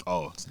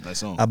 Oh, it's a nice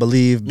song. I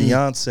believe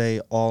Beyonce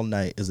All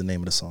Night is the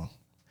name of the song.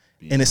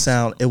 And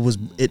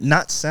it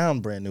not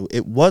sound brand new.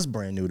 It was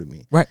brand new to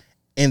me. Right.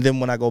 And then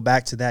when I go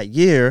back to that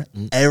year,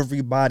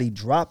 everybody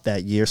dropped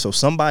that year. So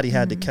somebody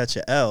had to catch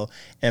an L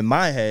in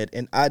my head,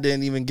 and I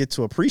didn't even get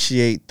to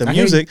appreciate the I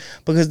hear music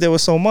because there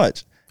was so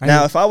much. I Now,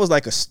 hear if I was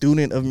like a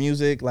student of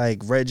music,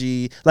 like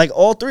Reggie, like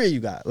all three of you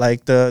got,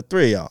 like the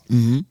three of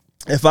y'all.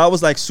 If I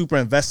was like super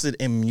invested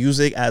in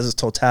music as a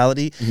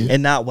totality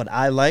and not what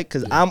I like,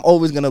 because I'm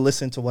always going to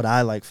listen to what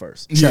I like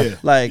first. Yeah.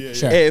 Like,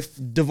 Sure. if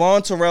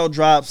Devon Terrell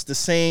drops the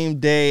same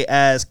day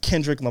as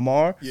Kendrick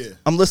Lamar,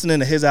 I'm listening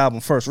to his album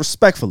first,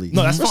 respectfully.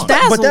 No, that's fine.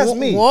 But that's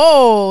me.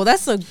 Whoa,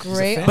 that's a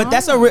great. But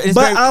that's a. It's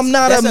But very, I'm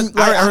not that's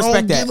I I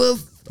respect that.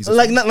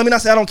 let me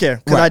not say I don't care,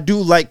 because Right. I do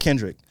like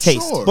Kendrick.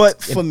 Taste. Sure.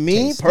 But for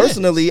me taste.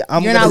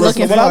 I'm You're gonna not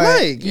listen to looking what I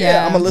for it. like.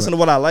 Yeah. I'm gonna listen to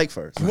what I like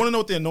first. You want to know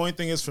what the annoying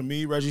thing is for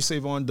me, Reggie,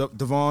 Savon,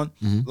 Devon?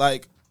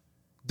 Like,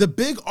 the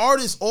big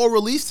artists all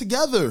released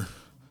together.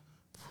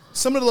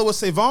 Similar to what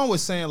Savon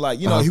was saying, like,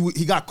 you know,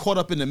 he got caught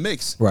up in the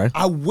mix. Right.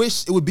 I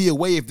wish it would be a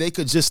way if they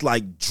could just,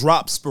 like,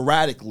 drop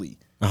sporadically.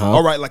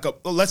 All right, like,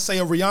 let's say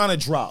a Rihanna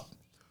drop.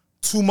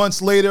 2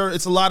 months later,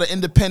 it's a lot of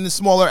independent,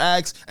 smaller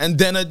acts, and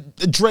then a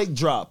Drake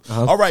drop.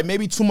 All right,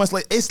 maybe 2 months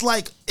later. It's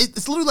like,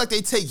 it's literally like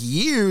they take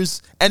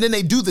years, and then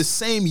they do the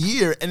same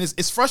year, and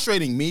it's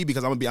frustrating me,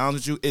 because I'm going to be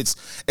honest with you,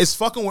 it's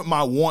fucking with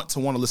my want to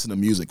listen to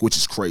music, which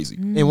is crazy.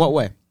 In what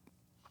way?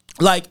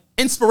 Like,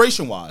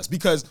 inspiration wise,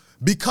 because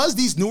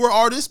these newer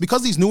artists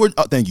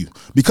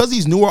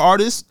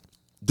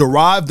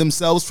derive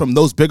themselves from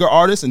those bigger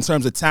artists in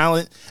terms of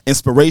talent,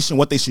 inspiration,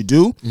 what they should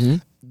do,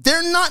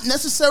 they're not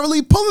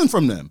necessarily pulling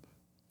from them.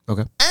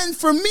 Okay. And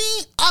for me,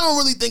 I don't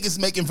really think it's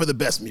making for the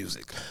best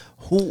music.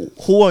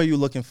 Who are you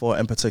looking for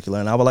in particular?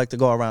 And I would like to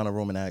go around the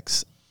room and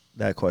ask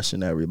that question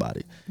to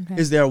everybody.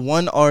 Is there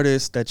one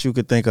artist that you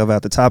could think of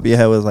at the top of your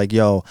head was like,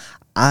 yo,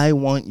 I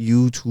want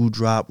you to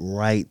drop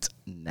right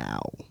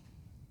now?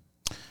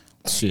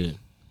 Shit.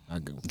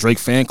 Drake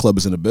fan club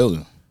is in the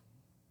building.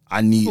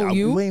 I need. Who,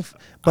 you?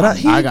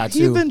 I got he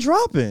two. been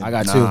dropping. I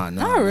got two.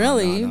 Not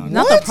really.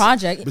 Not What? the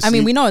project. But I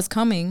mean, see- we know it's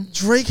coming.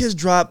 Drake has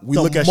dropped We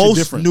look the at shit most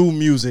different. new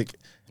music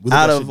look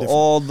out at shit of different.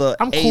 all the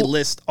I'm cool.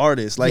 A-list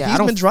artists. Like, Yeah, I he's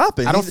don't- been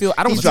dropping. I don't He's feel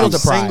dropped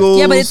deprived. singles.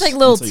 Yeah, but it's like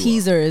little tell you what.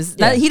 teasers.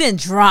 Yeah. He didn't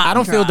drop. I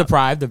don't feel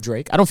deprived of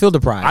Drake. I don't feel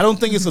deprived. I don't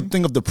think it's a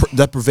thing of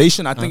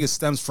deprivation. I think it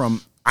stems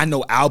from, I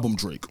know album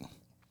Drake.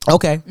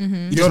 Okay. Mm-hmm. You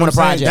You just know what want a I'm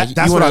saying? project.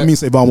 That's You what want I mean,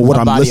 Savon, with what a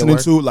I'm body of listening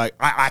work. to. Like,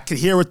 I could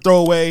hear a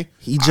throwaway.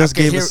 He just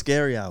gave hear us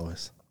Scary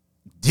Hours.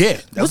 Yeah.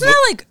 Wasn't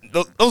that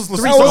like those three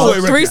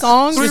three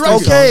songs? Three Okay.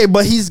 Okay,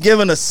 but he's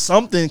giving us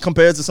something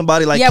compared to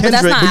somebody like Yeah, but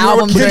Kendrick. that's not you know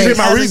what? album Kendrick Drake.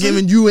 My hasn't reason?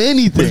 given you But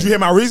anything. did you hear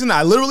my reason?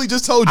 I literally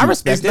just told you. I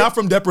respect it's it. not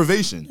from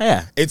deprivation.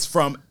 Yeah. It's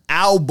from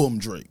album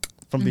Drake.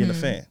 From being a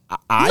fan.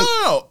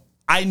 No.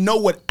 I know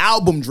what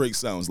album Drake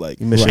sounds like.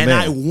 miss your And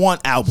man. I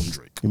want album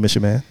Drake. You miss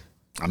your man?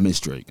 I miss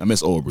Drake. I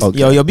miss Aubrey. Okay.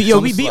 Yo,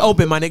 be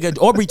open, my nigga.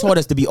 Aubrey taught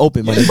us to be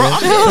open, my nigga.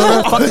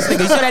 Fuck this nigga.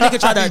 You saw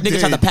that nigga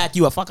try to pack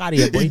you up. Fuck out of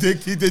here, boy. He did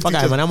Fuck teach out,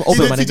 us, man. I'm he open,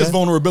 did my teach us nigga.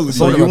 vulnerability.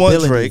 So you want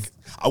Vulnerability. Drake,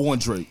 I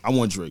want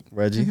Drake.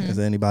 Reggie? Is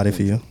there anybody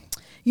for you?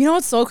 You know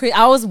what's so crazy?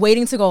 I was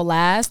waiting to go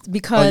last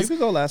because can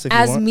go last if you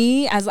as want.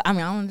 me, as I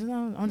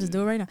mean, I'll just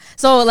do it right now.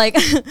 So like,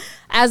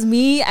 as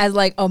me, as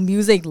like a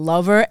music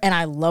lover, and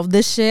I love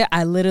this shit.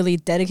 I literally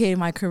dedicated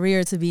my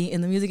career to be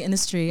in the music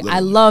industry. I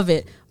love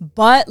it,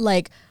 but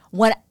like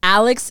when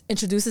Alex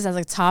introduced this as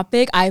a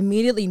topic, I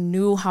immediately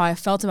knew how I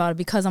felt about it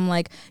because I'm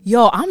like,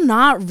 yo, I'm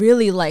not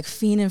really like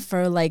fiending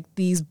for like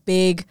these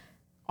big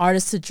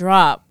artists to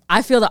drop.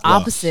 I feel the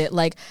opposite.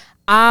 Like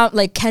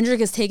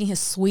Kendrick is taking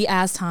his sweet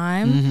ass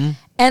time,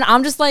 and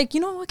I'm just like, you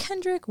know what,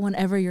 Kendrick,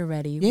 whenever you're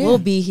ready, we'll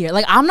be here.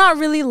 Like, I'm not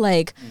really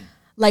like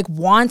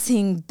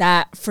wanting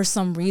that for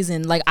some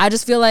reason. Like, I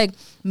just feel like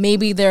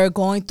maybe they're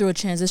going through a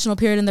transitional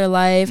period in their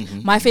life.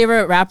 My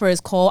favorite rapper is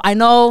Cole. I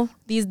know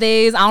these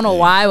days, I don't know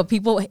why, but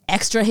people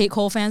extra hate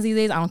Cole fans these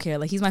days. I don't care.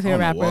 Like, he's my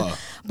favorite I don't know rapper. why.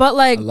 But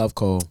like, I love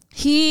Cole.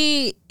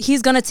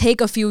 he's gonna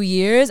take a few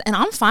years, and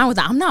I'm fine with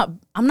that. I'm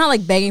not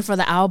like begging for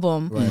the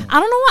album. I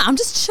don't know why. I'm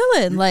just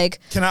chilling. Like,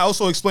 Can I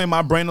also explain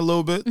my brain a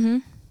little bit?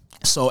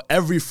 So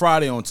every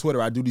Friday on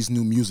Twitter, I do these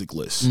new music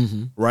lists,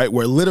 right?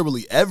 Where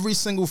literally every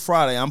single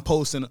Friday, I'm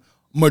posting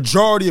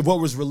majority of what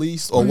was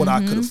released or what I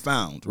could have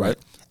found, right?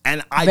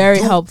 And I Very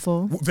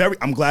helpful.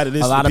 I'm glad it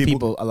is. A lot for of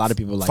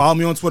people like follow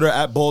me on Twitter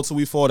at Ball Till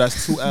We Fall.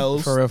 That's 2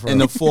 L's For real, for in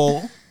real. the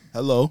fall.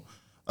 Hello.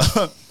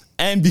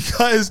 And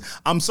because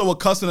I'm so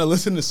accustomed to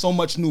listening to so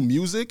much new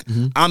music,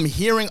 I'm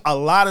hearing a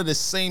lot of the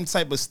same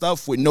type of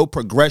stuff with no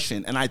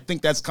progression. And I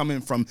think that's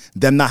coming from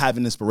them not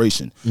having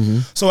inspiration.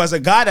 So as a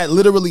guy that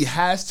literally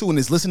has to and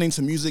is listening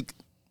to music,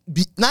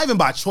 not even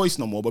by choice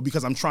no more, but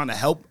because I'm trying to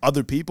help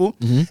other people,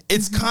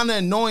 it's kind of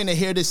annoying to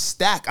hear this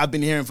stack I've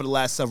been hearing for the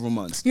last several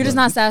months. You're just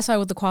not satisfied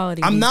with the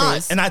quality. I'm these not.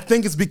 days. And I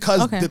think it's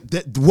because Okay.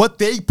 what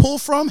they pull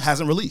from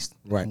hasn't released.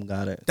 right.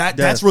 Got it.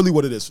 That's really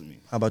what it is for me.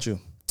 How about you?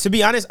 To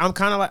be honest, I'm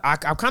kind of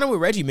like I'm kind of with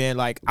Reggie, man.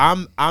 Like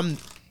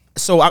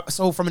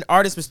so from an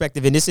artist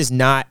perspective, and this is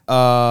not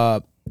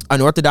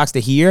unorthodox to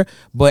hear,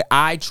 but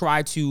I'm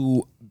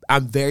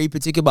very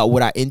particular about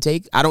what I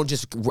intake. I don't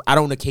just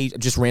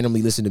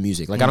randomly listen to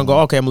music. Like I don't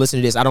go, okay, I'm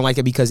listening to this. I don't like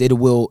it because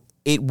it'll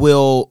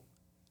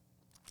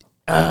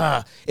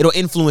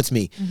influence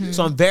me.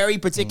 So I'm very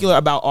particular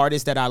about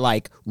artists that I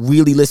like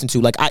really listen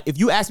to. Like if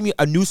you ask me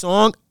a new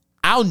song,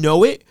 I'll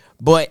know it.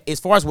 But as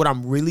far as what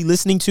I'm really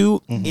listening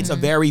to, it's a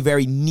very,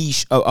 very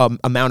niche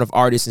amount of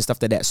artists and stuff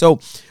like that. So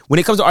when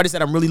it comes to artists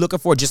that I'm really looking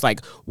for, just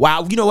like,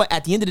 wow, you know what?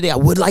 At the end of the day, I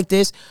would like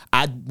this.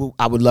 I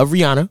would love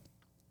Rihanna.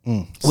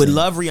 Would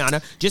love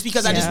Rihanna just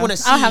because I just want to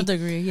see. I'll have to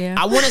agree. Yeah.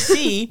 I want to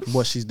see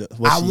What she's done.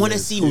 I want to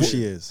see who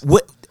she is.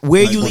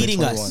 Where Like you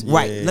leading us, 2021.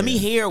 right? Yeah, Let me yeah.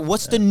 hear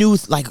what's the new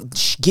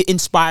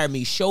inspire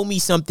me, show me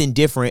something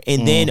different,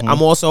 and then I'm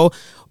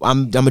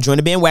gonna join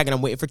the bandwagon.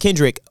 I'm waiting for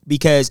Kendrick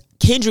because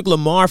Kendrick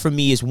Lamar for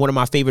me is one of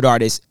my favorite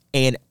artists,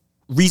 and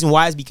reason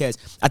why is because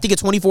I think in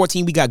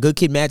 2014 we got Good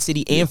Kid, Mad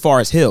City, and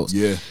Forest Hills.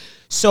 Yeah.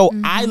 So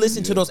I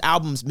listened to those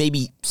albums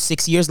maybe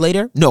 6 years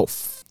later. No.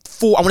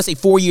 I want to say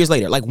 4 years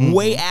later, like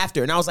way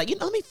after. And I was like,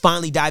 let me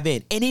finally dive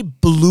in. And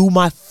it blew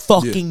my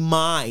fucking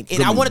mind.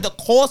 And I wanted to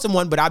call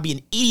someone, but I'd be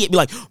an idiot, be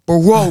like,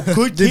 bro,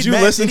 Good Did Kid, you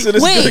Mad listen City. to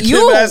this Wait, Good you-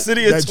 Kid, Mad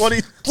City in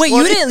 20? Wait,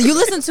 you didn't? You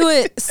listened to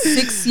it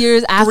 6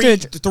 years after?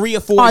 3 or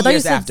 4 Oh, I thought you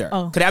years said- after.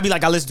 oh. Could I be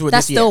like, I listened to it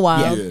That's this year? still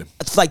wild. Yeah.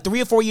 It's like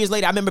 3 or 4 years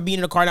later, I remember being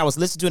in the car and I was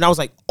listening to it and I was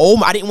like,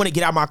 I didn't want to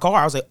get out of my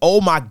car. I was like, oh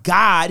my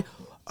God.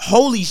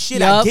 Holy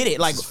shit, I Yup. get it.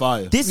 Like, It's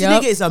fire. this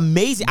Yup. nigga is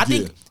amazing. I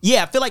think,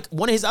 I feel like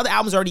one of his other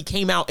albums already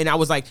came out, and I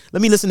was like,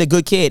 let me listen to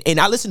Good Kid. And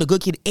I listened to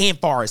Good Kid and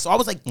Forest. So I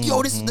was like,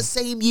 yo, this is the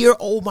same year.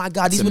 Oh my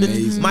God. These were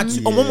my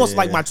two, almost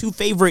like my two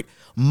favorite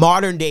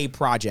modern day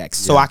projects.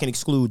 So I can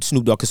exclude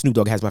Snoop Dogg, because Snoop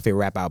Dogg has my favorite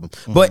rap album.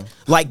 But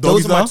like,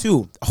 those Doggy are my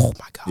Style? two. Oh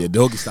my God. Yeah,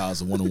 Doggy Style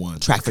is a 101.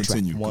 Track for track.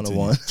 Continue.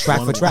 101.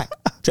 Track for track.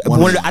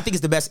 I think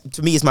it's the best.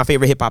 To me, it's my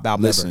favorite hip hop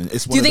album Listen, ever.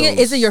 it's Do you one think of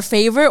is it those- your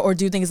favorite, or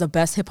do you think it's the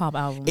best hip hop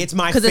album? It's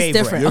my because favorite. it's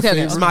different. Okay,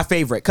 It's my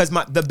favorite because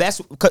the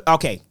best.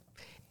 Okay,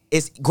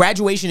 it's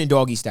Graduation and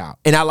Doggy Style,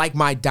 and I like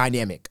my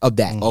dynamic of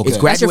that. Okay. It's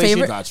That's your Graduation.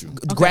 favorite? Got you.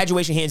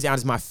 Graduation, hands down,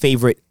 is my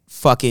favorite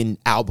fucking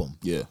album.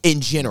 Yeah. In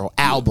general,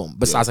 album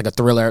besides like a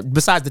Thriller,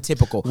 besides the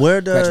typical.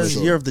 Where does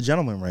Graduation. Year of the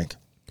Gentleman rank?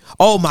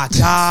 Oh my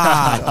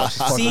God!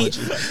 See,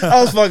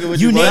 I was fucking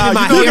with You you. bro. naming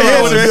my You know the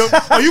heroes.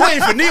 answer. Oh, you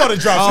waiting for Neo to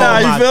drop Oh, Nah,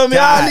 something. my you feel me?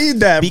 God. I need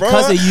that, bro.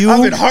 Because of you.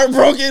 I've been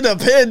heartbroken, a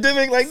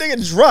pandemic, like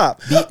nigga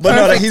drop. But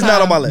no, like, he's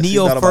not on my list. He's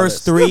Neo not on my first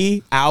list.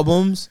 3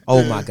 albums.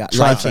 Oh my God,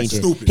 life changing.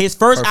 Stupid. His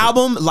first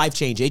album, life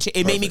changing.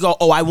 It made me go,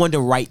 oh, I want to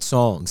write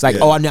songs. Like,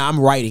 Yeah. now I'm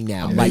writing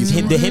now. Like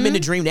him in the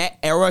Dream, that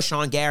era,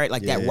 Sean Garrett,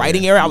 like that Yeah,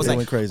 writing yeah. era. I was They like,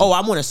 went crazy. oh,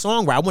 I want a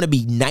songwriter. I want to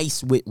be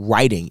nice with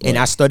writing, and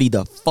I studied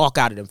the fuck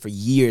out of them for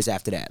years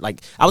after that.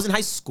 Like I was in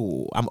high school.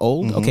 I'm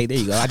old. Okay, there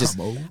you go. I just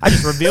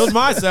revealed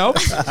myself.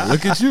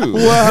 Look at you.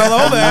 Well,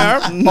 hello there,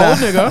 old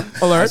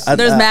nigga. Alert.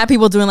 There's mad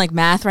people doing like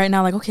math right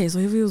now. Like, okay, so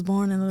if he was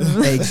born in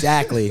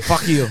Exactly.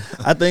 Fuck you.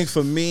 I think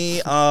for me,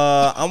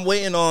 I'm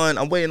waiting on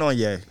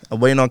Ye. I'm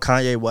waiting on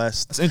Kanye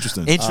West. That's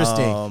interesting.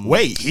 Interesting.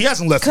 Wait, he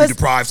hasn't left you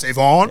deprived,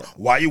 Savon.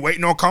 Why are you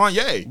waiting on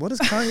Kanye? What does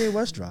Kanye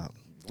West drop?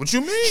 What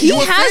you mean? He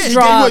You a has fan.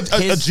 dropped He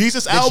gave you a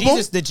Jesus album.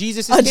 The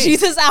Jesus is a King.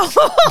 Jesus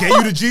album. Gave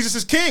you the Jesus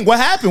is King. What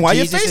happened? Why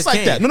Jesus your face is like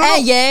King. that? No.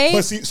 Hey, Ye.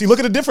 But see, look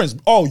at the difference.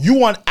 Oh, you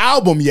want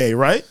album Ye,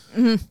 right?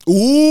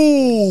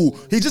 Ooh,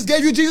 he just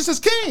gave you Jesus is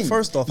King.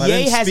 First off, I Ye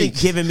didn't hasn't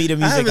speak. given me the I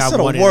music haven't I said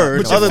a wanted.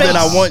 word But your other than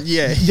face- I want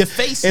Ye. Your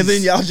face And then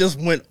is- y'all just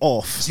went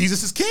off.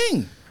 Jesus is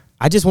King.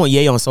 I just want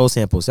Ye on soul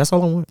samples. That's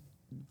all I want.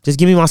 Just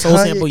give me my soul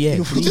Kanye, sample, Ye.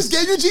 you- He just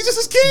gave you Jesus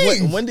is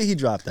King. When did he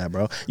drop that,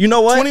 bro? You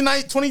know what?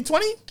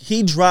 2020?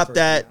 He dropped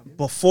that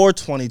before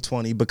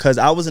 2020 because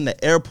I was in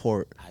the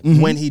airport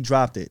when he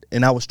dropped it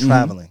and I was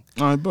traveling.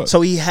 All right, but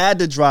So he had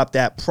to drop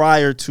that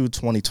prior to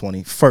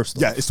 2020, first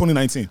off. yeah, it's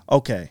 2019.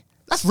 Okay.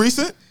 That's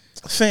recent.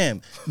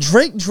 Fam,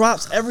 Drake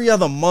drops every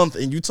other month,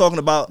 and you talking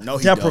about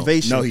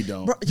deprivation. No, he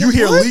don't. Bro, you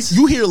hear what? leaks.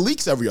 You hear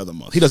leaks every other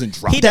month. He doesn't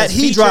drop. He does That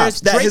he features.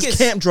 drops, that Drake his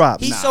camp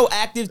drops. He's Nah. so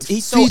active.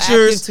 He's so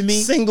Features, active to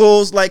me.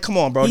 singles, like, come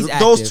on, bro. He's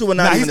Those active. two are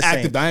not Nah, even he's the same.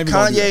 active. I ain't even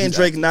gonna do that. Kanye and He's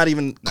Drake active. not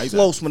even he's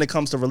close when it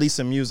comes to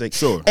releasing music.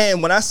 Sure.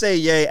 And when I say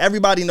yay,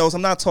 everybody knows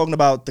I'm not talking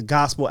about the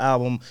gospel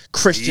album,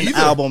 Christian Either.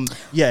 album.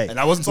 Yay. And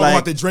I wasn't talking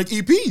about the Drake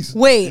EPs.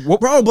 Wait,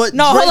 Bro, but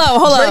No,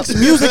 hold up. Drake's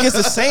music is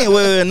the same.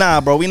 Wait,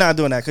 nah, bro, we not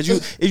doing that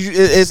because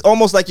it's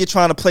almost like you're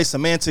trying to play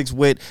semantics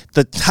with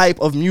the type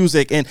of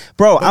music. And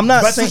bro, I'm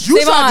not that's saying, what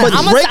you Savon, but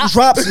I'ma Drake stop-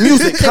 drops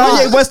music. Savon.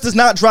 Kanye West does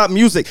not drop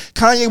music.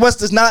 Kanye West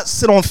does not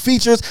sit on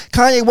features.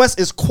 Kanye West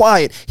is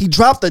quiet. He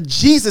dropped the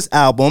Jesus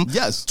album,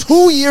 Yes.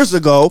 2 years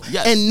ago,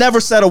 Yes. and never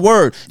said a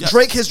word. Yes.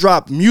 Drake has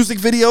dropped music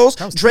videos.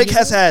 Drake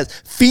has had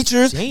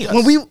features. Damn.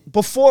 When we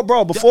before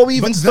we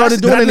even But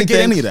started did I doing negate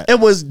anything, any of that? it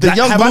was the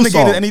Young Have I Blue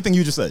negated song. anything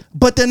you just said?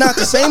 But they're not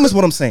the same is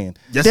what I'm saying.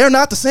 Yes. They're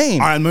not the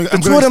same. All right, I'm the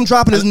gonna- two of them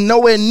dropping is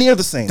nowhere near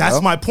the same. That's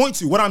bro. my point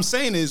to you. What I'm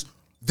saying is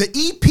the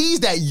EPs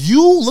that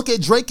you look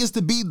at Drake as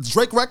to be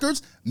Drake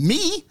records,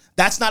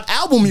 that's not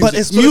album music. But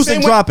it's So the music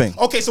same way- dropping.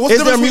 Okay, so what's Is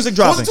the there difference music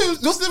between- dropping?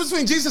 What's the difference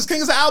between Jesus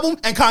King as an album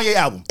and Kanye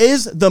album?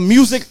 Is the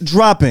music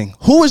dropping?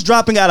 Who is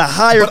dropping at a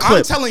higher But clip?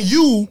 I'm telling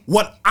you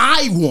what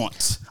I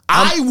want.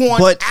 I want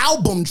but-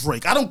 album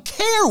Drake. I don't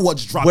care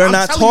what's dropping. We're I'm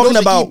not telling you talking those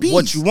are about EPs.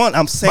 what you want.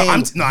 I'm saying I'm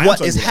what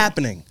telling is you that.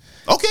 happening.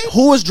 Okay.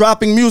 Who is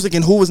dropping music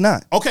and who is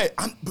not? Okay,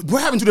 but we're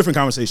having two different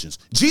conversations.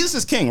 Jesus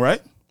is King,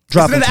 right?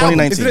 Dropped Is it in an album?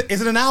 2019.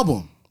 Is it an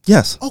album?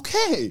 Yes.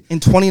 Okay. In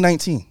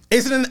 2019.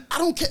 Is it an? I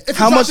don't care. If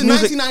How it drops much in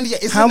music?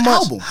 1998, is How it an much?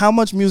 album? How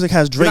much music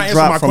has not Drake answering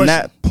my dropped from question.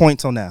 that point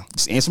till now?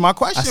 Just answer my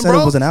question, I said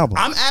bro. it was an album.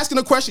 I'm asking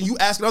a question. You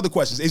asking other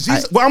questions. Is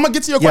Jesus? Well, I'm gonna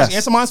get to your question. Yes.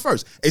 Answer mine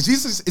first. Is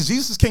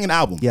Jesus King an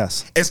album?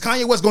 Yes. Is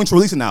Kanye West going to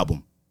release an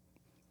album?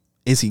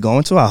 Is he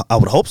going to? I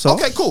would hope so.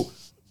 Okay, cool.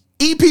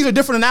 EPs are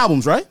different than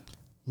albums, right?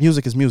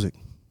 Music is music.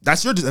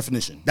 That's your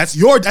definition. That's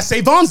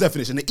Savon's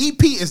definition. The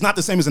EP is not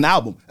the same as an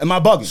album. Am I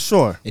bugging?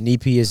 Sure. An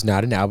EP is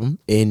not an album.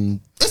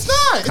 It's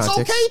not. Context. It's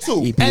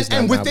okay to. EP is not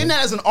And an within album.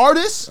 that, as an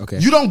artist, Okay.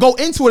 you don't go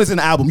into it as an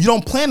album. You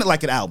don't plan it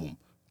like an album.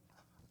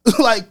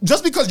 Like,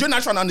 just because you're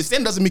not trying to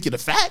understand doesn't make it a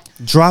fact.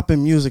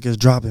 Dropping music is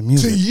dropping To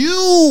music.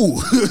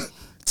 you.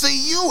 To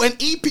you, an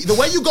EP. The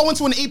way you go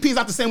into an EP is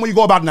not the same way you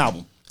go about an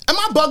album. Am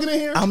I bugging in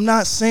here? I'm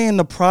not saying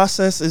the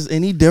process is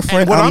any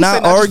different. And what I'm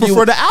not saying, I just arguing.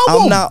 prefer the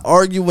album. I'm not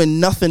arguing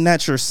nothing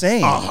that you're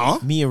saying. Uh-huh.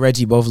 Me and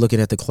Reggie both looking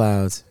at the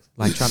clouds,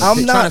 like trying to. I'm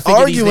trying not to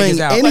figure these arguing niggas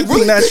out. anything Like,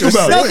 really that think you're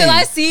about it. no, saying. because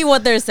I see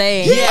what they're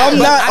saying. Yeah, I'm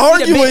but not I see the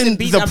bits arguing and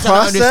pieces the I'm trying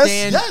to process.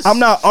 understand. Yes. I'm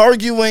not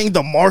arguing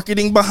the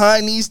marketing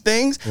behind these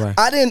things. Right.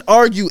 I didn't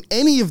argue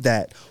any of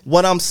that.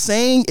 What I'm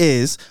saying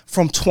is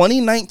from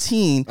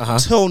 2019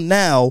 till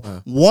now,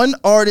 one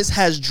artist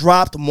has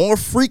dropped more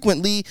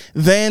frequently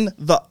than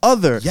the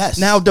other. Yes.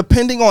 Now,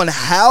 depending on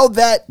how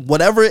that,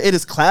 whatever it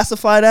is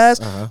classified as,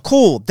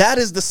 cool. That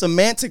is the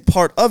semantic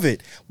part of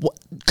it.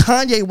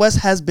 Kanye West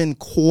has been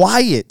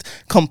quiet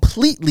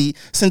completely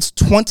since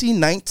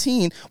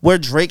 2019, where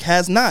Drake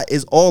has not,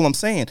 is all I'm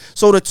saying.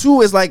 So the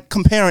two is like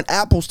comparing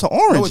apples to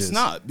oranges. No, it's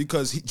not.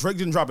 Because Drake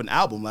didn't drop an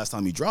album last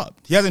time he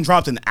dropped. He hasn't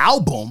dropped an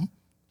album.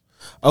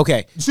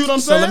 Okay, You see what I'm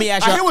so saying? let me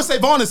ask you. I hear what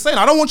Savon is saying.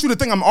 I don't want you to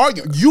think I'm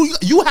arguing.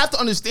 You have to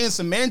understand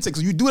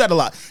semantics. You do that a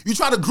lot. You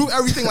try to group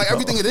everything like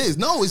everything it is.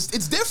 No, it's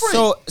different.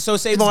 So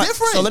Savon. It's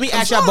different. So let me I'm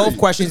ask y'all sorry. both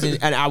questions,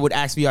 and I would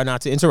ask for y'all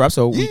not to interrupt,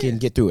 so we can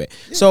get through it.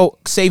 So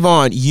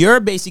Savon, you're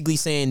basically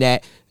saying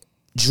that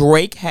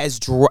Drake has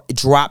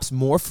drops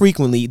more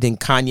frequently than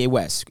Kanye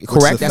West.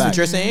 Correct? a That's what fact.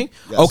 you're saying.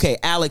 Yes. Okay,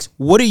 Alex,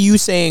 what are you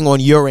saying on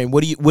your end?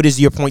 What is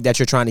your point that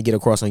you're trying to get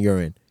across on your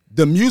end?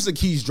 The music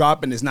he's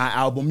dropping is not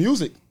album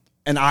music.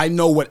 And I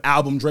know what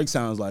album Drake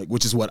sounds like,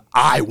 which is what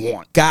I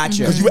want. Gotcha.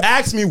 Because you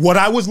asked me what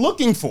I was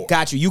looking for.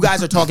 Got you. You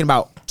guys are talking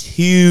about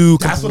two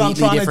That's what I'm completely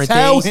trying to different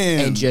tell things,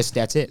 him. and just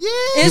that's it. Yeah. You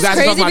It's guys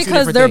are talking crazy about two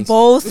because different they're things.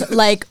 both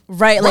like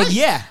right. Like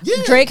Yeah.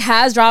 Drake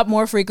has dropped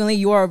more frequently.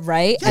 You are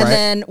right. And Right.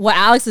 then what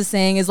Alex is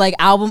saying is like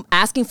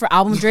asking for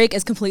album Drake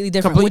is completely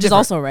different, Completely which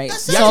different. is also right. Y'all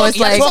So talk- it's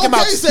y'all like talking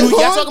about Okay, two, y'all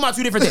Savon. talking about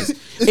two different things.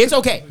 It's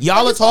okay.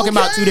 Y'all are talking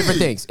about two different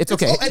things. It's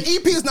okay. An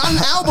EP is not an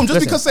album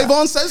just because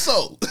Savon says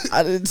so.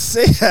 I didn't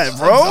say that,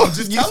 bro. I'm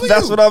just telling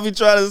That's you. what I'll be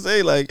trying to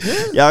say. Like,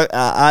 y'all,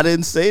 I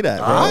didn't say that,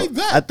 bro. I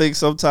bet. I think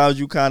sometimes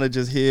you kind of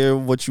just hear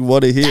what you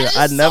want to hear.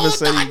 I never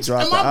said he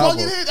dropped the album.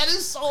 That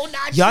is so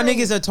not Y'all true.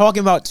 niggas are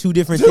talking about two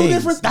different Two things.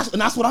 different.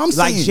 That's what I'm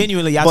Like saying.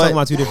 genuinely, y'all But- talking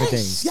about two different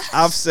things. Yes.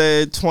 I've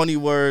said 20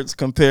 words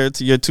compared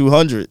to your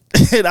 200,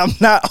 and I'm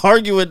not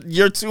arguing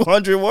your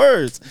 200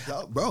 words.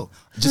 Yo, bro,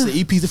 just an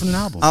EP is different than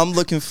an album. I'm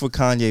looking for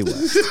Kanye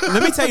West.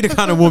 Let me tell you the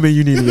kind of woman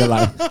you need in your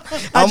life.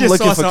 I'm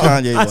looking for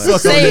Kanye I West. saw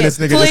something say in it, this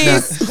nigga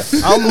just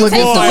please. I'm looking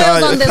Take for the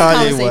wheels on this Kanye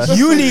conversation. West. now.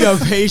 You need a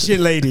patient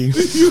lady.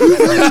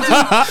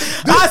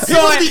 I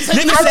saw it.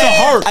 taking Nigga that to said,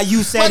 heart.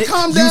 you said Like, it.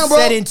 calm You down, bro.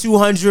 said in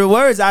 200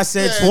 words. I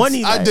said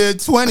 20. I like- did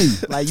 20.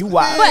 Like you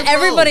wild. But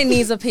everybody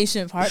needs a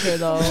patient partner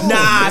though.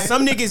 Nah,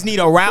 some niggas need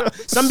a route.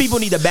 Some people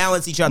need to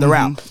balance each other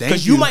out. Thank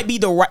Because you you. might be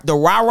the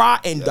rah-rah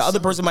and the other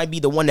person might be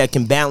the one that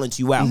can balance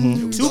you out.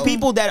 Two people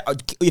people that are,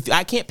 if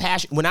I can't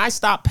when I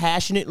stop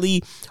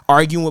passionately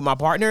arguing with my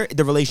partner,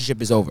 the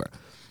relationship is over.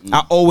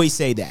 I always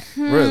say that.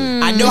 Really?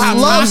 I know how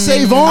love,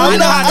 toxic. Savon. I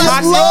know how It's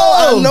toxic.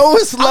 love. I know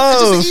it's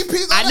love. Just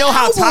EPs on I the know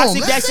how album.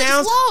 toxic that Let's say it's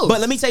sounds, love. but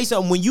let me tell you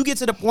something. When you get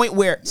to the point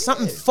where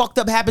something fucked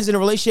up happens in a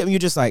relationship, and you're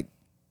just like,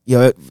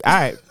 yo, all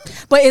right.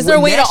 But is there a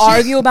When way to that shit-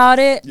 argue about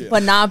it,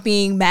 but not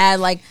being mad?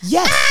 Like,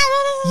 Yes.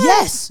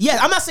 Yes. Yes.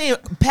 I'm not saying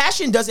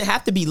passion doesn't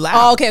have to be loud.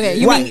 Oh, okay.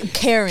 You mean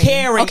caring.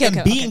 Caring Okay, and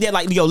okay, being okay. there,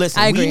 like, yo, listen,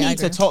 I agree, we I need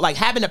to agree. talk, like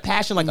having a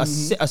passion, like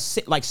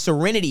like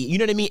serenity. You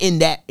know what I mean?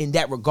 In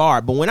that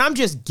regard. But when I'm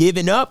just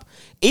giving up,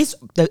 it's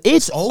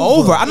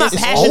over. I'm not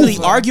It's passionately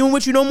over. arguing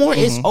with you no more.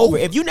 It's over.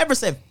 If you never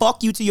said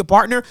fuck you to your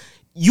partner,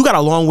 you got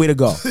a long way to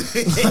go.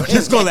 I'm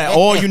just gonna let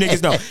all you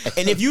niggas know.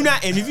 And if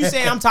you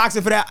say I'm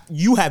toxic for that,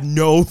 you have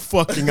no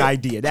fucking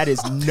idea. That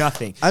is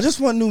nothing. I just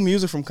want new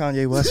music from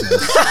Kanye West.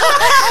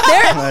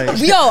 Man.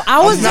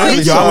 I was not doing,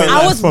 really trying.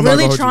 I was I'm not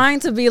really gonna hold you. trying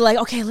to be like,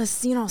 okay, let's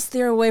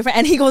steer away from.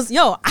 And he goes,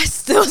 yo, I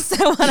still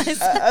said what I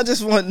said. I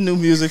just want new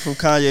music from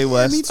Kanye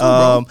West. me too,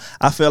 bro.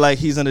 I feel like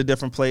he's in a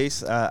different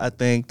place. I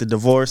think the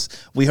divorce,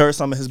 we heard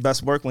some of his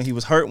best work when he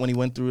was hurt, when he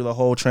went through the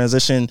whole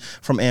transition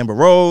from Amber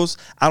Rose.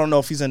 I don't know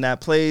if he's in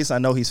that place. I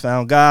know he's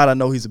found God. I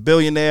know he's a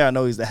billionaire. I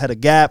know he's the head of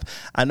Gap.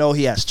 I know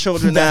he has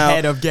children The now.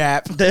 head of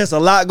Gap. There's a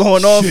lot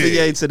going on for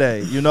Ye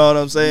today. You know what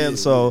I'm saying?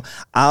 So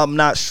I'm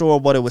not sure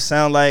what it would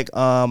sound like.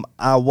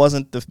 I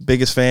wasn't the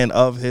biggest fan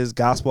of his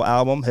gospel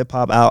album,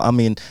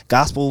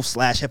 gospel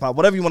 / hip hop,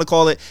 whatever you want to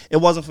call it. It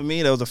wasn't for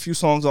me. There was a few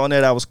songs on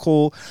there that was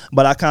cool,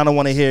 but I kind of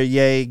want to hear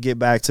Ye get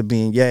back to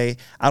being Ye.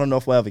 I don't know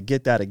if we'll ever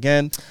get that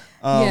again.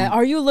 Yeah,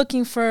 are you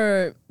looking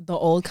for the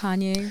old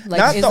Kanye? Like,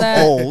 Not is the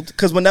that old,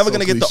 because we're never So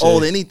gonna get the cliche.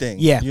 old anything.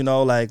 Yeah. You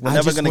know, like we're I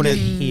never just gonna wanna get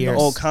hear the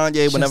old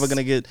Kanye. We're never just-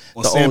 gonna get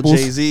Or the samples. old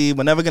Jay-Z.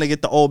 We're never gonna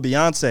get the old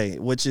Beyonce,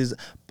 which is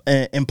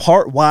in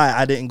part why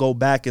I didn't go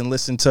back and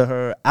listen to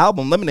her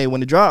album Lemonade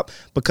when it dropped,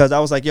 because I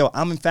was like, yo,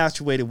 I'm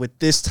infatuated with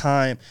this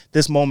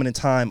moment in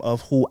time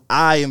of who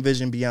I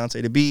envision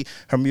Beyonce to be.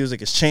 Her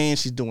music has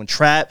changed. She's doing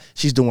trap.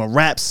 She's doing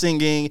rap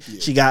singing.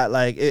 She got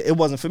like, it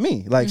wasn't for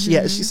me. Like she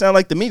sounded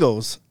like the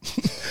Migos.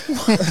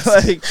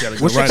 Like,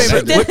 What's your Right.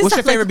 favorite? What's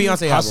your favorite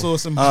Beyonce I album? saw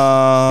some.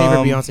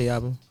 Favorite Beyonce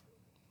album?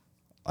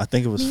 I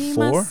think it was Me,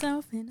 4.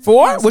 myself, and I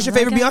 4? guess What's your I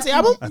favorite got Beyonce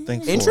album? I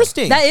think 4.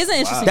 Interesting. That is an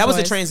interesting. That was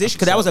a choice. transition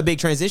because that was a big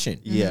transition.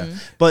 Yeah,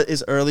 but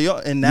it's early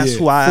on, and that's Yeah.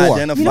 who I 4.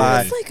 identify. You know,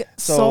 it's like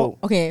So- so.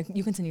 Okay,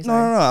 you continue. No,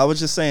 Sorry. no, no. I was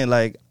just saying,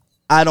 like,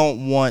 I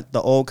don't want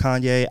the old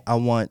Kanye. I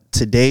want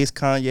today's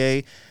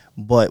Kanye,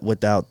 but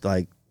without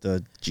like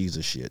the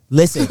Jesus shit.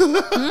 Listen,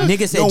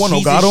 nigga said don't want no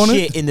Jesus God on it?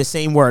 shit in the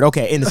same word.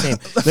 Okay, in the same.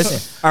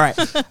 Listen, all right.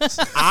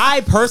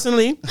 I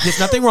personally, there's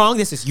nothing wrong.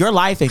 This is your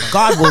life, and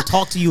God will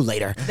talk to you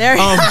later. There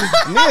you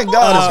Me and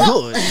God is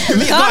good.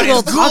 Me and God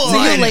will talk to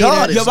you Man, later.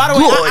 God is Yo, by the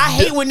way, good. I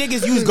hate when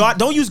niggas use God.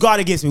 Don't use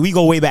God against me. We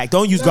go way back.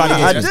 Don't use God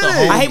I against me.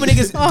 did. I hate when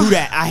niggas do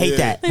that. I hate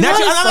that. Like, Not, why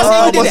I'm is not so-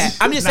 saying you did that.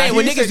 I'm just Nah, saying he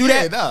when said- niggas do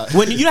yeah, that. nah.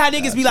 When you know how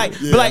niggas be like,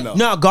 I know.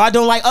 no, God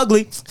don't like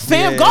ugly.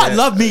 Fam, Yeah. God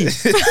love me. What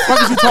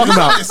is you talking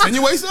about?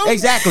 Insinuate something?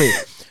 Exactly.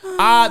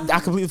 I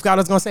completely forgot what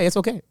I was gonna say. It's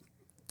okay.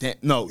 Damn,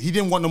 no, he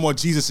didn't want no more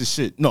Jesus'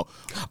 shit. No.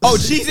 Oh,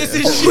 Jesus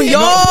is shit. Yo,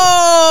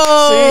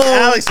 See,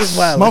 Alex is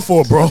wild. My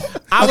fault, bro.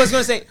 I was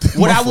gonna say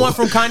what I want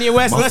from Kanye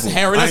West. My Let's fault.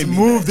 Harry. I Let's ain't mean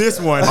move this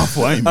one. My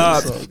fault. I ain't mean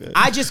that.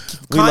 I just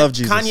We love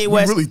Jesus. Kanye We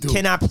West. really do.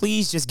 Can I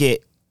please just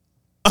get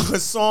a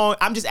song?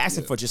 I'm just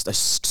asking for just a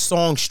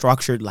song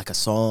structured like a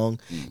song.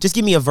 Just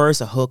give me a verse,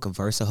 a hook,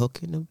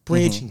 and a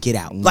bridge, and get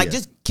out. Like,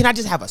 just can I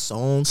just have a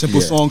song? Simple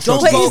song. Don't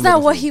structure. but is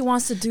that what he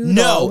wants to do?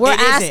 No, though? We're it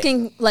isn't.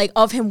 asking like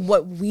of him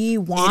what we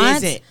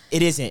want. It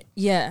isn't.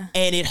 Yeah.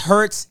 And it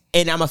hurts.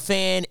 And I'm a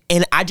fan.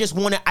 And I just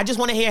want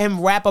to hear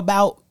him rap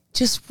about.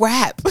 Just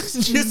rap.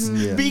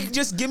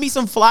 Just give me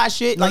some fly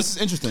shit. No, Like, this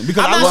is interesting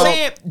because I'm I not love-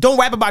 saying don't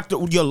rap about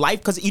your life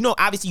because you know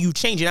obviously you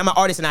change it. I'm an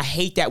artist and I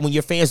hate that when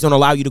your fans don't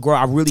allow you to grow.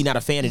 I'm really not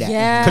a fan of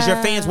that because your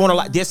fans won't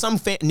allow. There's some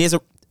fan.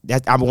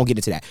 I won't get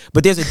into that,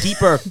 but there's a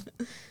deeper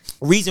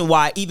reason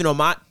why even on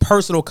my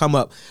personal come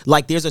up,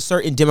 like there's a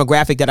certain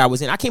demographic that I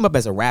was in. I came up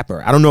as a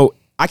rapper. I don't know.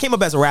 I came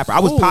up as a rapper. I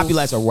was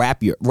popular as a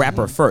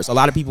rapper first. A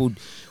lot of people,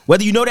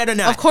 whether you know that or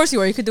not. Of course you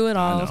were. You could do it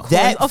all. Of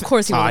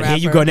course you were. Here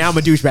you go. Now I'm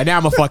a douchebag. Now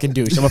I'm a fucking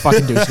douche. I'm a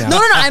fucking douche now. No.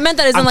 I meant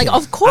that as in like, kidding.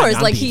 of course,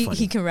 I'm like being funny.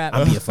 he can rap.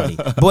 I'm being funny.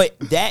 But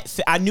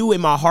I knew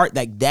in my heart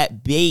like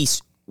that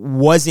bass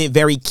wasn't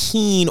very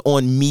keen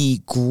on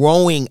me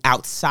growing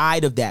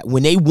outside of that.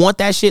 When they want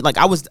that shit, like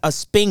I was a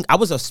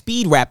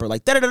speed rapper,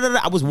 like da-da-da-da-da.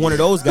 I was one of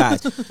those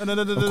guys.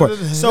 Of course.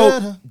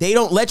 So they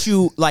don't let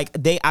you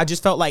I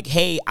just felt like,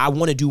 hey, I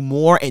want to do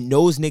more, and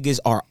those niggas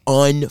are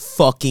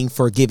unfucking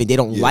forgiving. They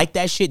don't like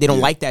that shit. They don't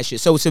like that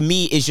shit. So to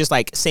me, it's just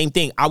like same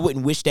thing. I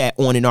wouldn't wish that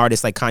on an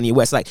artist like Kanye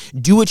West. Like,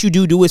 do what you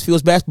do what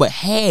feels best. But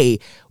hey,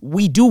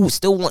 we do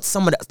still want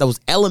some of those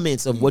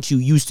elements of what you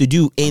used to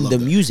do in the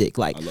music.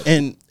 Like,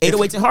 And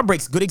 808s and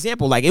Heartbreaks, good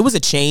example. Like, it was a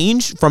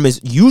change from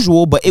his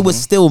usual, but it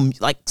was still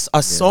like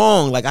a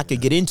song like I could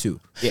get into.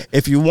 Yeah.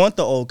 If you want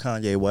the old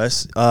Kanye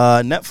West,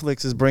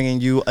 Netflix is bringing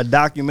you a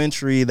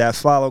documentary that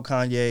followed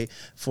Kanye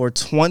for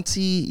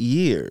 20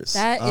 years.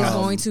 That is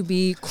going to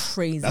be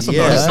crazy. That's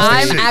Yeah. another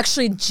I'm shit.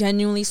 actually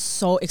genuinely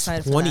so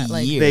excited for 20 that.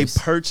 Like, years.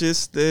 They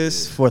purchased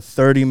this for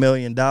 $30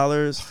 million.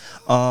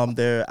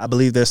 I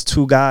believe there's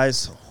two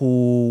guys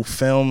who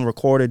filmed,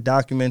 recorded,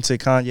 documented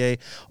Kanye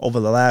over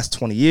the last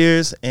 20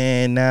 years,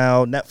 and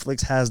now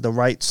Netflix has the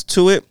rights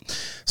to it.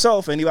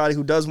 So for anybody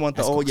who does want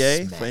the old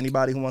Ye, for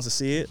anybody who wants to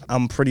see it,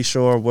 I'm pretty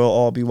sure we'll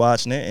all be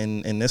watching it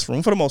in this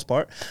room for the most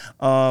part.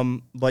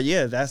 But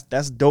yeah,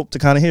 that's dope to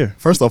kind of hear.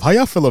 First off, how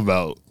y'all feel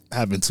about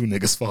having two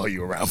niggas follow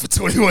you around for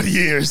 21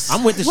 years?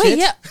 I'm with the Wait, shit.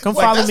 yeah. Come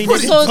Like, follow that's me,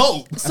 pretty nigga.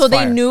 dope. so they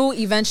fire. knew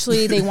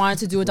eventually they wanted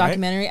to do a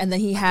documentary, and then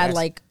he had Yes.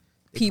 like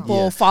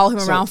people follow him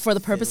around for the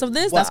purpose of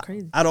this. That's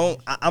crazy.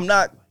 I'm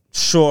not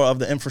sure of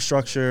the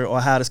infrastructure or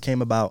how this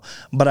came about,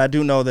 but I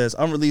do know there's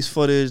unreleased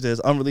footage, there's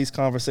unreleased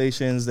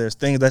conversations, there's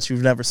things that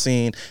you've never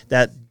seen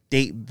that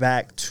date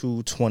back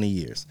to 20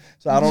 years.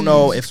 So I don't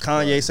know if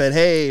Kanye said,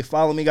 hey,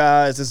 follow me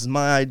guys, this is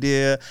my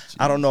idea.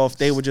 I don't know if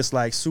they were just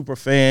like super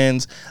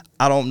fans.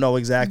 I don't know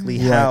exactly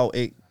how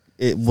it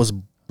was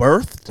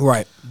birthed.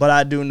 Right. But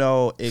I do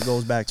know it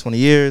goes back 20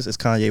 years. It's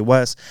Kanye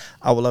West.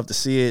 I would love to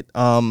see it.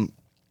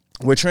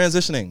 We're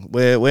transitioning.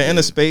 We're in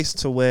a space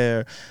to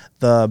where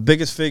the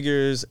biggest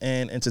figures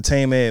in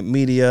entertainment,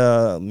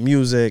 media,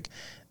 music,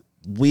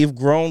 we've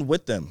grown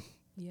with them.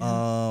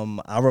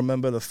 I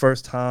remember the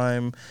first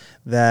time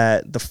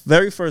that the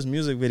very first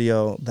music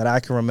video that I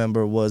can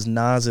remember was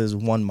Nas's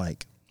One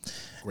Mic.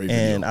 Great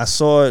And video. I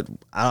saw it.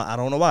 I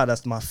don't know why.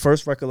 That's my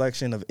first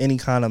recollection of any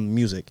kind of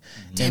music.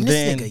 Damn, and this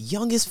then, nigga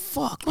young as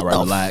fuck. What All right, the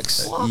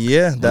relax. fuck?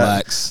 yeah, that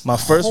Relax. my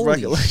first Holy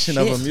recollection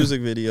of a shit.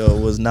 music video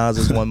was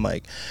Nas's One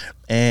Mic,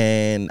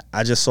 and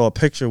I just saw a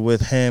picture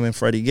with him and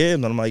Freddie Gibbs,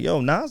 and I'm like,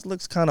 yo, Nas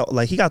looks kind of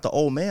like he got the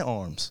old man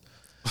arms,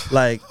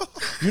 like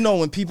you know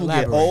when people get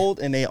Elaborate. old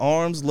and their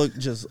arms look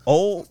just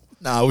old,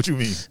 Nah, what you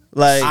mean?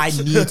 like I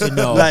need to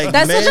know. like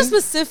That's men, such a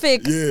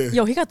specific. Yeah.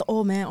 Yo, he got the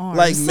old man arms.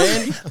 like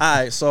men. All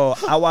right, so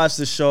I watched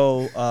the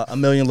show A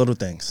Million Little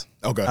Things.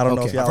 Okay. I don't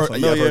know if Okay. y'all I've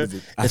heard- yeah, I've familiar. heard of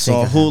it. I It's think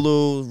on I have.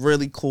 Hulu.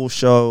 Really cool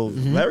show.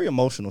 Very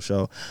emotional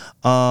show.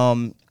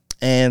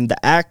 And the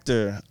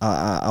actor,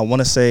 I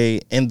want to say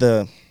in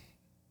the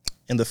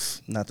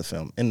not the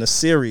film, in the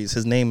series,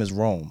 his name is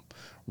Roman.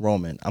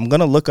 I'm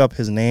gonna look up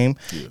his name.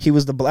 He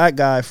was the black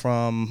guy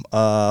from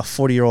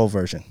 40-Year-Old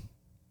Virgin.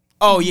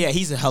 Oh yeah,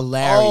 he's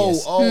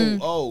hilarious.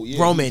 Oh,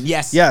 yeah. Roman,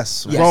 yes.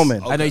 Yes,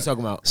 Roman. I know you're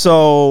talking about.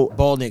 So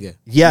Bald nigga.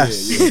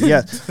 yes,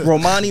 yes.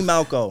 Romani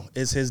Malco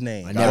is his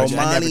name. I never knew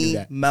Romani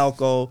that.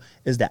 Malco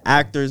is the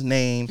actor's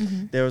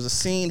name. There was a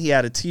scene he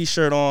had a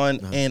T-shirt on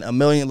in A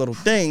Million Little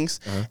Things,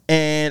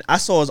 and I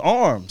saw his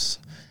arms,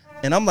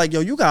 and I'm like,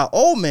 yo, you got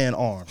old man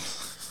arms.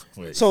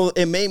 Wait. So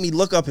it made me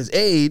look up his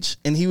age,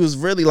 and he was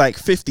really like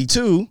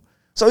 52.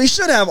 So he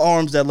should have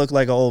arms that look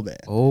like an old man.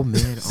 Oh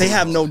man. They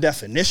have no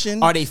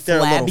definition. Are they They're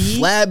a flabby? little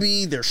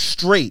flabby. They're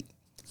straight.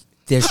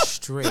 They're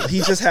straight.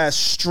 He just has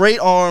straight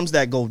arms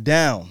that go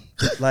down.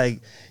 Like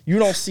you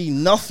don't see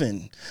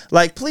nothing.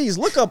 Like please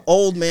look up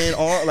old man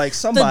arm. Like the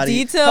somebody.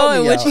 detail help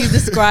in me which out. he's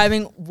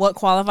describing what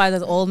qualifies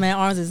as old man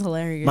arms is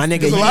hilarious. My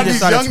nigga, Because you a lot need of to these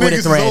start a young Twitter niggas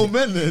is thread. old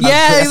men then. Yeah,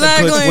 That's a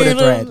good exactly. Twitter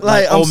thread.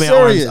 Like I'm old man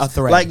arms, serious. a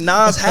thread. Like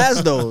Nas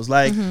has those.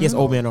 Like He has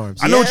old man arms.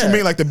 I know what you Yeah.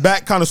 mean. Like the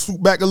back kind of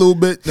swoop back a little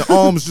bit. The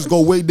arms just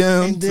go way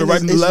down and to the then right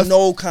and the there's left.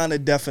 no kind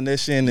of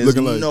definition. There's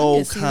Looking like- no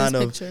Yeah, see this kind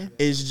of. picture?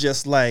 It's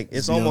just like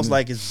it's almost young.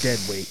 like it's dead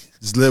weight.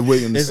 Just live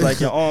waiting. It's like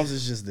your arms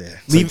is just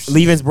there.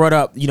 Levens brought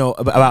up,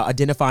 about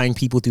identifying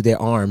people through their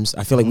arms.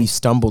 I feel like we've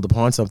stumbled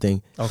upon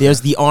something.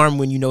 There's the arm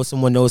when you know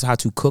someone knows how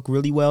to cook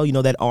really well. You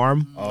know that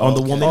arm on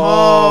the woman?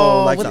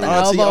 Oh, like with the the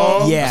auntie elbow.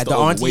 arm. Yeah, That's the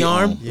the auntie overweight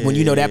arm. arm. When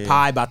you know Yeah, that yeah.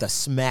 pie about to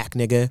smack,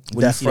 nigga. When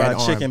you That see fried that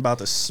arm. chicken about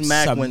to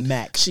smack when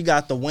Smack. she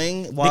got the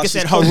wing. While Nigga she's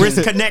said her cooking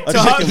wrist connect a to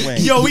her. chicken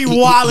wing. Yo, we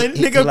wildin'.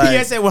 Nigga, Like-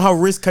 Pierre said when her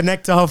wrist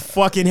connect to her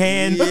fucking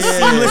hand Yeah.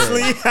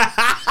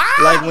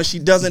 seamlessly. Like when she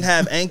doesn't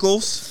have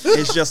ankles,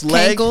 it's just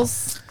legs.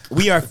 Ankles.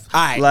 We are, all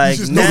right. Like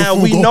just know the now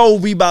we frugal. know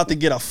we about to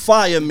get a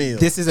fire meal.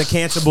 This is a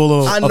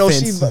cancelable I know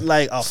offense. she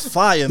like a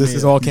fire meal. This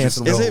is all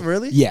cancelable. Is it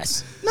really?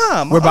 Yes.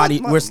 Nah,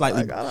 We're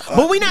slightly,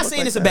 but we're not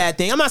saying it's a bad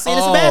thing. I'm not saying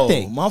it's a Oh, bad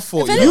thing. my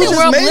fault. If You anything,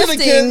 just we're made the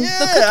uplifting kid- the yeah,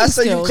 cooking I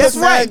said you skills. cook That's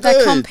right. That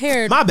good.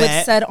 compared My with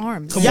bad. said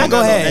arms. Come Y'all on, go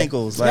those ahead.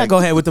 ankles, Y'all like- go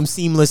ahead with them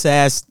seamless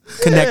ass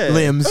connect Yeah.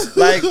 limbs.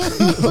 Like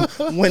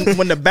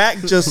when the back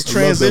just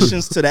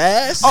transitions to the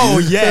ass. Oh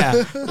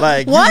yeah.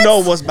 like What? you know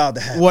what's about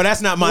to happen. Well,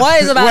 that's not my.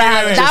 What is about to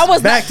happen? That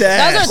was Back to Those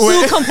ass. are two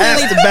Ass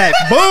completely. to back.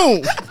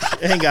 Boom.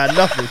 Ain't got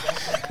nothing.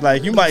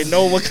 Like you might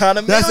know what kind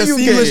of That's meal a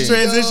you seamless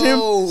getting.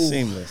 transition.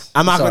 Seamless.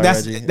 I'm not sorry, gonna-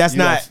 that's- Reggie. that's You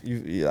not- off-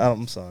 you-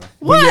 I'm sorry.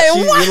 What?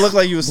 You, What? you look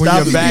like you were When you're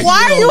stopping back- me.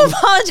 Why are you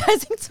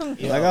apologizing to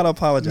me? I gotta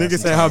apologize. Nigga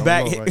said her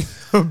back.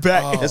 Her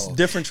back. It's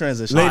different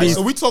transition. Ladies, Ladies.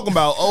 so we talking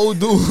about old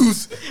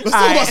dudes. Let's talk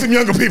Alright. about some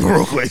younger people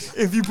real quick.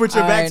 If you put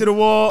your All back right. to the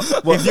wall,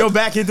 if your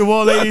back hit the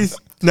wall, ladies,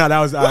 No, that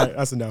was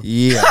that's enough.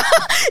 Yeah.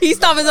 He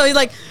stopped and so he's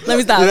like, let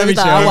me stop. Let Let me me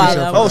stop. chill, I'm let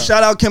me wild. chill. Oh,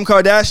 shout out Kim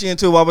Kardashian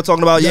too. While we're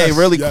talking about Yes,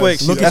 really yes. quick,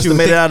 she's Look at you.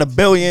 estimated Think- at $1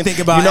 billion. think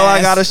about you know, I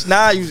ass.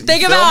 gotta you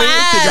Think feel about me?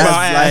 ass. Think about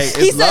like, ass. it's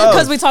He said love.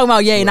 because we talking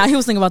about Ye. Now he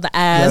was thinking about the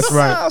ass. That's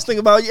right. I was thinking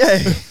about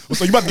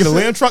So you about to get a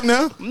land truck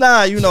now?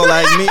 Nah, you know,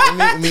 like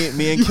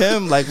me and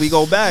Kim, like we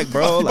go back,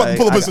 bro. You about to Like,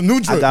 pull up I with some new I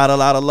drip. got a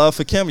lot of love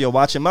for Kim. Yo,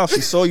 watch your mouth.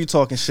 She saw you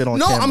talking shit on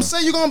No, camera. I'm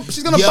saying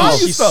she's gonna Yo, buy you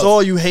she stuff.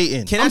 saw you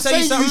hating. Can I I'm tell you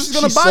saying something? she's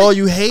gonna She buy saw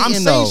you hating, I'm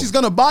saying though. she's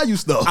gonna buy you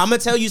stuff. I'm gonna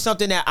tell you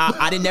something that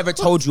I didn't never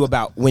told you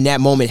about when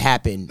that moment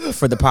happened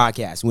for the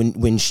podcast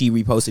when she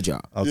reposted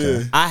y'all. Okay.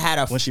 Yeah. I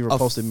had When she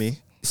reposted me.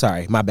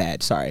 Sorry, my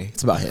bad. Sorry,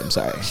 it's about him.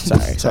 Sorry,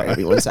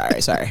 everyone.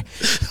 Sorry.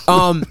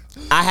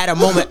 I had a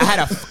moment.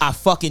 I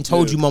fucking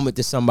told you moment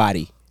to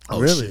somebody.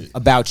 Really?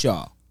 About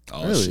y'all.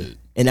 Oh Really? shit.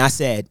 And I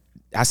said,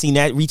 I seen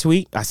that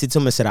retweet. I said to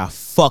him and said, I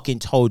fucking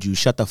told you,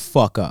 shut the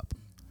fuck up.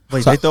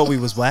 Wait, they thought we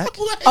was whack?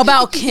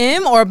 About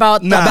Kim or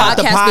about the Nah, podcast,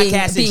 the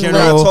podcast in being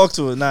general. Nah, lit? talk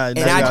to her. Nah, And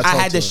now you gotta I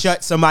talk had to her.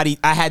 shut somebody.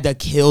 I had to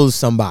kill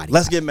somebody.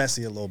 Let's get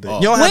messy a little bit. Oh.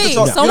 You don't have to Wait,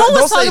 talk. someone don't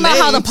was say talking about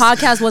how the names.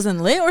 podcast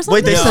wasn't lit or something?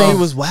 Wait, they No. said we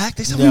was whack?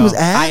 They said we No, was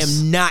ass? I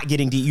am not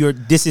getting deep.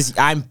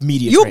 I'm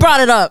media. You trained.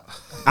 brought it up.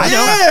 I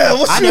know. Yeah,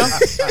 what's I know.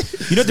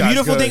 You know the That's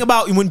beautiful good. thing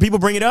about when people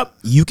bring it up,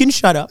 you can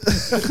shut up.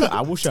 I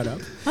will shut up.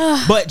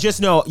 But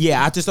just know,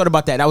 I just thought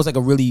about that. That was like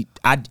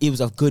it was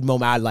a good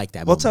moment. I like that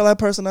Well, moment. tell that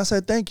person I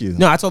said thank you.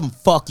 No, I told him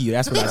fuck you.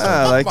 That's what I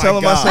said. Like, Oh tell my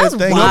him I God. said That's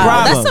thank wild. you.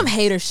 problem. That's some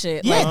hater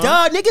shit. Yeah, Like,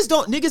 duh.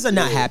 Niggas are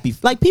not happy.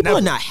 Like people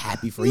are not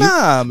happy for you.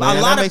 Nah, man, A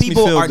that lot of makes me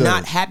people feel are good.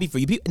 not happy for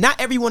you. Not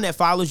everyone that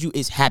follows you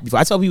is happy for you.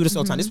 I tell people this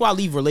all the time. This is why I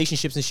leave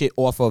relationships and shit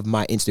off of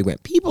my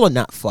Instagram. People are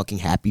not fucking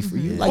happy for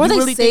you. Like, or you they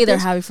really say think they're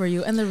this? happy for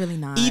you and they're really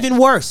not. Even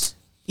worse.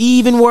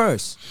 Even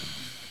worse.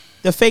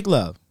 The fake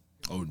love.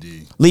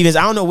 OD. Leavins,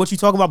 I don't know what you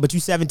talking about, but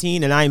you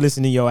 17 and I ain't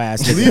listening to your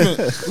ass.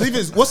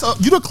 Leavins, what's up?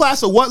 You the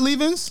class of what,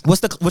 Leavins?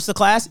 What's the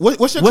class?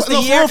 What's your what's the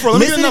no, year? for real,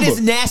 let me get Listen a to this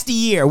number. nasty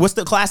year. What's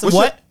the class of What's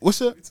what? What's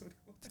your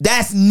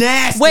That's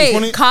nasty. Wait,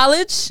 20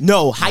 college?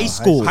 No, high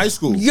school. high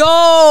school?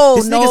 Yo,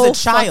 This no nigga's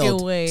a child. fucking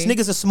way. This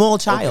nigga's a small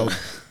child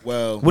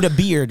Well, with a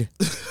beard.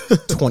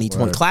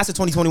 2020. Class of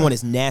 2021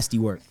 is nasty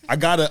work. I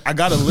got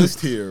a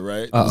list here,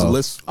 right? There's a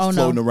list Oh, no.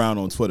 floating around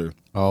on Twitter.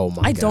 Oh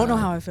my I don't know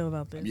how I feel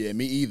about this. Yeah,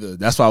 me either.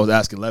 That's why I was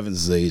asking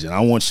Levin's age, and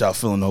I want y'all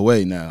feeling no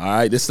way now. All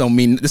right, this don't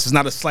mean this is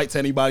not a slight to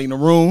anybody in the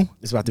room.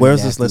 It's about to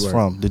Where's be this nasty list work.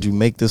 from? Did you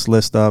make this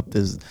list up?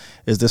 Is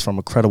this from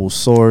a credible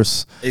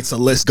source? It's a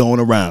list going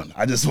around.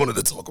 I just wanted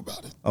to talk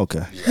about it.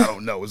 Okay. I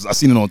don't know. I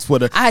seen it on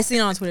Twitter. I seen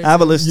it on Twitter. I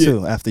have a too. list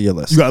too after your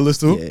list. You got a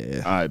list too?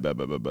 Yeah. All right, bet.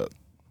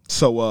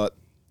 So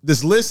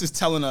this list is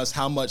telling us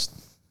how much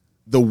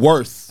the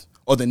worth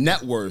or the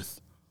net worth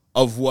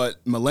of what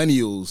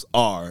millennials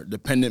are,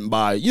 dependent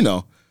by,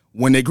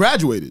 when they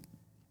graduated.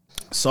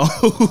 So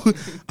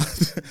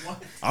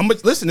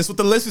listen, this is what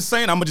the list is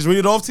saying. I'm gonna just read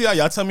it off to y'all.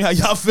 Y'all tell me how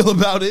y'all feel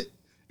about it.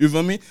 You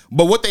feel me?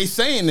 But what they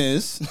saying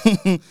is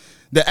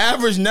the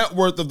average net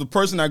worth of the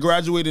person that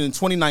graduated in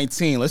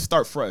 2019, let's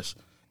start fresh,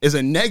 is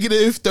a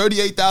negative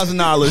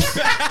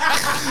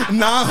 $38,000,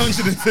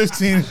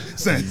 915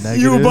 cents.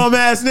 Negative. You bum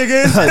ass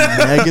niggas.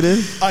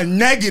 Negative. A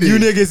negative. You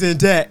niggas in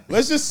debt.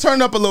 Let's just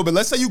turn up a little bit.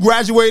 Let's say you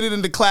graduated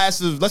in the class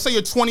of, let's say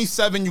you're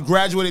 27, you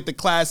graduated the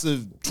class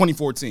of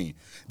 2014.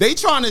 They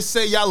trying to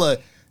say y'all are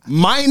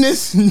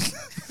minus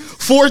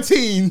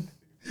 14,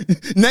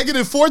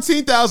 negative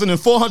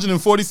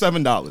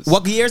 $14,447.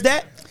 What year is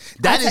that?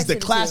 That I is the texted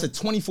it class too. of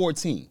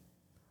 2014.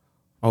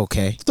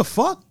 Okay. What the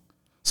fuck?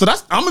 So I'm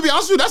gonna be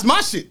honest with you, that's my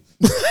shit.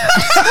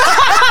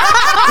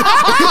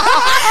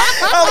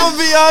 I'm gonna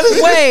be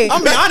honest. Wait,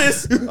 I'm be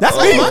honest. That's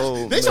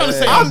Oh, They trying to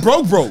say man. I'm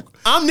broke.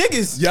 I'm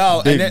niggas.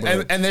 Yo, Big and,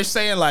 bro. and they're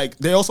saying like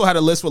they also had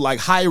a list with like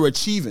higher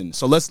achieving.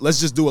 So let's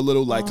just do a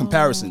little like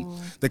comparison.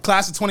 The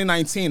class of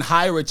 2019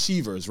 higher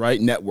achievers, right?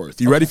 Net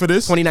worth. You ready for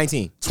this?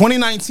 2019.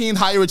 2019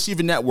 higher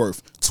achiever net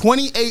worth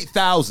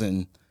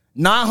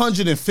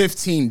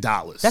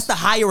 $28,915. That's the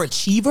higher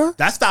achiever?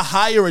 That's the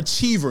higher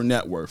achiever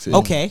net worth.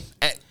 Okay.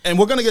 And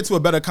we're gonna get to a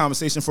better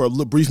conversation for a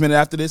brief minute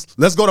after this.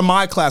 Let's go to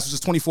my class, which is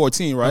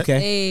 2014, right? Okay.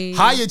 Hey.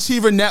 High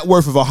achiever net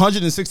worth of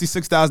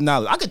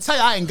 $166,000. I can tell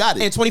you I ain't got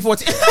it. In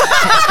 2014.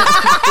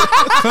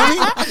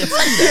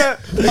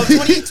 Feel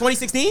me?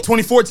 2016?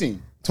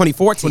 2014.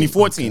 2014.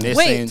 2014. They're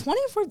wait, saying,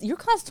 2014. Your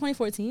class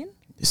 2014?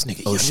 This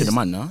nigga oh young shit, as, am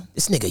I not?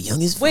 This nigga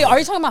young as fuck. Wait, are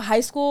you talking about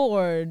high school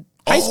or?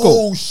 High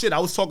school. Oh shit, I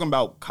was talking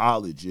about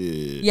college.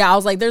 Yeah. Yeah, I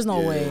was like, there's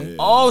no way.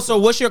 Oh, so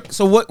what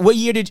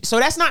year did you, so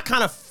that's not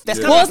kind of that's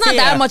kind of Well, it's not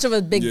that much of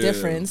a big Yeah.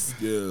 difference.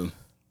 Yeah.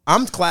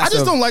 I'm class I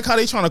just of, don't like how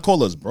they trying to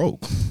call us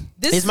broke.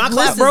 This Is my list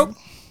class broke?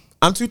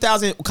 I'm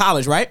 2000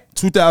 college, right?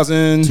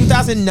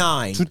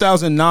 2009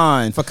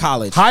 2009 for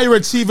college. higher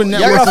achiever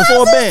net Y'all worth. got of-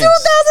 4 bands.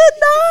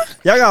 2009.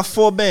 Y'all got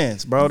 4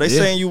 bands, bro. They Yeah.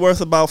 saying you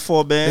worth about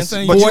 4 bands.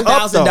 saying But you you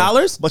up, though.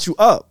 $4,000? But you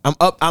up. I'm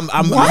up. I'm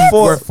What?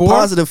 we're four.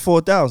 Positive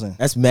 4,000.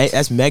 That's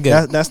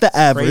mega. That's the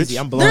average. Crazy.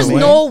 I'm blown There's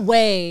away. no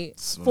way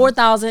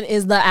 4,000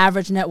 is the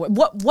average net worth.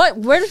 What?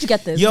 Where did you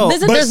get this? Yo,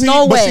 This is- but there's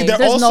no way.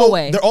 There's no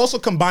way. They're also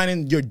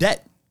combining your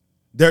debt.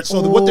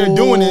 What they're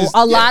doing is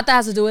a lot that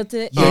has to do with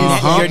it.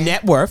 Your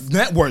net worth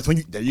net worth.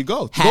 There you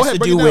go. has Go ahead, to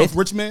break do it down, with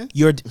rich man.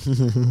 your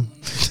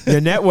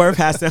net worth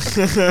has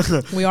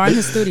to. We are in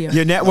the studio.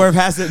 Your net worth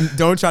has to.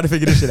 Don't try to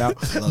figure this shit out.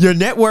 Your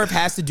net worth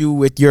has to do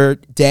with your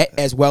debt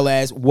as well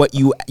as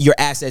your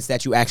assets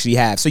that you actually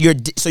have. So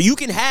you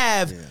can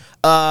have.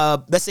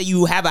 Let's say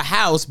you have a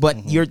house,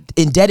 but you're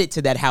indebted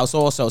to that house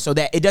also. So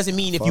that it doesn't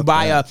mean if you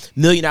buy a $1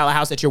 million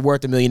house that you're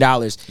worth $1 million.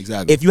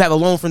 Exactly. If you have a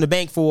loan from the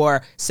bank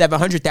for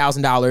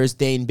 $700,000,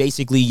 then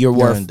basically you're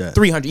worth in debt.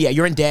 $300. Yeah,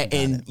 you're in debt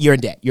and you're in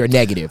debt. You're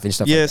negative and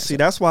stuff. Yeah, like that. see,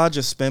 that's why I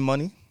just spend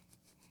money.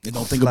 And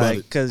don't think about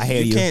it. Because I hear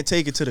you you. can't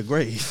take it to the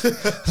grave.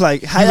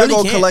 Like, how you really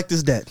gonna can't. collect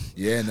this debt?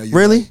 Yeah, no, you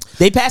Really?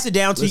 They pass it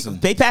down to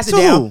Listen. they pass it To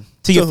down who?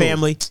 to your To who?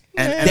 family.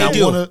 And They I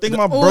do. wanna- Think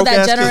my Ooh, broke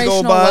that ass kids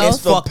go generational by wealth. and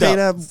still Fucked pay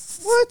up. that.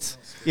 What?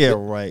 Yeah,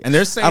 right. And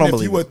they're I saying don't if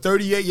believe you were it.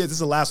 38 years, this is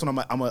the last one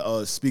I'm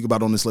gonna speak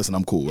about on this list, and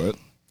I'm cool, right?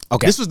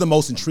 Okay. This was the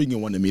most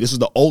intriguing one to me. This was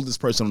the oldest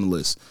person on the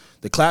list.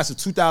 The class of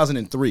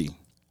 2003,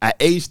 at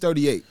age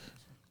 38.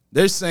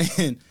 They're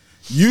saying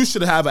you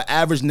should have an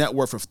average net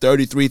worth of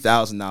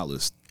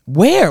 $33,000.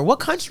 Where? What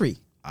country?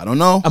 I don't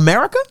know.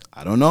 America?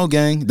 I don't know,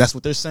 gang. That's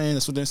what they're saying.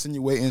 That's what they're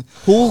insinuating.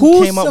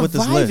 Who came up with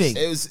this surviving?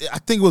 list? I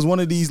think it was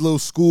one of these little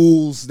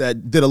schools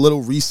that did a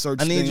little research.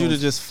 I need thing you to on-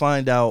 just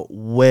find out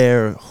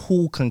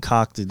who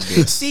concocted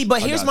this. See,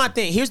 but here's got my you.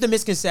 thing. Here's the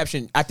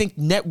misconception. I think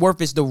net worth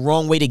is the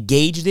wrong way to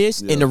gauge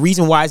this, and the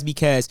reason why is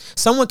because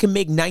someone can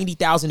make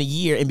 $90,000 a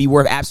year and be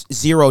worth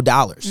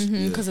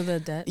 $0. Because of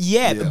the debt.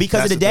 Yeah, Yeah,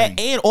 because of that's the the debt,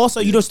 thing. and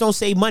also you just don't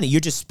save money. You're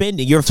just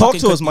spending. You're a Talk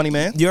fucking to us, money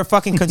man. You're a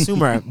fucking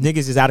consumer.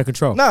 Niggas is out of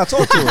control. Nah,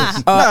 talk to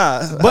us.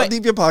 How but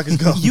deep your pockets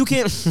go? You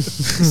can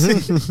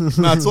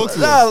Nah, talk to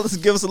Nah, us. let's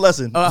give us a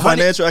lesson. honey,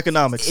 Financial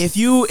economics. if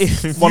you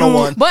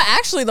 101. But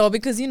actually, though,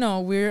 because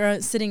we're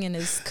sitting in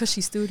this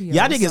cushy studio.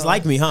 Y'all niggas so-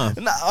 like me, huh?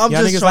 Nah, I'm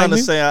Y'all just niggas trying like to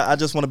me? say I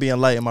just want to be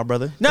enlightened, my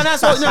brother. No,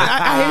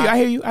 I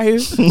hear you.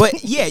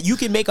 But yeah, you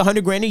can make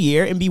 $100,000 a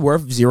year and be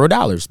worth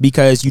 $0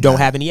 because you don't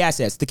have any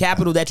assets. The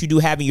capital that you do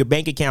have in your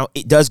bank account,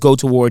 it does go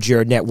towards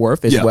your net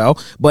worth as Yeah. well.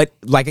 But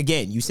like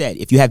again, you said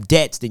if you have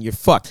debts, then you're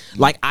fucked.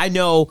 Like I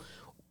know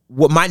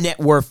what my net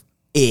worth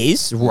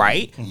is,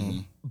 right?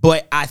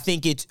 But I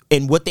think it's,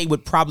 and what they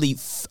would probably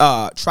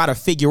try to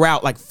figure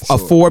out, like a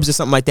Forbes or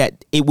something like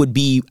that, it would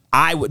be,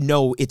 I would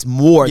know it's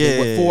more than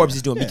what Forbes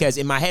is doing. Because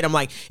in my head, I'm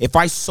like, if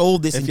I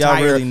sold this If entire...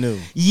 y'all really knew.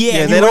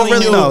 Yeah, they you don't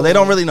really knew. know. They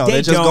don't really know. They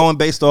They're just don't. going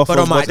based off But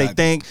of on my- what they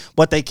think,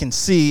 what they can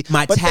see.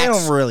 My but tax, they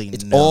don't really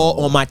it's know.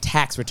 all on my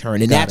tax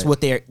return, and that's it.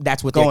 what they're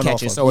Going off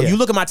catching. of, So if yeah. you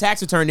look at my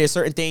tax return, there's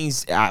certain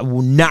things I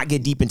will not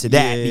get deep into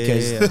that Yeah,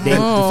 because yeah. they,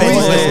 Oh. the feds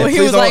is Please, listening. he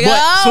was don't. like, But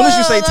as soon as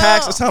you say oh,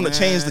 tax, no. it's time to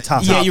change the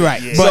topic. Yeah, you're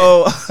right.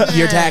 So,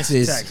 Your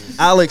taxes.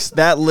 Alex,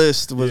 that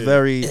list was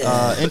very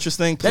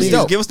interesting. That's Please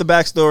dope. give us the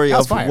backstory That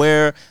was of fire.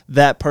 where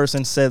that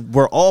person said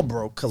we're all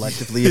broke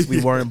collectively if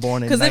we weren't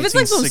born in Because if it's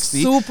like some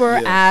 1960.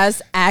 super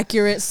ass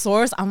accurate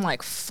source, I'm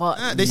like, fuck.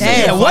 They damn.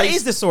 say Yeah, what Vice-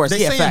 is the source? They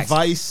Yeah, say facts.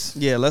 Vice.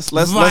 Yeah, let's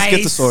get the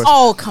Vice. source.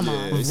 Oh, come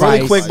on. Really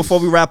Vice. quick before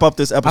we wrap up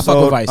this fuck with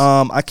episode, Vice.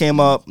 I came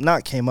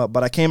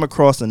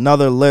across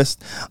another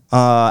list.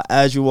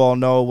 As you all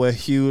know, we're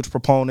huge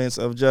proponents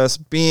of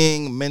just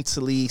being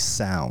mentally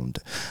sound,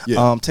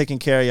 Yeah. taking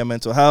care of your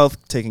mental health,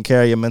 taking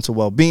care of your mental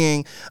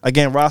well-being.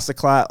 Again,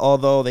 Rastaclat,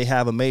 although they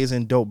have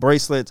amazing dope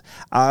bracelets,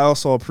 I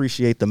also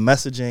appreciate the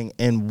messaging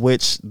in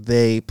which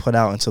they put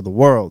out into the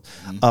world.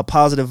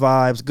 Positive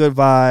vibes, good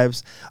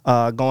vibes.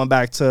 Going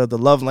back to the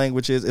love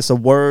languages, it's a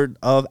word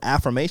of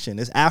affirmation.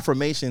 It's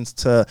affirmations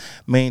to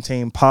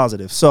maintain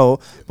positive. So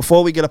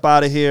before we get up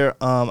out of here,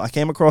 I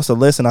came across a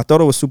list and I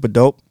thought it was super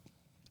dope.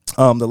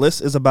 The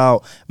list is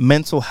about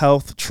mental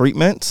health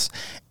treatments,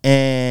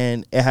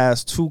 and it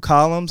has 2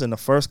 columns. In the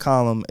first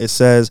column, it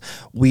says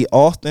we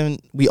often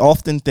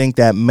think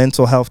that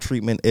mental health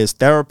treatment is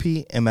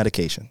therapy and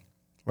medication,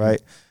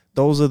 right?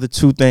 Those are the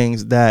 2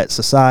 things that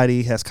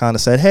society has kind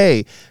of said,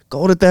 hey,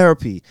 go to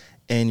therapy.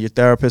 And your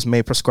therapist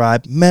may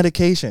prescribe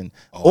medication,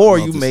 or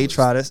love you this may list.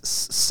 try to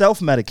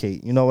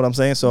self-medicate. You know what I'm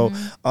saying? So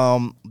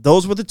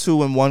those were the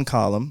 2 in one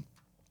column.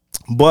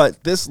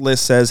 But this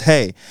list says,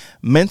 hey,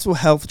 mental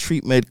health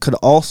treatment could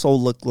also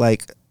look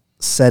like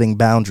setting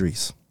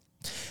boundaries,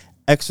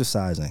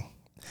 exercising,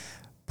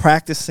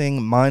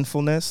 practicing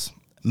mindfulness,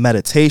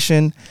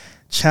 meditation,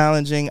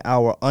 challenging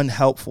our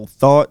unhelpful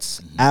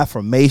thoughts,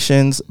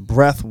 affirmations,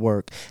 breath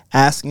work,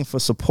 asking for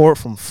support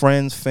from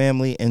friends,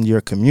 family, and your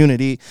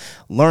community,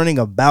 learning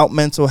about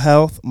mental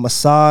health,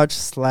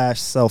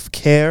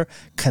 massage/self-care,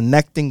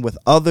 connecting with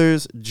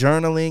others,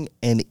 journaling,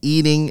 and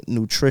eating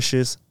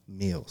nutritious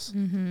meals. I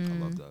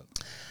love that.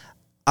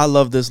 I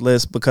love this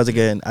list because,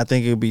 again, I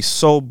think it would be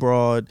so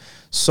broad,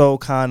 so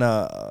kind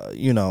of,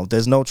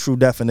 there's no true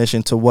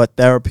definition to what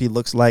therapy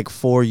looks like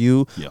for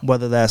you,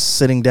 whether that's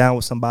sitting down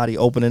with somebody,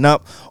 opening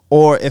up,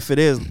 or if it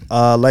is,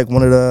 like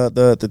one of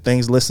the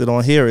things listed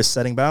on here is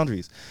setting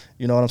boundaries.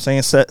 You know what I'm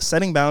saying?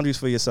 Setting boundaries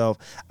for yourself,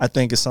 I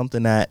think, is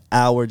something that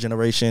our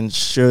generation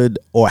should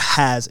or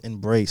has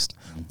embraced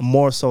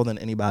more so than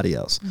anybody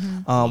else.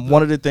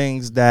 One of the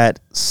things that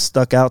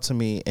stuck out to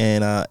me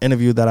in an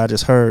interview that I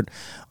just heard,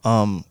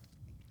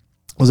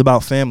 was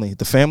about family,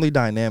 the family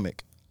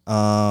dynamic.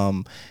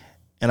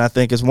 And I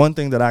think it's one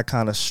thing that I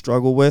kind of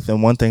struggle with,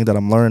 and one thing that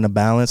I'm learning to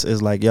balance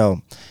is like,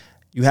 yo,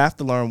 you have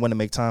to learn when to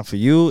make time for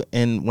you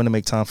and when to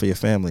make time for your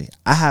family.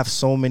 I have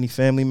so many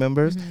family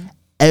members.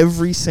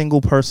 Every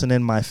single person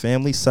in my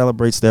family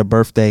celebrates their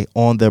birthday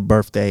on their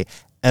birthday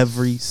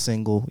every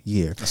single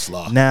year. That's a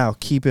lot. Now,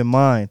 keep in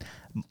mind,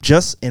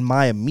 just in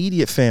my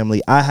immediate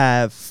family, I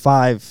have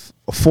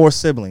 4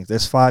 siblings.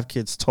 There's 5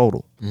 kids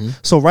total.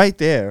 So right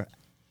there,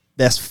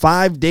 that's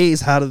 5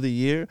 days out of the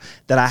year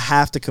that I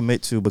have to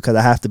commit to because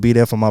I have to be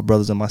there for my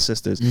brothers and my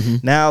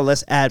sisters. Now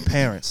let's add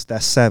parents.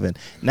 That's 7.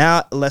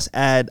 Now let's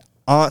add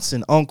aunts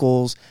and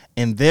uncles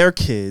and their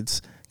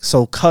kids.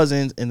 So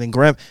cousins and then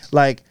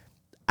like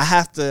I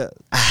had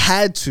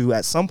to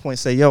at some point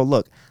say, yo,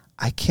 look,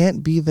 I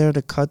can't be there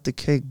to cut the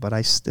cake, but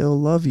I still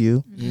love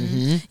you.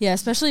 Yeah,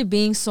 especially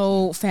being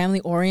so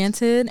family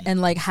oriented and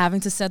like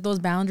having to set those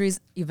boundaries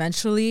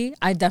eventually.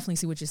 I definitely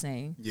see what you're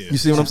saying. Yeah. You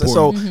see what I'm saying?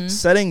 So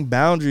setting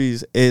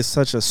boundaries is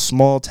such a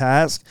small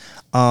task.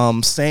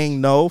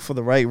 Saying no for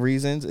the right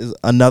reasons is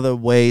another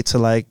way to,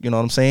 like, you know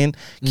what I'm saying?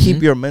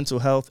 Keep your mental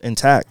health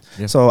intact.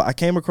 So I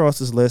came across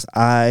this list.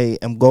 I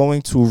am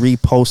going to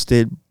repost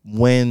it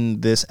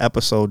when this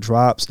episode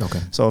drops. Okay.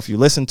 So if you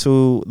listen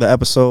to the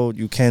episode,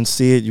 you can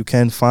see it, you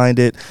can find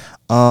it.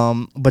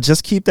 But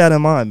just keep that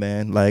in mind,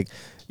 man. Like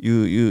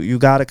you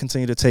got to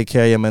continue to take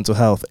care of your mental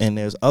health, and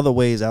there's other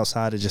ways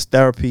outside of just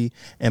therapy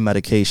and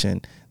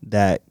medication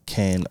that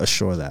can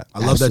assure that. I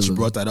love that you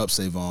brought that up,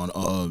 Savon.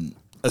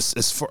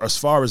 As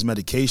far as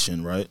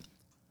medication, right?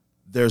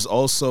 There's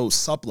also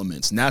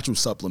supplements, natural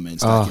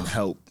supplements that can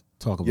help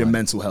your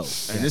mental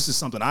health. And this is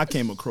something I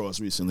came across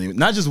recently.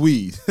 Not just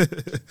weed. I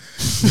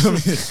mean,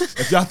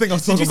 if y'all think I'm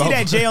talking about... Did you see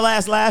that jail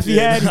ass laugh he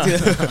had? Y'all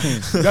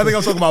think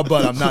I'm talking about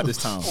bud, I'm not this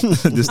time.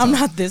 I'm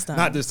not this time.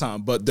 Not this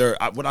time. But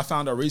what I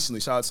found out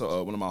recently, shout out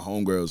to one of my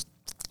homegirls,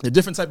 the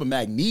different type of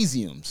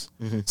magnesiums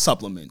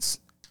supplements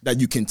that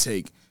you can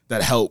take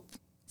that help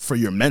for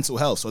your mental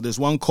health. So there's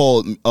one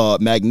called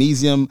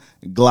magnesium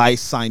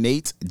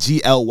glycinate,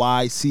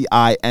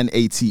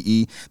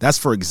 GLYCINATE. That's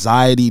for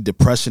anxiety,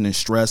 depression, and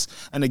stress.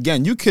 And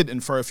again, you could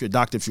infer if you're a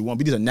doctor if you want,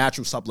 but these are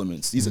natural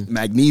supplements. These are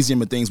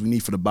magnesium and things we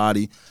need for the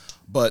body.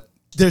 But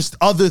there's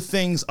other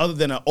things other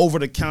than an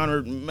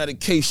over-the-counter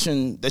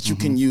medication that you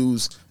can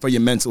use for your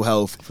mental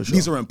health. For sure.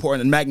 These are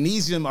important. And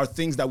magnesium are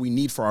things that we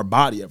need for our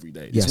body every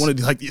day. It's one of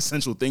the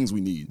essential things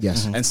we need.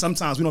 Yes. And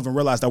sometimes we don't even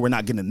realize that we're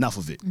not getting enough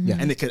of it.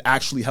 And it could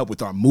actually help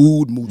with our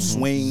mood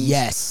swings.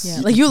 Yes.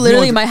 Yeah. Like you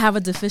literally might have a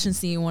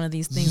deficiency in one of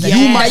these things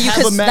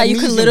that you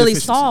could literally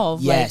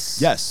solve. Yes.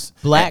 Like, Yes.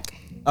 Black.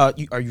 Are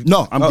you?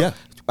 No, I'm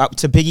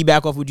to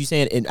piggyback off what you're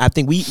saying, and I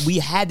think we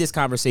had this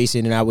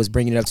conversation, and I was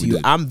bringing it up to you.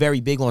 I'm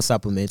very big on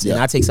supplements, and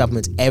I take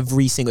supplements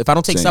every single. If I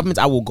don't take supplements,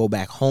 I will go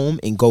back home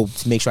and go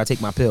to make sure I take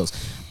my pills.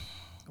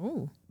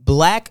 Ooh.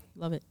 Black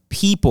Love it.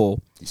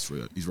 people, He's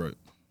right.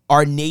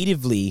 are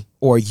natively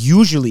or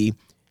usually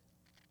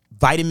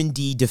vitamin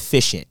D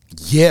deficient.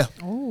 Yeah.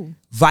 Oh.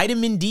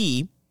 Vitamin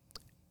D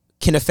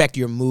can affect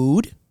your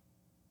mood.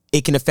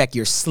 It can affect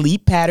your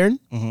sleep pattern.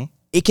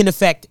 It can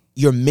affect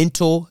your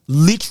mental,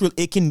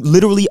 it can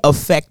literally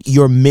affect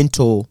your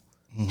mental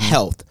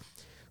health.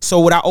 So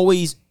what I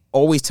always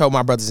tell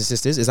my brothers and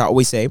sisters is I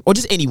always say, or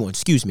just anyone,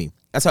 excuse me,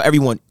 I tell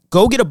everyone,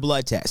 go get a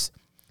blood test.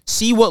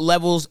 See what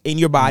levels in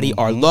your body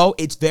are low.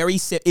 It's very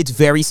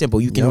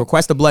simple. You can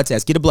request a blood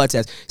test, get a blood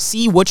test,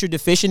 see what you're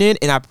deficient in,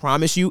 and I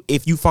promise you,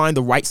 if you find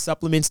the right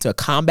supplements to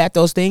combat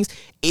those things,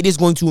 it is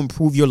going to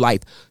improve your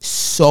life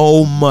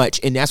so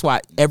much. And that's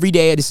why every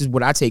day, this is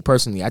what I take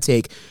personally. I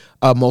take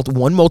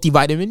one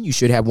multivitamin. You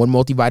should have one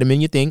multivitamin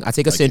in your thing. I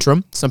take a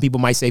Centrum. Some people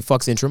might say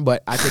fuck Centrum,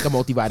 but I take a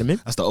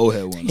multivitamin. That's the old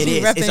head one. It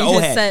is. It's an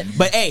old head.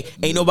 But hey,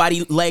 ain't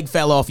nobody leg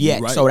fell off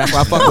yet, so that's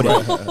why I fuck with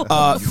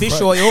it.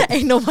 Fish oil.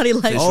 Ain't nobody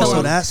leg fell Also,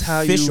 off. that's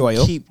how Fish you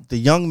oil. keep the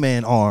young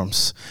man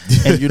arms,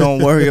 and you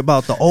don't worry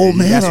about the old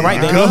man. That's right,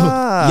 baby.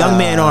 Young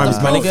man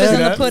arms, my Proof is in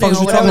the nigga. pudding, Fuck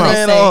or you talking whatever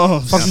they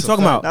about? say. Fuck you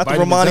talking about? Not the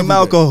Vitamins Romani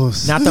everywhere.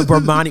 Malcos. Not the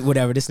Burmani,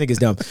 whatever. This nigga's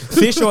dumb.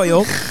 Fish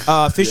oil.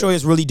 Fish oil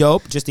is really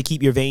dope, just to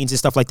keep your veins and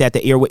stuff like that.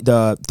 The airway,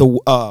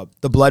 the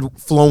blood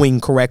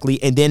flowing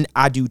correctly. And then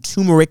I do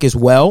turmeric as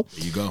well.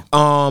 There you go.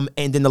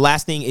 And then the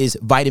last thing is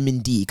vitamin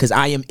D, because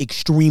I am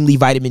extremely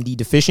vitamin D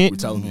deficient. You're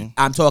telling me.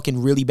 I'm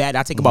talking really bad.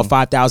 I take about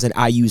 5,000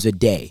 IUs a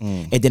day,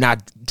 and then I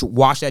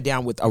wash that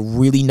down with a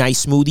really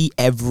nice smoothie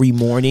every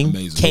morning.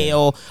 Amazing.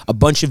 Kale, a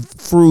bunch of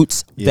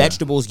fruits,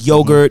 vegetables,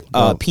 yogurt,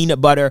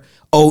 peanut butter,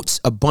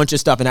 oats, a bunch of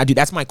stuff, and I do.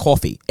 That's my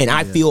coffee, and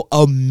I feel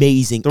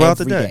amazing Throughout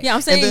the every day. day. Yeah,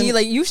 I'm saying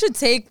you should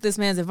take this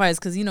man's advice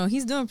because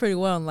he's doing pretty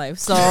well in life.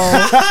 So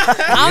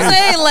I'm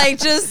saying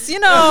just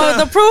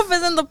the proof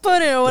is in the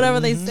pudding or whatever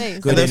they say.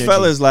 And then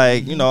fellas,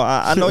 I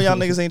know y'all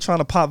niggas ain't trying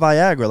to pop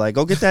Viagra. Like,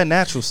 go get that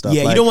natural stuff.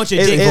 Yeah, you Like, don't want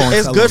your dick going.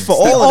 It's good for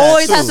all You of that.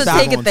 always have too. to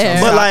take it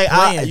there. But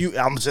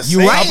Stop I'm just You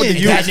saying, right.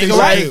 That nigga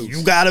right.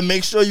 you gotta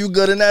make sure you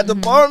good in that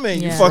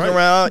department. Yeah. You fucking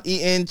around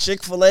eating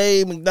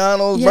Chick-fil-A,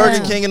 McDonald's, Yeah.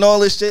 Burger King, and all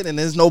this shit, and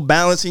there's no balance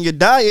balancing your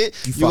diet,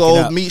 you fucking go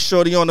up. meet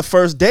shorty on the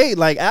first date,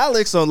 like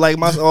Alex or like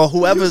or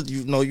whoever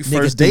you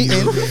first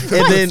dating,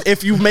 and then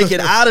if you make it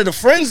out of the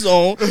friend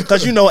zone,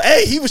 because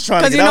hey, he was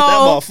trying to 'Cause get you out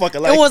that know,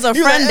 motherfucker. Like, it was a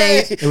you friend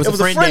hey, date. It was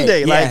a friend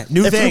date. Yeah, Like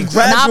new if thing. you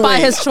graduate, Not by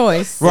his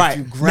choice. Right.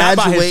 you Not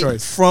by his graduate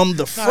choice. from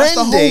the that's the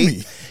friend date,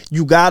 homie.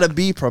 you gotta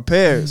be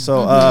prepared.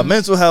 So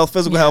mental health,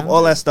 physical health,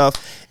 all that stuff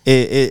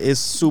is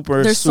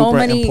super There's super so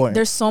many important.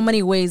 there's so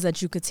many ways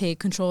that you could take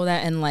control of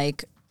that and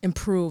like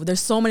improve.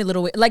 There's so many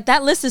little ways. Like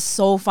that list is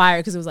so fire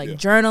because it was like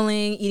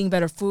journaling, eating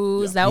better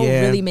foods. That will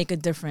Yeah. really make a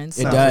difference.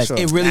 It Nah, does. for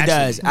sure. It really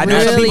Naturally. does. I know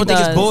some Really people think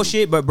it's does.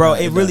 bullshit, but bro,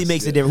 it really does,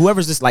 makes a yeah. difference.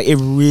 Whoever's just like, it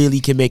really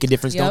can make a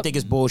difference. Don't Yep. think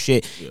it's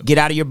bullshit. Get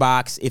out of your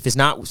box. If it's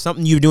not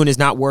something you're doing is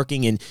not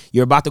working and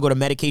you're about to go to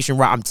medication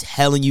route, I'm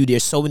telling you,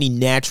 there's so many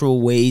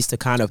natural ways to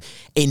kind of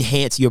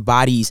enhance your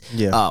body's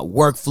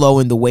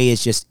workflow and the way it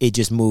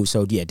just moves.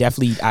 So yeah,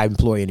 definitely I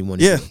implore anyone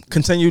to Yeah, do it.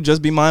 continue.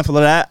 Just be mindful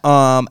of that.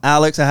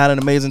 Alex, I had an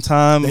amazing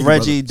time. Thank you,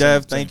 Reggie, brother.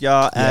 Dev, thank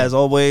y'all as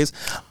always.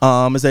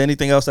 Is there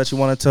anything else that you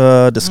wanted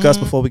to discuss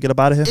before we get up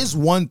out of here? It's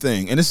one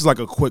thing, and this is like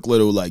a quick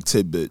little like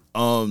tidbit.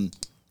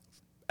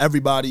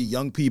 Everybody,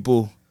 young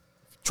people,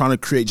 trying to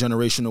create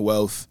generational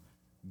wealth,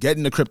 get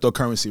into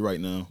cryptocurrency right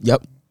now.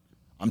 Yep.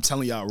 I'm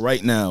telling y'all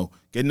right now,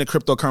 get into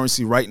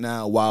cryptocurrency right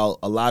now while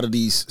a lot of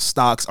these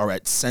stocks are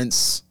at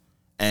cents,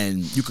 and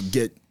you could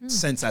get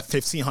cents at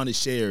 1,500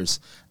 shares,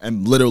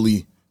 and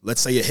literally,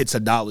 let's say it hits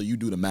 $1, you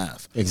do the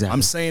math. Exactly.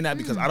 I'm saying that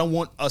because I don't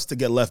want us to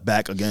get left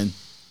back again.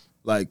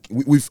 Like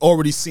we've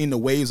already seen the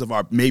waves of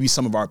maybe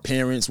some of our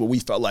parents where we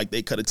felt like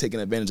they could have taken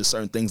advantage of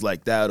certain things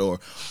like that, or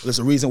there's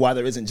a reason why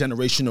there isn't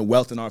generational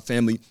wealth in our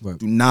family. Right.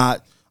 Do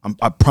not,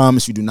 I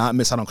promise you, do not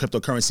miss out on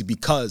cryptocurrency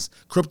because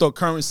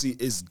cryptocurrency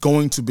is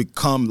going to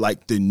become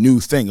like the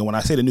new thing. And when I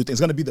say the new thing, it's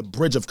going to be the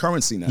bridge of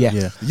currency now. Yeah.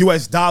 Yeah. The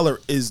U.S. dollar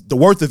is the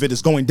worth of it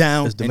is going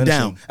down It's and diminishing.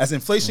 down as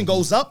inflation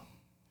goes up.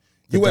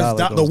 The dollar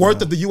The goes worth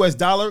down. of the U.S.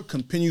 dollar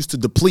continues to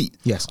deplete.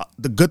 Yes.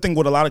 The good thing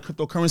with a lot of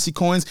cryptocurrency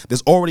coins,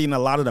 there's already an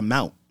allotted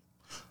amount.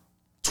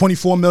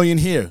 24 million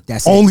here.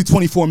 That's it. Only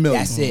 24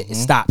 million. That's it. It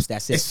stops.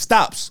 That's It it.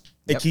 stops.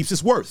 Yep. It keeps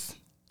its worth.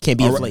 Can't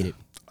be All right. inflated.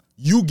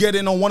 You get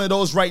in on one of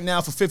those right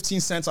now for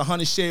 15 cents,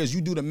 100 shares. You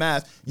do the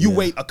math. You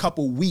wait a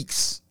couple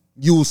weeks,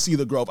 you will see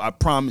the growth. I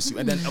promise you.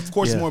 And then, of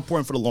course, Yeah. it's more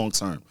important for the long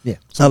term. Yeah.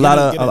 So a get lot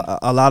in, of get in.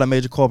 a lot of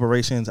major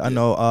corporations. I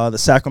know the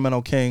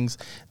Sacramento Kings.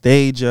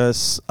 They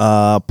just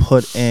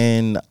put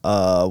in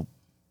a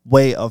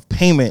way of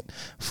payment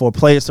for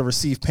players to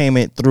receive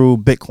payment through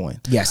Bitcoin.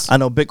 Yes. I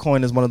know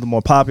Bitcoin is one of the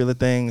more popular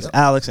things.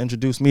 Alex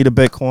introduced me to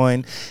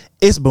Bitcoin.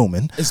 It's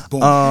booming. It's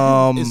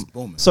booming. It's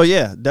booming. So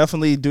yeah,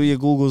 definitely do your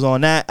Googles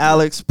on that.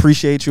 Alex,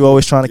 appreciate you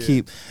always trying to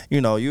keep, you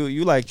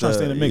like Trying to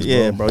stay in the mix,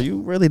 yeah, bro. bro. You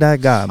really that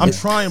guy, man. I'm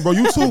trying, bro.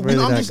 You too.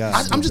 Really I'm that just, guy.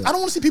 I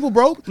don't want to see people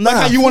broke. Nah, Like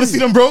how you want to see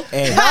them broke.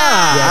 Hey,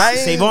 I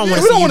yes, ain't- Savon Yeah, want we to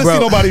don't see want you to see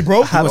broke. nobody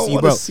broke. I I don't want to see you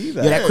wanna broke. see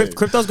that. Yeah, that Yeah.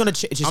 crypto's gonna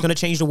just gonna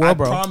change the world,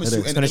 bro. I promise It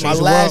you. is. And gonna my change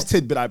the last world.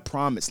 tidbit, I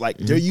promise. Like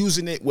they're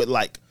using it with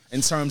like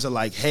in terms of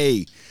like,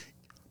 hey,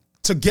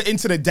 to get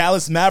into the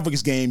Dallas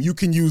Mavericks game, you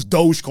can use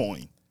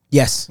Dogecoin.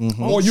 Yes.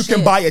 Or you can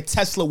shit. buy a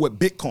Tesla with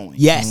Bitcoin.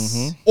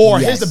 Yes. Or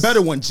Yes. here's the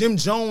better one. Jim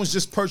Jones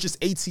just purchased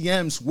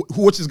ATMs,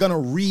 which is going to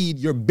read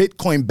your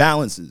Bitcoin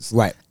balances.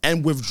 Right.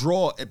 And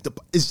withdraw. It's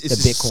The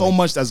just so Bitcoin.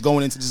 much that's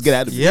going into just get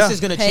out of it. Yeah. This is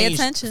going to Pay change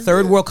attention.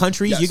 third world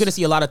countries. Yes. You're going to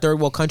see a lot of third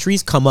world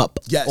countries come up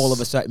Yes. all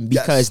of a sudden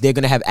Yes. because they're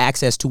going to have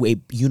access to a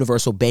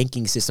universal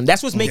banking system.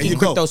 That's what's making you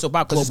crypto go. so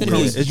popular because it's Global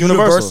going to be It's a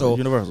universal,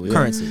 universal, yeah.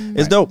 currency.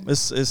 It's dope.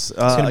 It's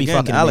gonna be again,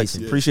 fucking Alex.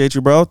 amazing. Appreciate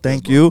you, bro.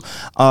 Thank you.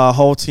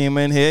 Whole team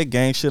in here,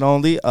 gang shit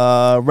only.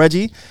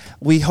 Reggie,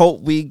 we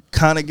hope we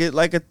kind of get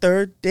like a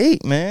third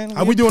date, man.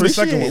 How we doing the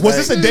second one? appreciate,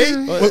 Was this a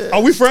date?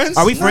 Are we friends?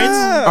 Are we friends?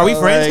 Nah, Are we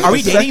friends? like, Are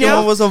we the dating second now?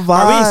 one was a Are we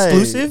vibe.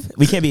 exclusive?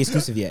 We can't be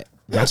exclusive yet.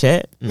 Not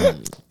yet.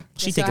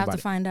 She Guess think I'll have about to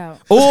it. find out.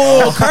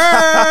 Oh,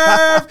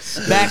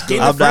 curve! Back in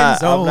the I'm friend not,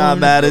 zone. I'm not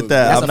mad at that.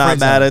 That's I'm a not friend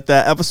mad zone. at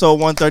that. Episode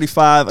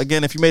 135.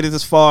 Again, if you made it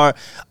this far,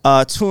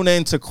 tune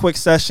in to Quick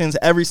Sessions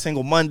every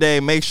single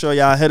Monday. Make sure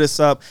y'all hit us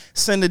up.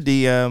 Send the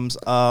DMs.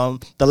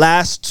 The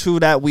last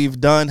two that we've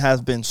done has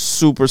been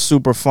super,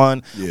 super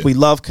fun. Yeah. We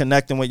love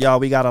connecting with y'all.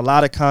 We got a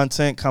lot of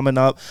content coming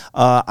up.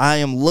 I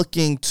am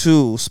looking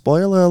to,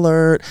 spoiler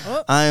alert,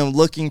 I am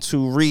looking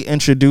to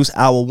reintroduce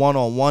our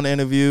one-on-one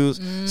interviews.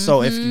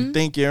 So if you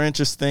think you're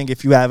interesting,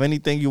 if you have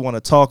anything you want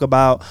to talk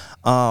about,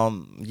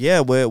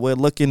 we're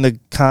looking to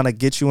kind of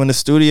get you in the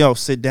studio,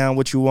 sit down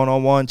with you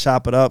one-on-one,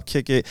 chop it up,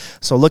 kick it.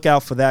 So look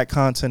out for that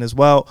content as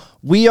well.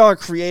 We are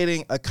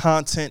creating a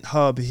content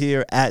hub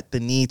here at the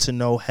Need to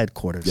Know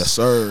headquarters. Yes,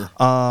 sir.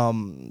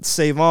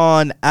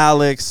 Savon,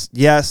 Alex,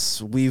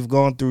 yes, we've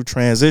gone through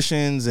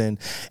transitions and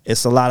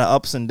it's a lot of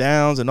ups and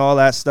downs and all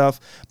that stuff,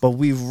 but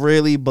we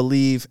really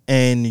believe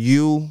in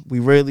you. We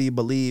really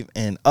believe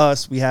in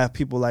us. We have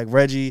people like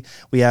Reggie.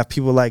 We have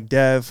people like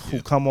Dev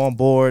who come on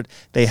board.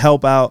 They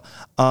help out.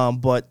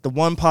 But the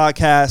one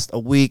podcast a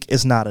week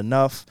is not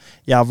enough.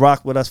 Y'all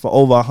rock with us for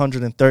over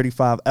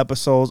 135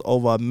 episodes,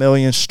 over 1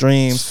 million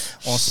streams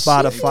on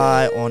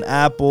Spotify, on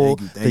Apple.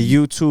 Thank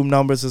you. The YouTube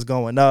numbers is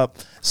going up.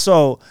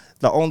 So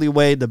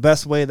the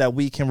best way that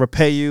we can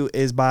repay you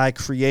is by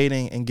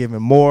creating and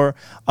giving more.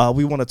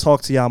 We want to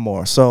talk to y'all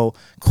more. So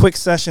Quick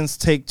Sessions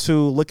Take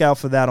 2, look out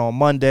for that on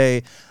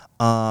Monday.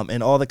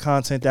 And all the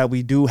content that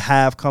we do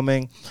have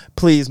coming,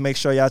 please make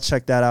sure y'all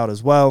check that out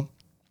as well.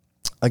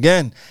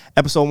 Again,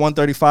 episode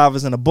 135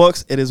 is in the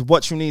books. It is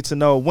what you need to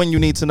know when you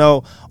need to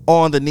know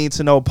on the Need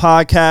to Know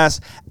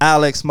podcast.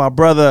 Alex, my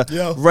brother,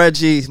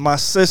 Reggie, my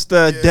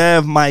sister,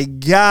 Dev, my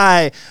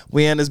guy.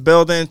 We in this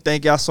building.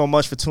 Thank y'all so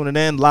much for tuning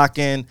in. Lock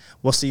in.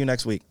 We'll see you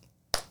next week.